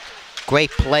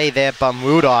 Great play there by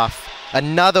Rudolph.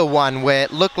 Another one where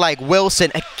it looked like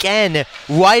Wilson, again,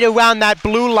 right around that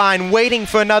blue line, waiting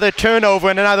for another turnover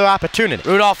and another opportunity.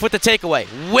 Rudolph with the takeaway,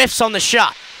 whiffs on the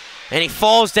shot, and he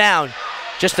falls down.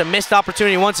 Just a missed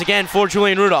opportunity once again for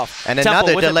Julian Rudolph. And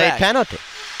another delayed penalty.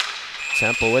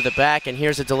 Temple with it back, and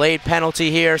here's a delayed penalty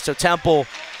here. So Temple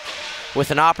with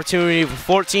an opportunity for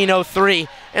 14:03.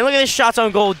 And look at this shots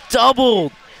on goal,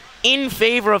 doubled in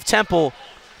favor of Temple.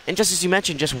 And just as you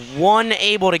mentioned, just one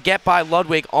able to get by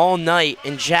Ludwig all night,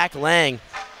 and Jack Lang.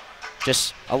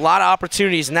 Just a lot of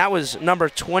opportunities, and that was number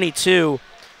 22.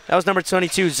 That was number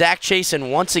 22, Zach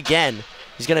Chasen, once again.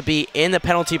 He's going to be in the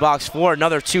penalty box for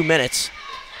another 2 minutes.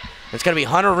 It's going to be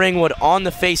Hunter Ringwood on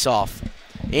the faceoff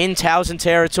in Towson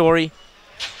territory.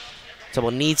 So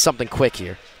we'll need something quick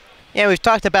here. Yeah, we've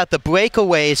talked about the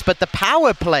breakaways, but the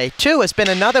power play, too, has been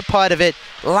another part of it.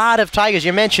 A lot of Tigers.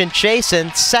 You mentioned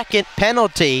Chasen, second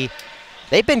penalty.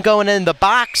 They've been going in the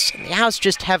box, and the Owls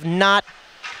just have not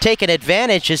taken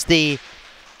advantage as the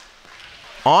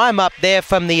arm up there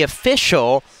from the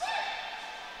official.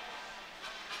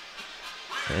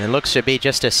 And it looks to be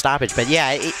just a stoppage. But,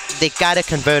 yeah, they got to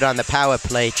convert on the power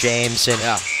play, James. And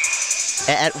yeah.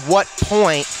 At what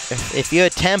point, if you're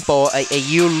Temple, are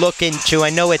you looking to, I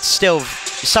know it's still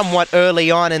somewhat early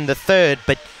on in the third,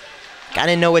 but got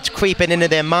to know it's creeping into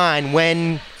their mind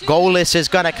when goalless is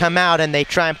going to come out and they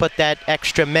try and put that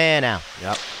extra man out.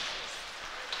 Yep.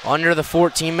 Under the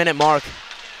 14-minute mark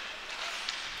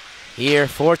here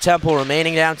for Temple,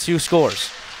 remaining down 2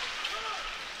 scores.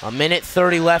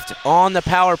 1:30 left on the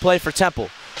power play for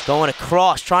Temple. Going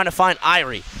across, trying to find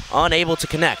Irie, unable to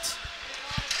connect.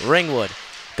 Ringwood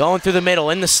going through the middle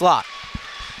in the slot.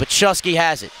 Bachusky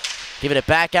has it. Giving it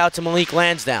back out to Malik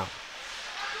Lansdowne.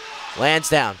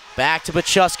 Lansdowne back to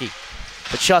Bachusky.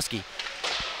 Bachusky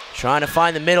trying to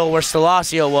find the middle where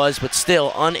Stalasio was, but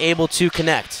still unable to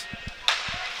connect.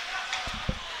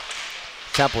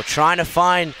 Temple trying to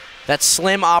find that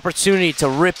slim opportunity to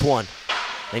rip one.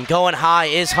 And going high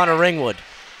is Hunter Ringwood.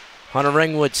 Hunter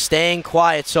Ringwood staying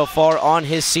quiet so far on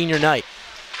his senior night.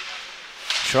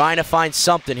 Trying to find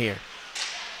something here.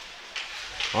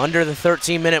 Under the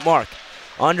 13-minute mark.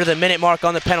 Under the minute mark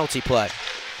on the penalty play.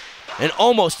 And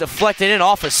almost deflected in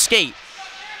off a skate.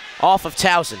 Off of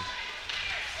Towson.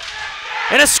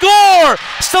 And a score!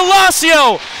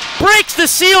 Stalasio breaks the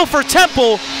seal for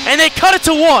Temple, and they cut it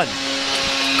to 1.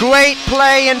 Great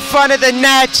play in front of the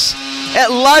nets. At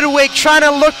Ludwig trying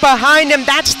to look behind him.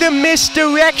 That's the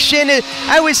misdirection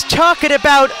I was talking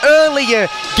about earlier.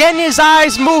 Getting his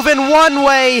eyes moving one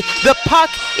way. The puck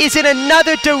is in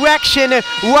another direction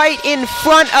right in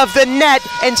front of the net.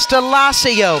 And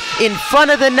Stalasio in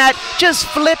front of the net just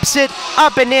flips it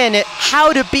up and in.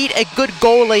 How to beat a good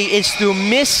goalie is through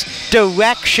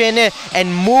misdirection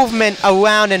and movement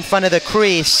around in front of the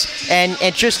crease. And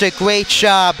just a great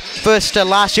job for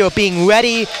Stalasio being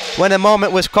ready when the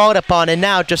moment was called upon. And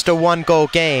now just a 1-goal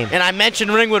game. And I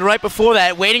mentioned Ringwood right before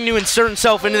that, waiting to insert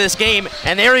himself into this game,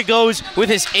 and there he goes with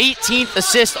his 18th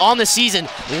assist on the season.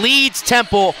 Leads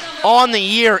Temple on the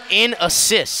year in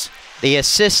assists. The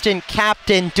assistant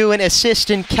captain doing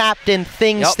assistant captain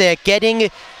things there,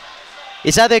 getting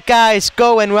his other guys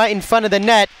going right in front of the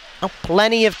net. Oh,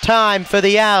 plenty of time for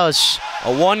the Owls. A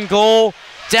 1-goal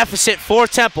deficit for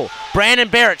Temple. Brandon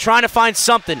Barrett trying to find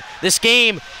something. This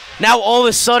game now all of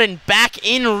a sudden back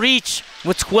in reach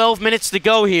with 12 minutes to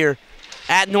go here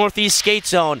at Northeast Skate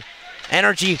Zone.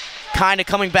 Energy kind of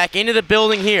coming back into the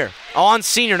building here on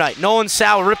senior night. Nolan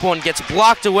Sal rip one gets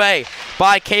blocked away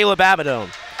by Caleb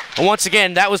Abadone. And once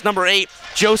again, that was number 8,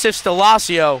 Joseph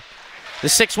Stalasio, the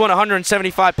 6'1",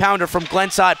 175-pounder from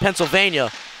Glenside, Pennsylvania,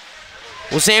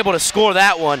 was able to score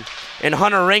that one. And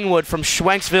Hunter Ringwood from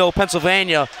Schwenksville,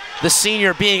 Pennsylvania, the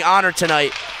senior being honored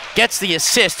tonight, gets the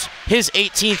assist, his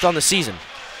 18th on the season.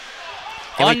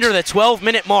 Under the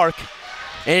 12-minute mark,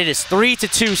 and it is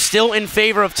 3-2 still in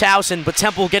favor of Towson, but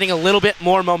Temple getting a little bit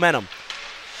more momentum.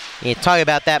 You talk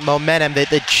about that momentum,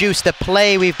 the juice, the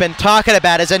play we've been talking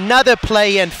about is another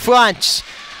play in front.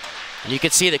 You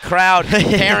can see the crowd,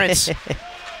 parents,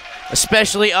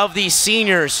 especially of these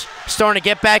seniors, starting to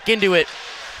get back into it.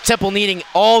 Temple needing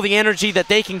all the energy that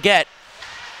they can get.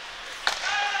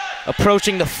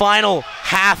 Approaching the final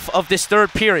half of this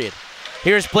third period.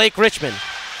 Here's Blake Richmond,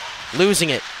 losing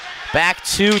it. Back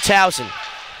to Towson.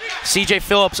 CJ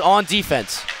Phillips on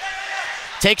defense.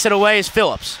 Takes it away as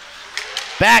Phillips.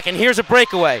 Back, and here's a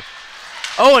breakaway.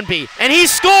 Owenby, and he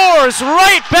scores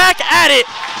right back at it,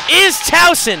 is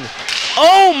Towson.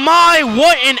 Oh my,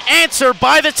 what an answer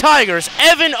by the Tigers,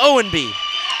 Evan Owenby.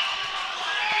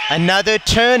 Another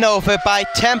turnover by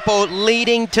Temple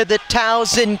leading to the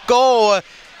Towson goal.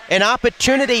 An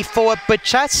opportunity for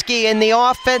Buchetsky in the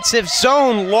offensive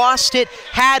zone. Lost it,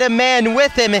 had a man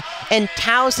with him. And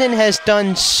Towson has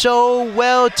done so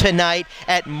well tonight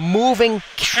at moving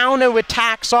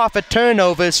counterattacks off of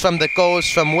turnovers from the goals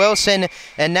from Wilson.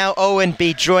 And now Owen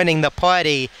B joining the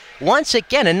party. Once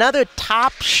again, another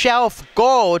top shelf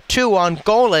goal, too, on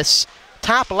goalless.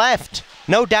 Top left,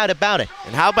 no doubt about it.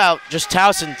 And how about just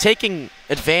Towson taking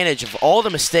advantage of all the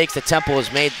mistakes that Temple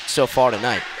has made so far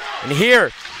tonight. And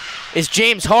here is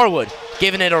James Harwood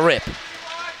giving it a rip.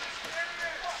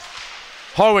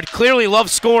 Harwood clearly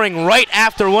loves scoring right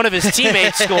after one of his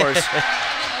teammates scores.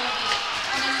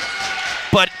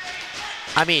 But,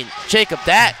 I mean, Jacob,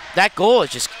 that goal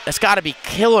is that's got to be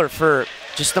killer for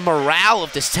just the morale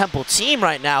of this Temple team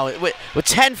right now. With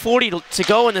 10:40 to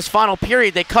go in this final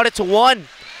period, they cut it to 1.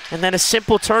 And then a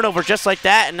simple turnover just like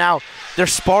that, and now their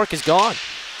spark is gone.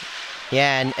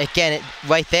 Yeah, and again,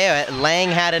 right there, Lang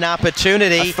had an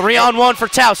opportunity. A 3-on-1 for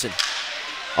Towson.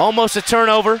 Almost a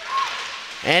turnover,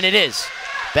 and it is.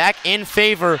 Back in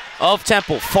favor of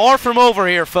Temple. Far from over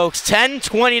here, folks.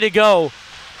 10:20 to go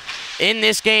in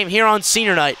this game here on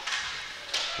senior night.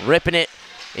 Ripping it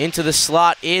into the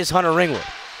slot is Hunter Ringwood.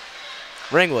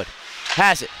 Ringwood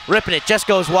has it. Ripping it, just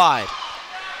goes wide.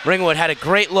 Ringwood had a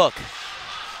great look.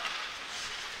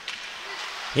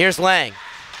 Here's Lang,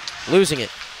 losing it.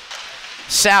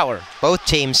 Sauer. Both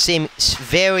teams seem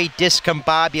very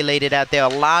discombobulated out there. A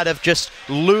lot of just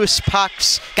loose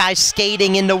pucks, guys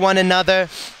skating into one another.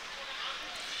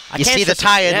 You see the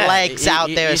tired legs out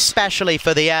there, especially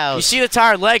for the Owls. You see the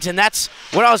tired legs, and that's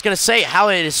what I was going to say, how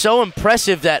it is so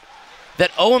impressive that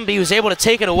OMB was able to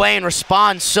take it away and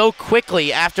respond so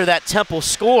quickly after that Temple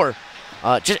score.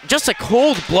 Just a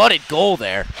cold-blooded goal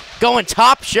there, going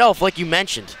top shelf like you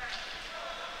mentioned.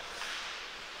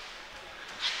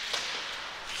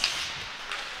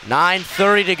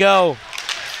 .9:30 to go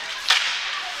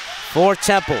for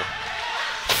Temple.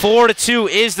 4-2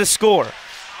 is the score.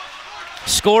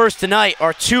 Scores tonight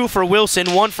are 2 for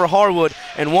Wilson, 1 for Harwood,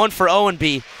 and 1 for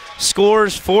Owenby.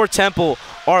 Scores for Temple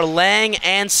are Lang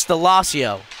and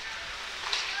Stalasio.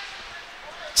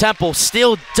 Temple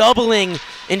still doubling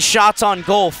in shots on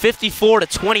goal,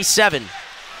 54-27,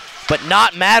 but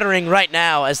not mattering right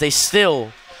now as they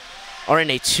still are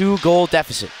in a 2-goal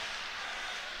deficit.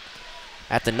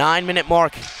 At the 9-minute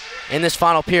mark in this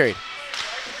final period.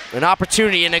 An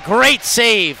opportunity and a great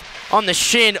save on the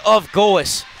shin of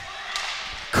Golis.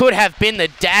 Could have been the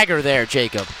dagger there,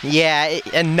 Jacob. Yeah,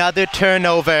 another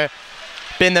turnover.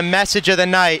 Been the message of the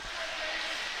night.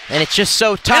 And it's just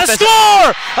so tough. And a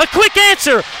score! A quick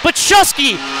answer, but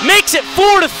Shusky makes it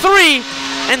 4-3,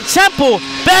 and Temple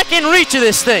back in reach of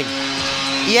this thing.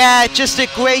 Yeah, just a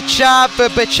great job for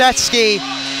Buchetsky.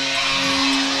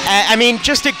 I mean,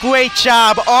 just a great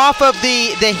job off of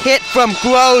the hit from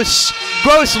Gross.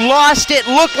 Gross lost it,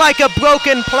 looked like a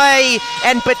broken play,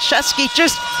 and Buchetsky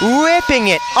just ripping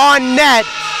it on net.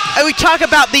 And we talk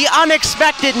about the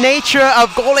unexpected nature of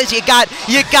goalies. You got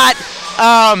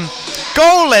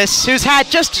Golis, who's had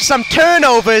just some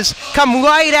turnovers, come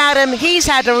right at him. He's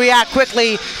had to react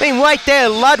quickly. I mean, right there,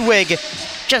 Ludwig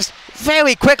just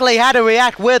very quickly had to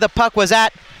react where the puck was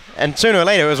at. And sooner or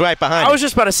later, it was right behind him. I was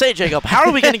just about to say, Jacob, how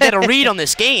are we going to get a read on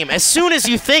this game? As soon as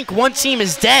you think one team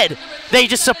is dead, they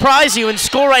just surprise you and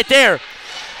score right there.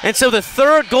 And so the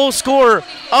third goal scorer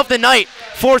of the night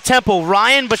for Temple,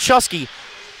 Ryan Buchetsky.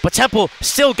 But Temple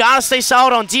still got to stay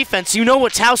solid on defense. You know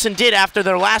what Towson did after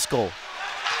their last goal.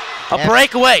 A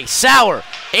breakaway. Sauer,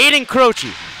 Aiden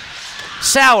Croce.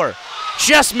 Sauer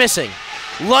just missing.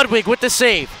 Ludwig with the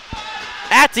save.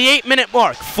 At the 8-minute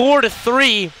mark,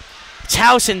 4-3.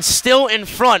 Towson still in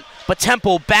front, but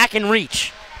Temple back in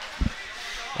reach.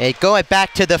 Hey, going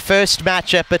back to the first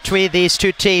matchup between these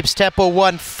two teams, Temple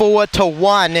won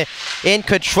 4-1 in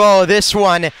control. This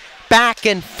one back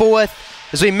and forth,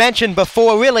 as we mentioned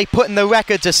before, really putting the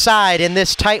records aside in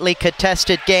this tightly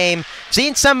contested game.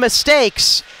 Seen some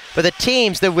mistakes, but the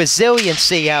teams, the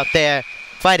resiliency out there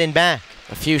fighting back.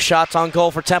 A few shots on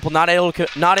goal for Temple, not able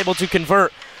to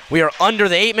convert. We are under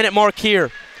the 8-minute mark here.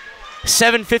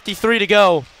 7:53 to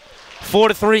go.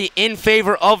 4-3 in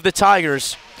favor of the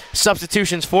Tigers.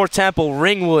 Substitutions for Temple: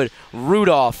 Ringwood,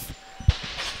 Rudolph.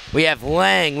 We have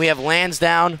Lang, we have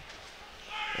Lansdowne,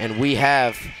 and we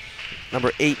have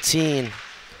number 18,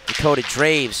 Dakota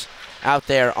Draves, out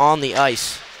there on the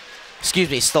ice.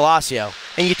 Excuse me, Stalasio.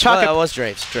 And you talk that was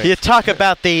Draves. You talk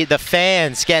about the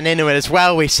fans getting into it as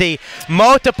well. We see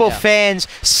multiple fans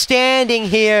standing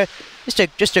here.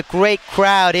 Just a great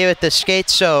crowd here at the skate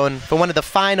zone for one of the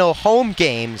final home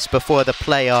games before the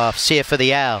playoffs here for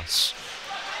the Owls.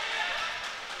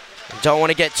 Don't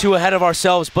want to get too ahead of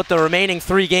ourselves, but the remaining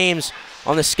 3 games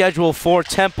on the schedule for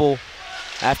Temple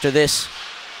after this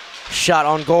shot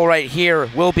on goal right here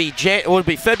will be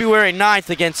February 9th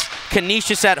against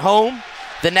Canisius at home.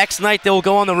 The next night they will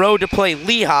go on the road to play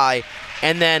Lehigh,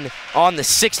 and then on the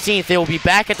 16th they will be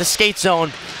back at the skate zone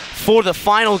for the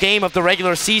final game of the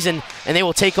regular season, and they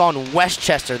will take on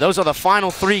Westchester. Those are the final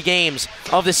 3 games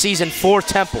of the season for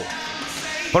Temple.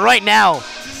 But right now,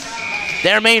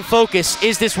 their main focus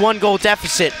is this 1-goal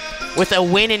deficit with a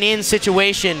win-and-in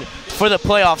situation for the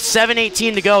playoffs.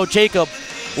 7:18 to go. Jacob,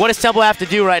 what does Temple have to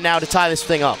do right now to tie this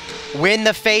thing up? Win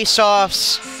the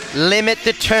face-offs, limit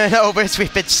the turnovers.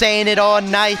 We've been saying it all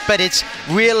night, but it's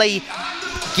really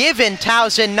given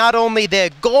Towson not only their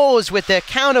goals with their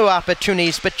counter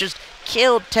opportunities, but just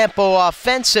killed Temple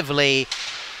offensively.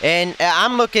 And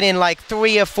I'm looking in like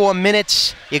 3 or 4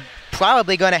 minutes, you're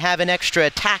probably going to have an extra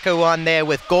attacker on there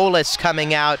with goalless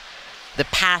coming out. The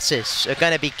passes are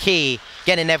going to be key,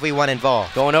 getting everyone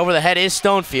involved. Going over the head is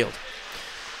Stonefield.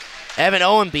 Evan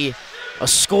Owenby, a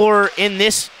scorer in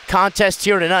this contest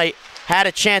here tonight, had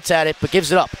a chance at it, but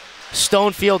gives it up.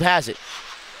 Stonefield has it.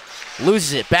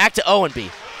 Loses it. Back to Owenby.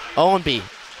 Owenby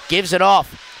gives it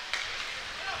off.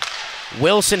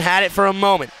 Wilson had it for a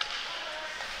moment.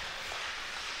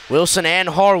 Wilson and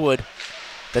Harwood,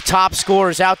 the top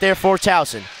scorers out there for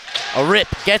Towson. A rip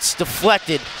gets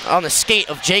deflected on the skate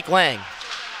of Jake Lang.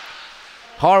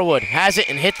 Harwood has it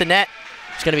and hit the net.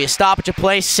 It's going to be a stoppage of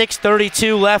play.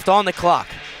 6:32 left on the clock.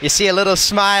 You see a little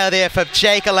smile there from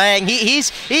Jake Lang.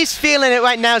 He's feeling it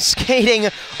right now, skating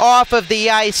off of the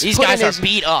ice. These guys are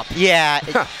beat up. Yeah.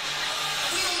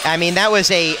 I mean, that was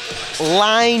a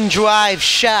line drive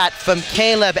shot from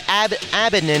Caleb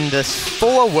Abinin, the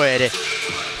forward,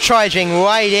 charging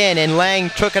right in, and Lang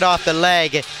took it off the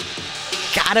leg.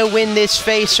 Gotta win this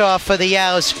face-off for the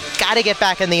Owls. Gotta get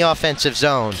back in the offensive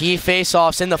zone. Key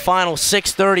face-offs in the final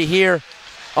 6:30 here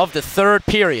of the 3rd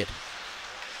period.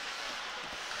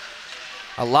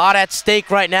 A lot at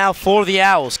stake right now for the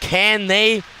Owls. Can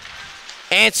they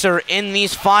answer in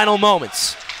these final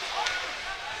moments?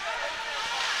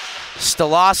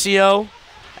 Stallasio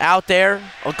out there,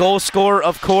 a goal scorer,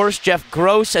 of course. Jeff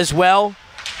Gross as well.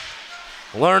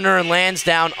 Lerner and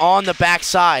Lansdowne on the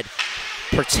backside,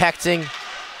 protecting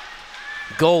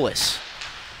goalless.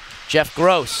 Jeff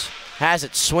Gross has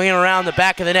it, swinging around the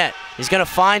back of the net. He's going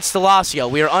to find Stallasio.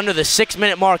 We are under the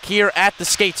 6-minute mark here at the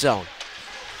skate zone.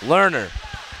 Lerner.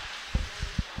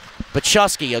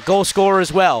 Bachusky, a goal scorer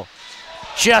as well.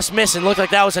 Just missing. Looked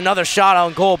like that was another shot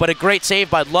on goal, but a great save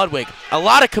by Ludwig. A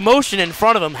lot of commotion in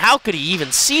front of him. How could he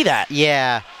even see that?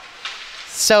 Yeah.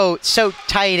 So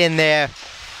tight in there.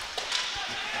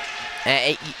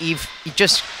 You've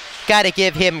just got to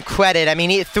give him credit. I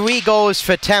mean, 3 goals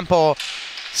for Temple.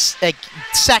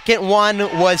 Second one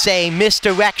was a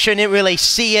misdirection. Didn't really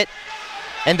see it.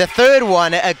 And the third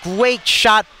one, a great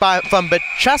shot from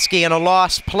Bachusky in a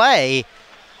lost play.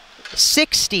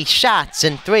 60 shots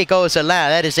and 3 goals allowed.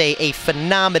 That is a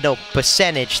phenomenal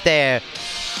percentage there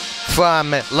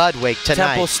from Ludwig tonight.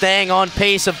 Temple staying on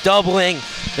pace of doubling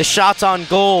the shots on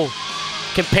goal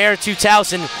compared to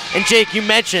Towson. And Jake, you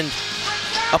mentioned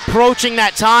approaching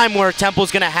that time where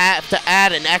Temple's going to have to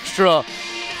add an extra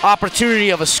opportunity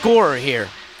of a scorer here.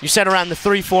 You said around the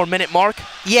 3-4 minute mark?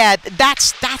 Yeah,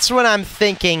 that's what I'm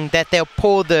thinking, that they'll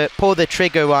pull the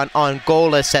trigger on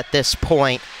goalless at this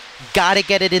point. Got to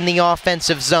get it in the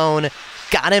offensive zone.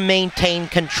 Got to maintain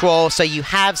control so you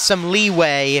have some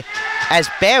leeway as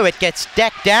Barrett gets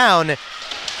decked down.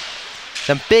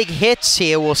 Some big hits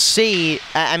here, we'll see.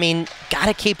 I mean, got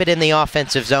to keep it in the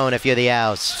offensive zone if you're the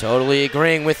Owls. Totally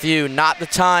agreeing with you. Not the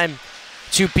time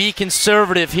to be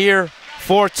conservative here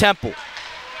for Temple.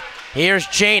 Here's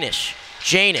Janish.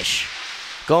 Janish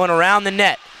going around the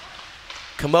net.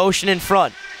 Commotion in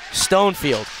front.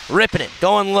 Stonefield ripping it,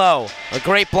 going low. A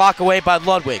great block away by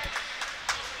Ludwig.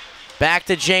 Back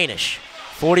to Janish.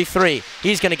 43.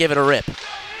 He's going to give it a rip.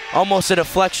 Almost a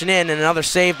deflection in, and another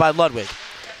save by Ludwig.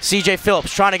 CJ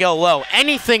Phillips trying to go low.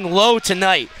 Anything low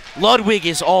tonight, Ludwig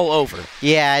is all over.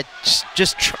 Yeah,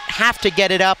 just have to get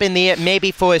it up in the air,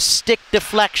 maybe for a stick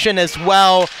deflection as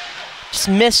well. Just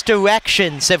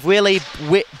misdirections have really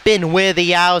been where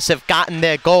the Owls have gotten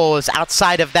their goals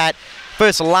outside of that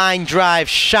first line drive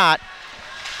shot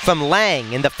from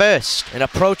Lang in the first. And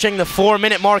approaching the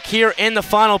 4-minute mark here in the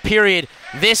final period,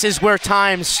 this is where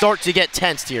times start to get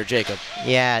tensed here, Jacob.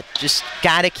 Yeah, just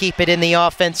got to keep it in the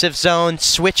offensive zone,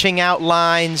 switching out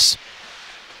lines,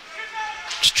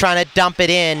 just trying to dump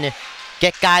it in,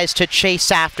 get guys to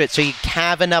chase after it so you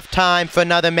have enough time for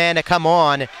another man to come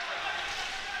on.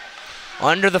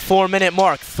 Under the 4-minute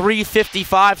mark,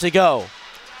 3:55 to go.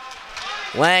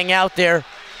 laying out there.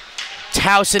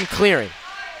 Towson clearing.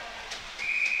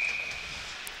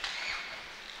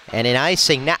 And in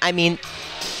icing, now, I mean,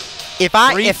 if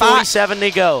I 3:47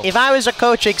 to go. If I was a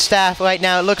coaching staff right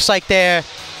now, it looks like they're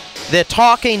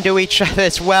talking to each other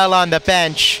as well on the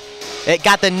bench. It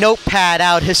got the notepad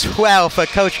out as well for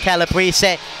Coach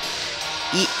Calabrese.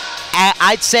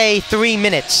 I'd say 3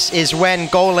 minutes is when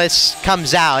goalless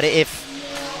comes out.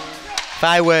 If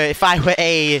I were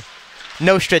a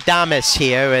Nostradamus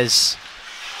here, as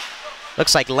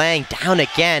looks like laying down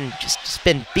again, just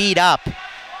been beat up.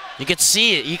 You could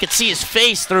see it. You could see his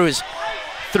face through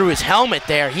his helmet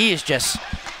there. He is just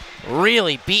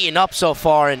really beaten up so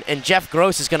far, and Jeff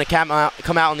Gross is going to come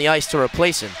out on the ice to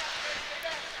replace him.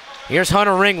 Here's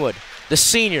Hunter Ringwood, the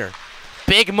senior.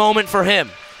 Big moment for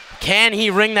him. Can he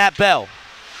ring that bell?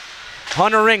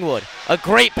 Hunter Ringwood, a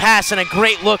great pass and a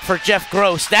great look for Jeff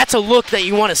Gross. That's a look that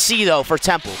you want to see, though, for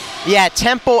Temple. Yeah,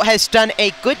 Temple has done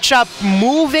a good job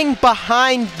moving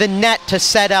behind the net to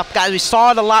set up. Guys, we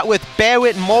saw it a lot with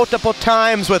Barrett multiple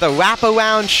times with a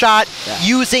wraparound shot,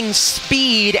 using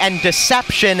speed and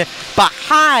deception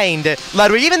behind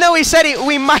Ludwig. Even though he said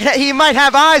he might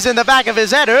have eyes in the back of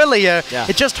his head earlier,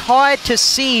 it's just hard to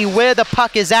see where the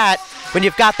puck is at when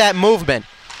you've got that movement.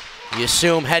 You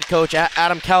assume head coach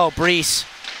Adam Calabrese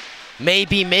may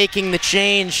be making the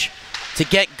change to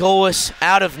get goalless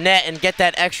out of net and get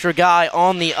that extra guy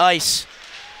on the ice.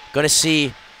 Going to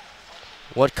see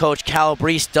what Coach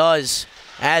Calabrese does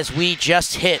as we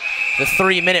just hit the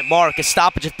 3-minute mark. A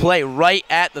stoppage of play right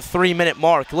at the 3-minute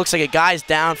mark. It looks like a guy's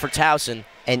down for Towson.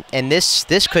 And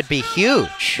this could be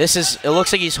huge. It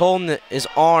looks like he's holding his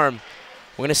arm.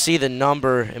 We're going to see the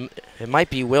number. It might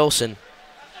be Wilson.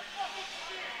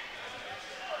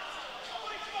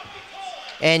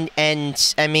 And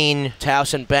I mean,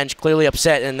 Towson bench clearly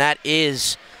upset, and that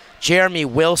is Jeremy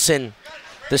Wilson,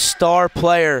 the star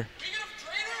player.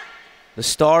 The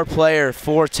star player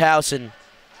for Towson.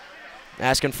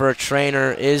 Asking for a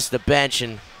trainer is the bench,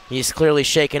 and he's clearly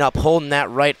shaken up, holding that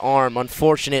right arm.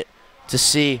 Unfortunate to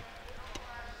see.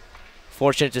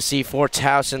 Fortunate to see for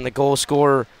Towson, the goal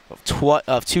scorer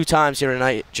of 2 times here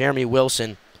tonight, Jeremy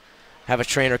Wilson. Have a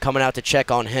trainer coming out to check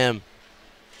on him.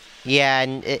 Yeah,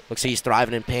 and it looks like he's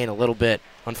thriving in pain a little bit.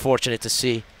 Unfortunate to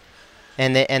see.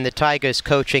 And the Tigers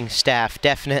coaching staff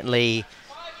definitely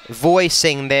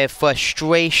voicing their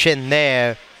frustration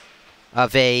there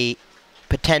of a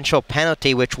potential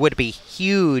penalty, which would be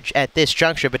huge at this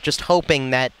juncture, but just hoping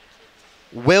that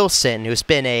Wilson, who's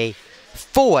been a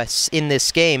force in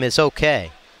this game, is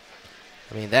okay.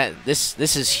 I mean, this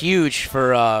is huge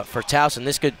for Towson.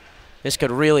 This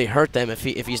could really hurt them if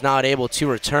he's not able to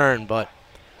return, but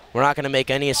we're not going to make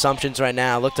any assumptions right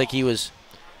now. It looked like he was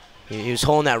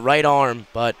holding that right arm,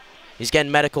 but he's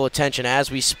getting medical attention as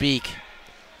we speak.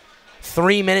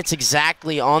 3 minutes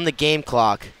exactly on the game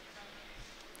clock.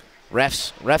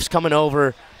 Refs coming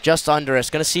over just under us.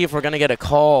 Going to see if we're going to get a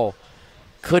call.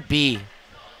 Could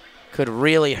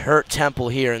really hurt Temple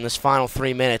here in this final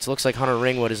 3 minutes. Looks like Hunter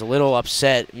Ringwood is a little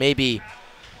upset. Maybe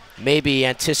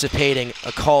anticipating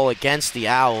a call against the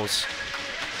Owls.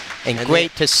 And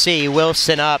great to see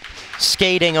Wilson up,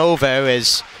 skating over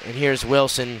as... And here's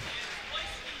Wilson.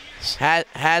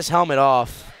 Has helmet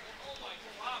off.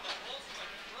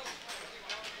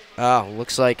 Oh,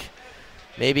 looks like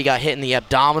maybe got hit in the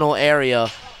abdominal area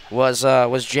was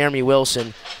Jeremy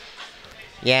Wilson.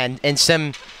 Yeah, and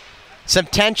some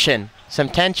tension. Some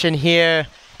tension here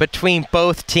between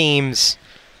both teams.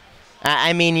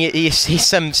 I mean, you see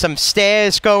some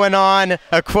stares going on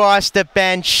across the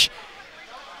bench.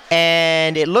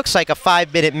 And it looks like a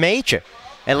 5-minute major,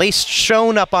 at least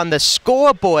shown up on the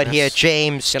scoreboard here,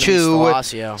 James, to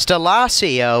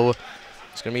Stellacio.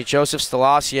 It's going to be Joseph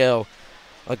Stellacio,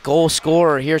 a goal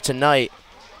scorer here tonight.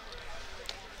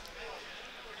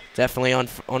 Definitely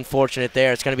unfortunate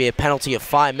there. It's going to be a penalty of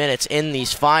 5 minutes in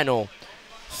these final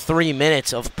 3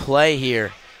 minutes of play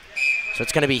here. So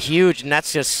it's going to be huge, and that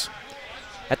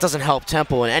doesn't help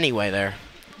Temple in any way there.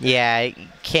 Yeah,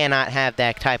 cannot have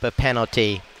that type of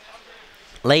penalty.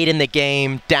 Late in the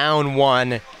game, down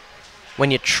 1, when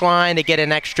you're trying to get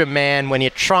an extra man, when you're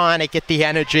trying to get the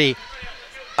energy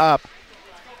up.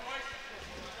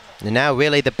 And now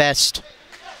really the best.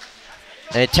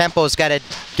 And Temple's got to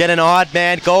get an odd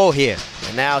man goal here.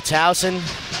 And now Towson,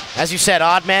 as you said,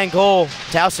 odd man goal.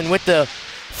 Towson with the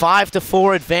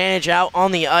 5-4 advantage out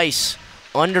on the ice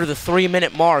under the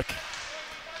 3-minute mark.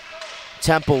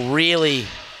 Temple really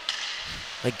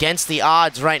against the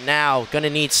odds right now. Going to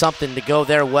need something to go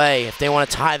their way if they want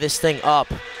to tie this thing up.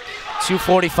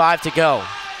 2:45 to go.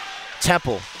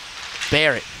 Temple,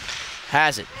 Barrett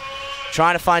has it.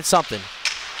 Trying to find something.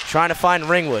 trying to find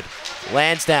Ringwood.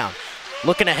 Lands down.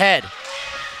 Looking ahead.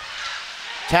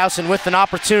 Towson with an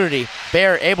opportunity.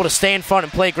 Barrett able to stay in front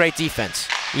and play great defense.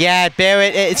 Yeah,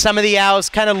 Barrett, some of the Owls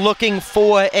kind of looking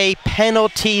for a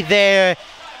penalty there.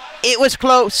 It was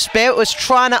close. Barrett was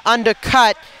trying to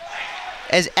undercut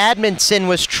as Admonson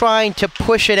was trying to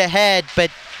push it ahead, but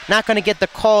not going to get the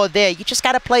call there. You just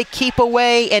got to play keep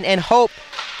away and hope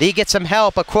that you get some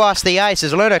help across the ice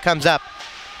as Lerner comes up.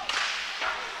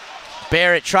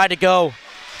 Barrett tried to go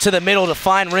to the middle to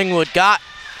find Ringwood, got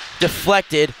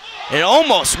deflected, and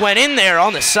almost went in there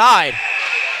on the side.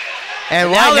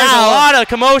 And now there's a lot of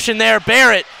commotion there.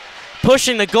 Barrett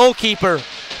pushing the goalkeeper,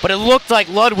 but it looked like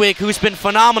Ludwig, who's been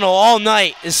phenomenal all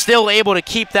night, is still able to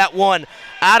keep that one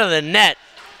out of the net.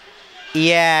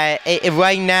 Yeah,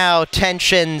 right now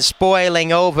tension's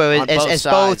boiling over as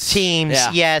both teams,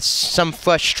 yes, some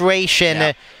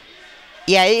frustration.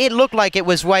 Yeah, it looked like it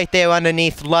was right there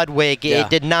underneath Ludwig. It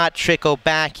did not trickle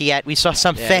back yet. We saw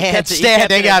some fans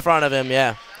standing up in front of him.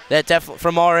 Yeah, that definitely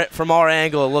from our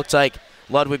angle, it looked like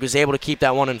Ludwig was able to keep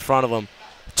that one in front of him.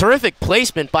 Terrific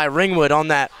placement by Ringwood on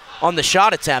the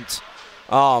shot attempt.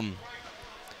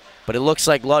 But it looks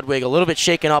like Ludwig a little bit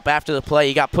shaken up after the play.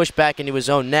 He got pushed back into his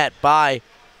own net by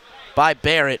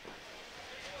Barrett.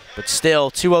 But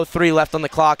still, 2:03 left on the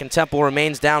clock, and Temple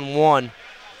remains down 1.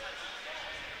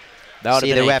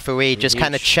 See the referee just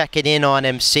kind of checking in on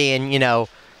him, seeing,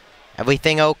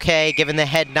 everything okay, giving the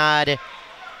head nod.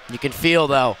 You can feel,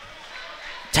 though,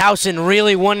 Towson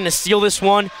really wanting to steal this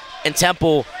one, and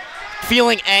Temple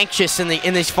feeling anxious in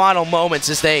these final moments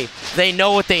as they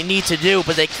know what they need to do,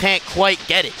 but they can't quite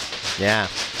get it. Yeah.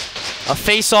 A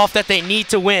face-off that they need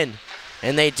to win,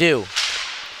 and they do.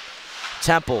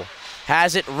 Temple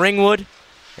has it, Ringwood,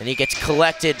 and he gets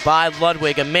collected by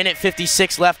Ludwig.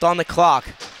 1:56 left on the clock.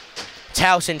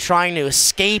 Towson trying to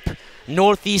escape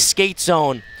Northeast Skate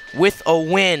Zone with a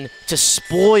win to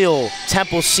spoil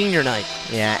Temple's senior night.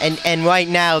 Yeah, and right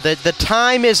now the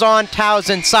time is on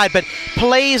Towson's side, but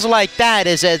plays like that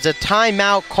as a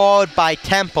timeout called by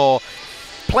Temple.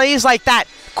 Plays like that,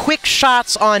 quick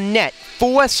shots on net,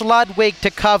 force Ludwig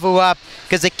to cover up,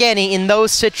 because again, in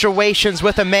those situations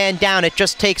with a man down, it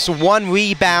just takes one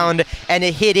rebound and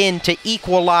a hit in to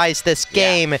equalize this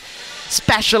game,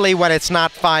 especially when it's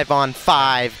not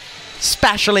 5-on-5.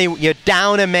 Especially you're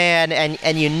down a man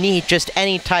and you need just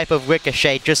any type of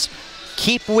ricochet. Just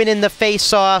keep winning the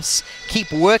face-offs,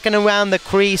 keep working around the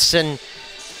crease, and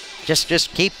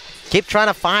just keep trying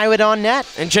to fire it on net.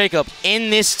 And Jacob, in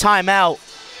this timeout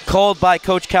called by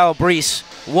Coach Calabrese,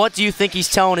 what do you think he's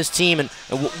telling his team, and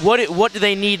what do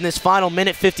they need in this final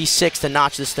 1:56 to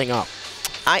notch this thing up?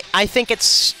 I think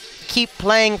it's keep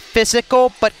playing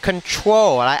physical but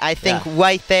control. I think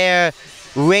right there,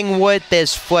 Ringwood,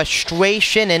 there's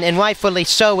frustration, and rightfully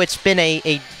so. It's been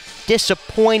a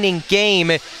disappointing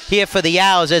game here for the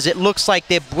Owls, as it looks like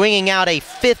they're bringing out a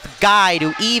fifth guy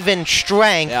to even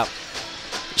strength. Yep.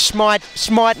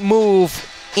 Smart move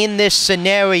in this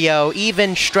scenario,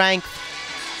 even strength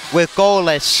with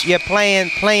goalless. You're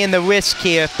playing the risk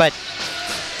here, but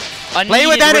play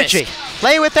with energy. Risk.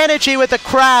 Play with energy with the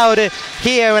crowd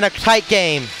here in a tight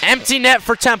game. Empty net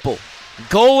for Temple.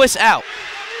 Goalless out.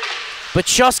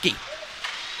 Bachusky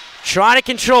trying to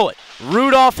control it.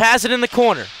 Rudolph has it in the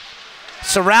corner.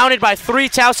 Surrounded by 3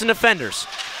 Towson defenders.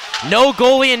 No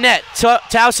goalie in net.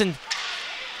 Towson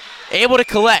able to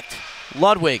collect.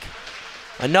 Ludwig,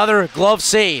 another glove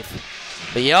save.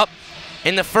 But yep,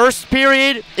 in the first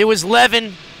period, it was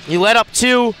Levin. He led up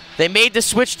 2. They made the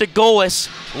switch to goalless.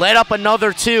 Led up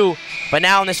another 2. But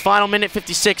now in this final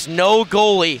 1:56, no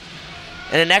goalie.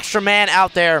 And an extra man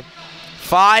out there.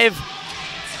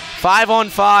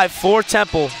 5-on-5 for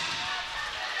Temple.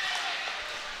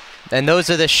 And those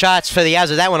are the shots for the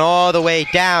Owls. That one all the way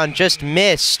down, just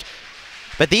missed.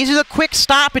 But these are the quick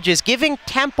stoppages, giving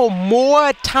Temple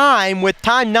more time with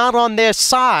time not on their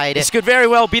side. This could very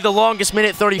well be the longest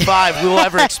 1:35 we will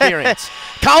ever experience.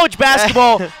 College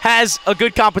basketball has a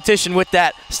good competition with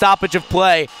that stoppage of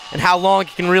play and how long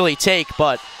it can really take,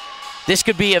 but this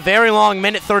could be a very long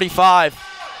 1:35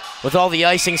 with all the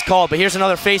icings called. But here's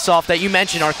another face-off that you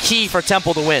mentioned are key for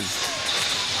Temple to win.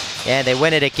 Yeah, they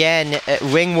win it again.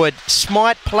 Ringwood,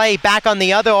 smart play back on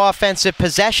the other offensive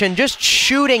possession, just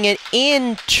shooting it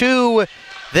into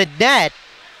the net.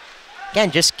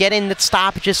 Again, just getting the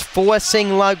stoppages,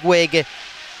 forcing Ludwig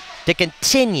to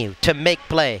continue to make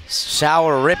plays.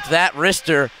 Sauer ripped that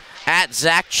wrister at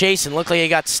Zach Chase and looked like he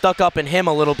got stuck up in him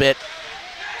a little bit.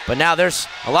 But now there's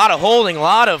a lot of holding, a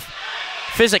lot of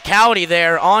physicality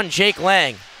there on Jake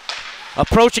Lang.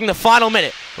 Approaching the final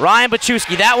minute. Ryan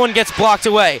Baczewski, that one gets blocked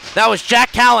away. That was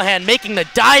Jack Callahan making the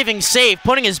diving save,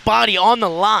 putting his body on the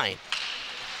line.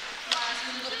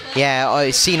 Yeah,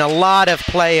 I've seen a lot of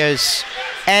players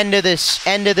end of the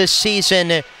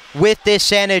season with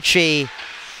this energy,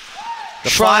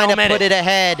 trying to put it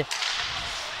ahead.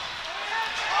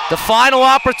 The final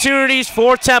opportunities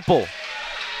for Temple.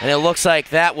 And it looks like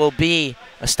that will be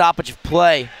a stoppage of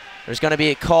play. There's going to be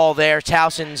a call there.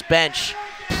 Towson's bench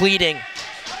pleading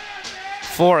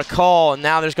for a call, and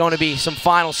now there's going to be some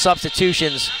final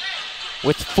substitutions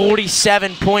with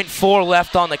 47.4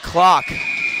 left on the clock.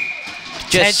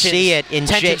 See it in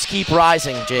tensions keep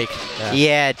rising, Jake.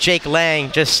 Yeah, Jake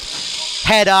Lang just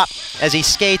head up as he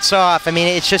skates off. I mean,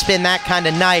 it's just been that kind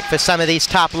of night for some of these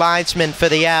top linesmen for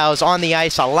the Owls. On the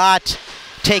ice a lot,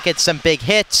 taking some big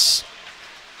hits.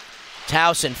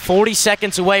 Towson 40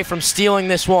 seconds away from stealing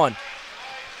this one.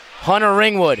 Hunter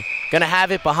Ringwood going to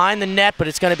have it behind the net, but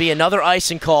it's going to be another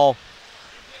icing call.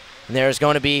 And there's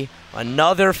going to be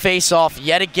another face-off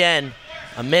yet again.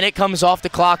 A minute comes off the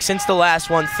clock since the last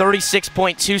one,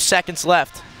 36.2 seconds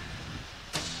left.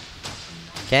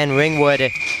 Ken Ringwood,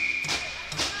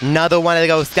 another one of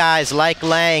those guys like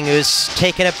Lang who's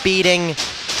taking a beating.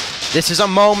 This is a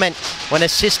moment when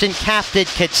assistant captain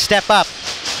could step up.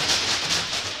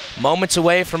 Moments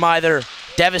away from either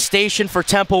devastation for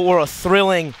Temple or a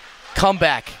thrilling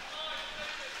comeback.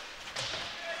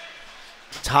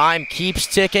 Time keeps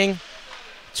ticking.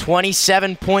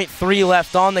 27.3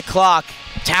 left on the clock.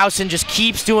 Towson just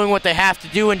keeps doing what they have to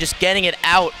do and just getting it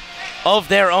out of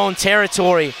their own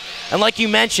territory. And like you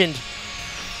mentioned,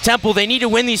 Temple, they need to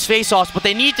win these faceoffs, but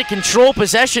they need to control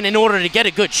possession in order to get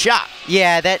a good shot.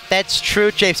 Yeah, that's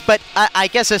true, James. But I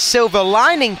guess a silver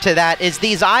lining to that is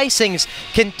these icings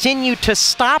continue to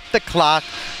stop the clock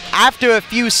after a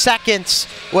few seconds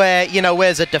where, you know,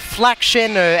 there's a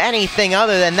deflection or anything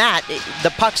other than that. The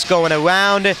puck's going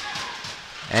around,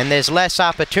 and there's less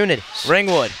opportunities.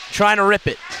 Ringwood trying to rip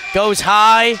it. Goes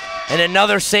high, and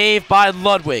another save by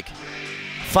Ludwig.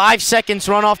 5 seconds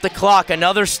run off the clock.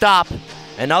 Another stop.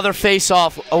 Another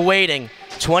face-off awaiting.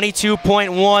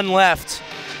 22.1 left.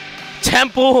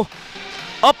 Temple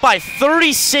up by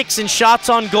 36 in shots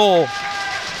on goal,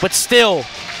 but still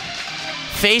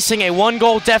facing a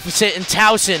one-goal deficit in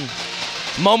Towson.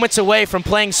 Moments away from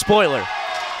playing spoiler.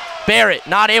 Barrett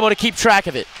not able to keep track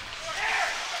of it.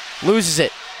 Loses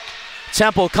it.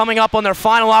 Temple coming up on their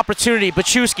final opportunity.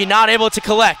 Baczewski not able to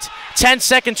collect. 10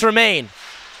 seconds remain.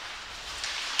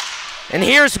 And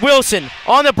here's Wilson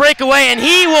on the breakaway, and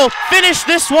he will finish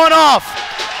this one off.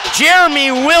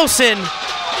 Jeremy Wilson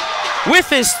with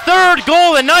his third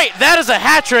goal of the night. That is a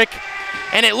hat trick.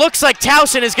 And it looks like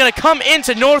Towson is going to come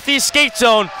into Northeast Skate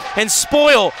Zone and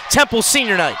spoil Temple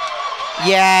senior night.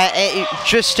 Yeah,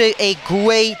 just a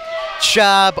great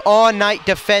job all night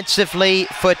defensively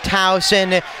for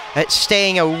Towson,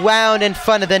 staying around in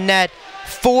front of the net,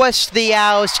 forced the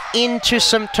Owls into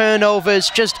some turnovers,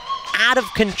 just out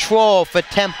of control for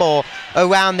Temple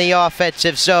around the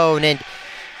offensive zone.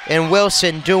 And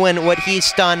Wilson doing what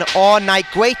he's done all night.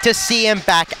 Great to see him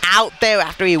back out there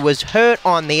after he was hurt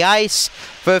on the ice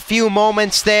for a few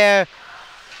moments there,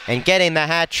 and getting the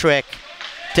hat trick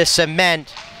to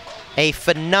cement a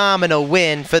phenomenal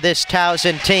win for this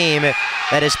Towson team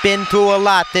that has been through a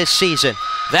lot this season.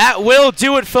 That will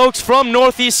do it, folks, from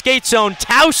Northeast Skate Zone.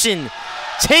 Towson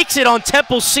takes it on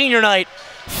Temple senior night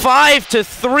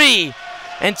 5-3,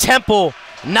 and Temple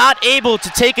not able to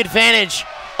take advantage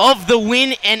of the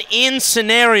win and in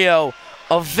scenario.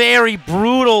 A very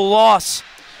brutal loss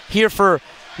here for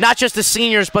not just the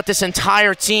seniors, but this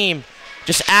entire team.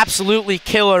 Just absolutely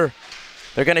killer.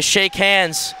 They're going to shake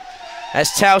hands as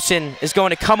Towson is going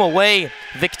to come away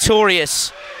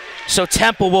victorious. So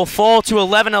Temple will fall to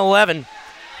 11-11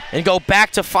 and go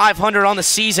back to 500 on the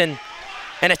season.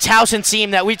 And a Towson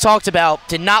team that we talked about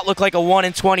did not look like a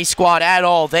 1-20 squad at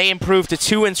all. They improved to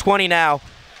 2-20 now.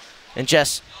 And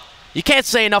just, you can't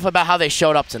say enough about how they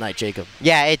showed up tonight, Jacob.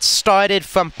 Yeah, it started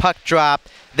from puck drop.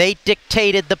 They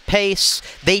dictated the pace.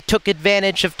 They took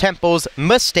advantage of Temple's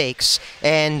mistakes.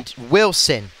 And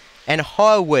Wilson and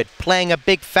Harwood playing a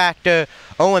big factor.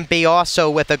 Owenby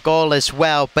also with a goal as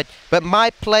well. But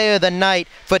my player of the night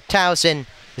for Towson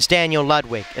is Daniel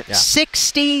Ludwig. Yeah.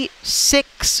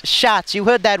 66 shots. You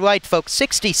heard that right, folks.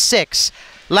 66.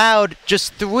 Allowed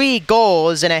just 3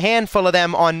 goals, and a handful of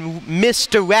them on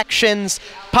misdirections.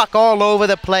 Puck all over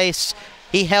the place.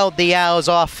 He held the Owls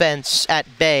offense at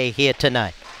bay here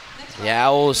tonight. The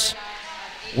Owls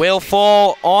will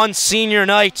fall on senior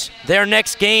night. Their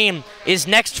next game is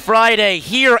next Friday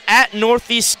here at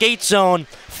Northeast Skate Zone.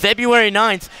 February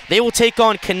 9th, they will take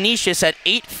on Canisius at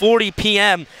 8:40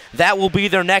 p.m. That will be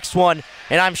their next one,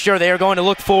 and I'm sure they are going to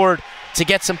look forward to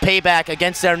get some payback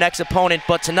against their next opponent.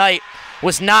 But tonight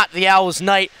was not the Owls'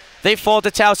 night. They fall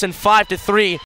to Towson 5-3.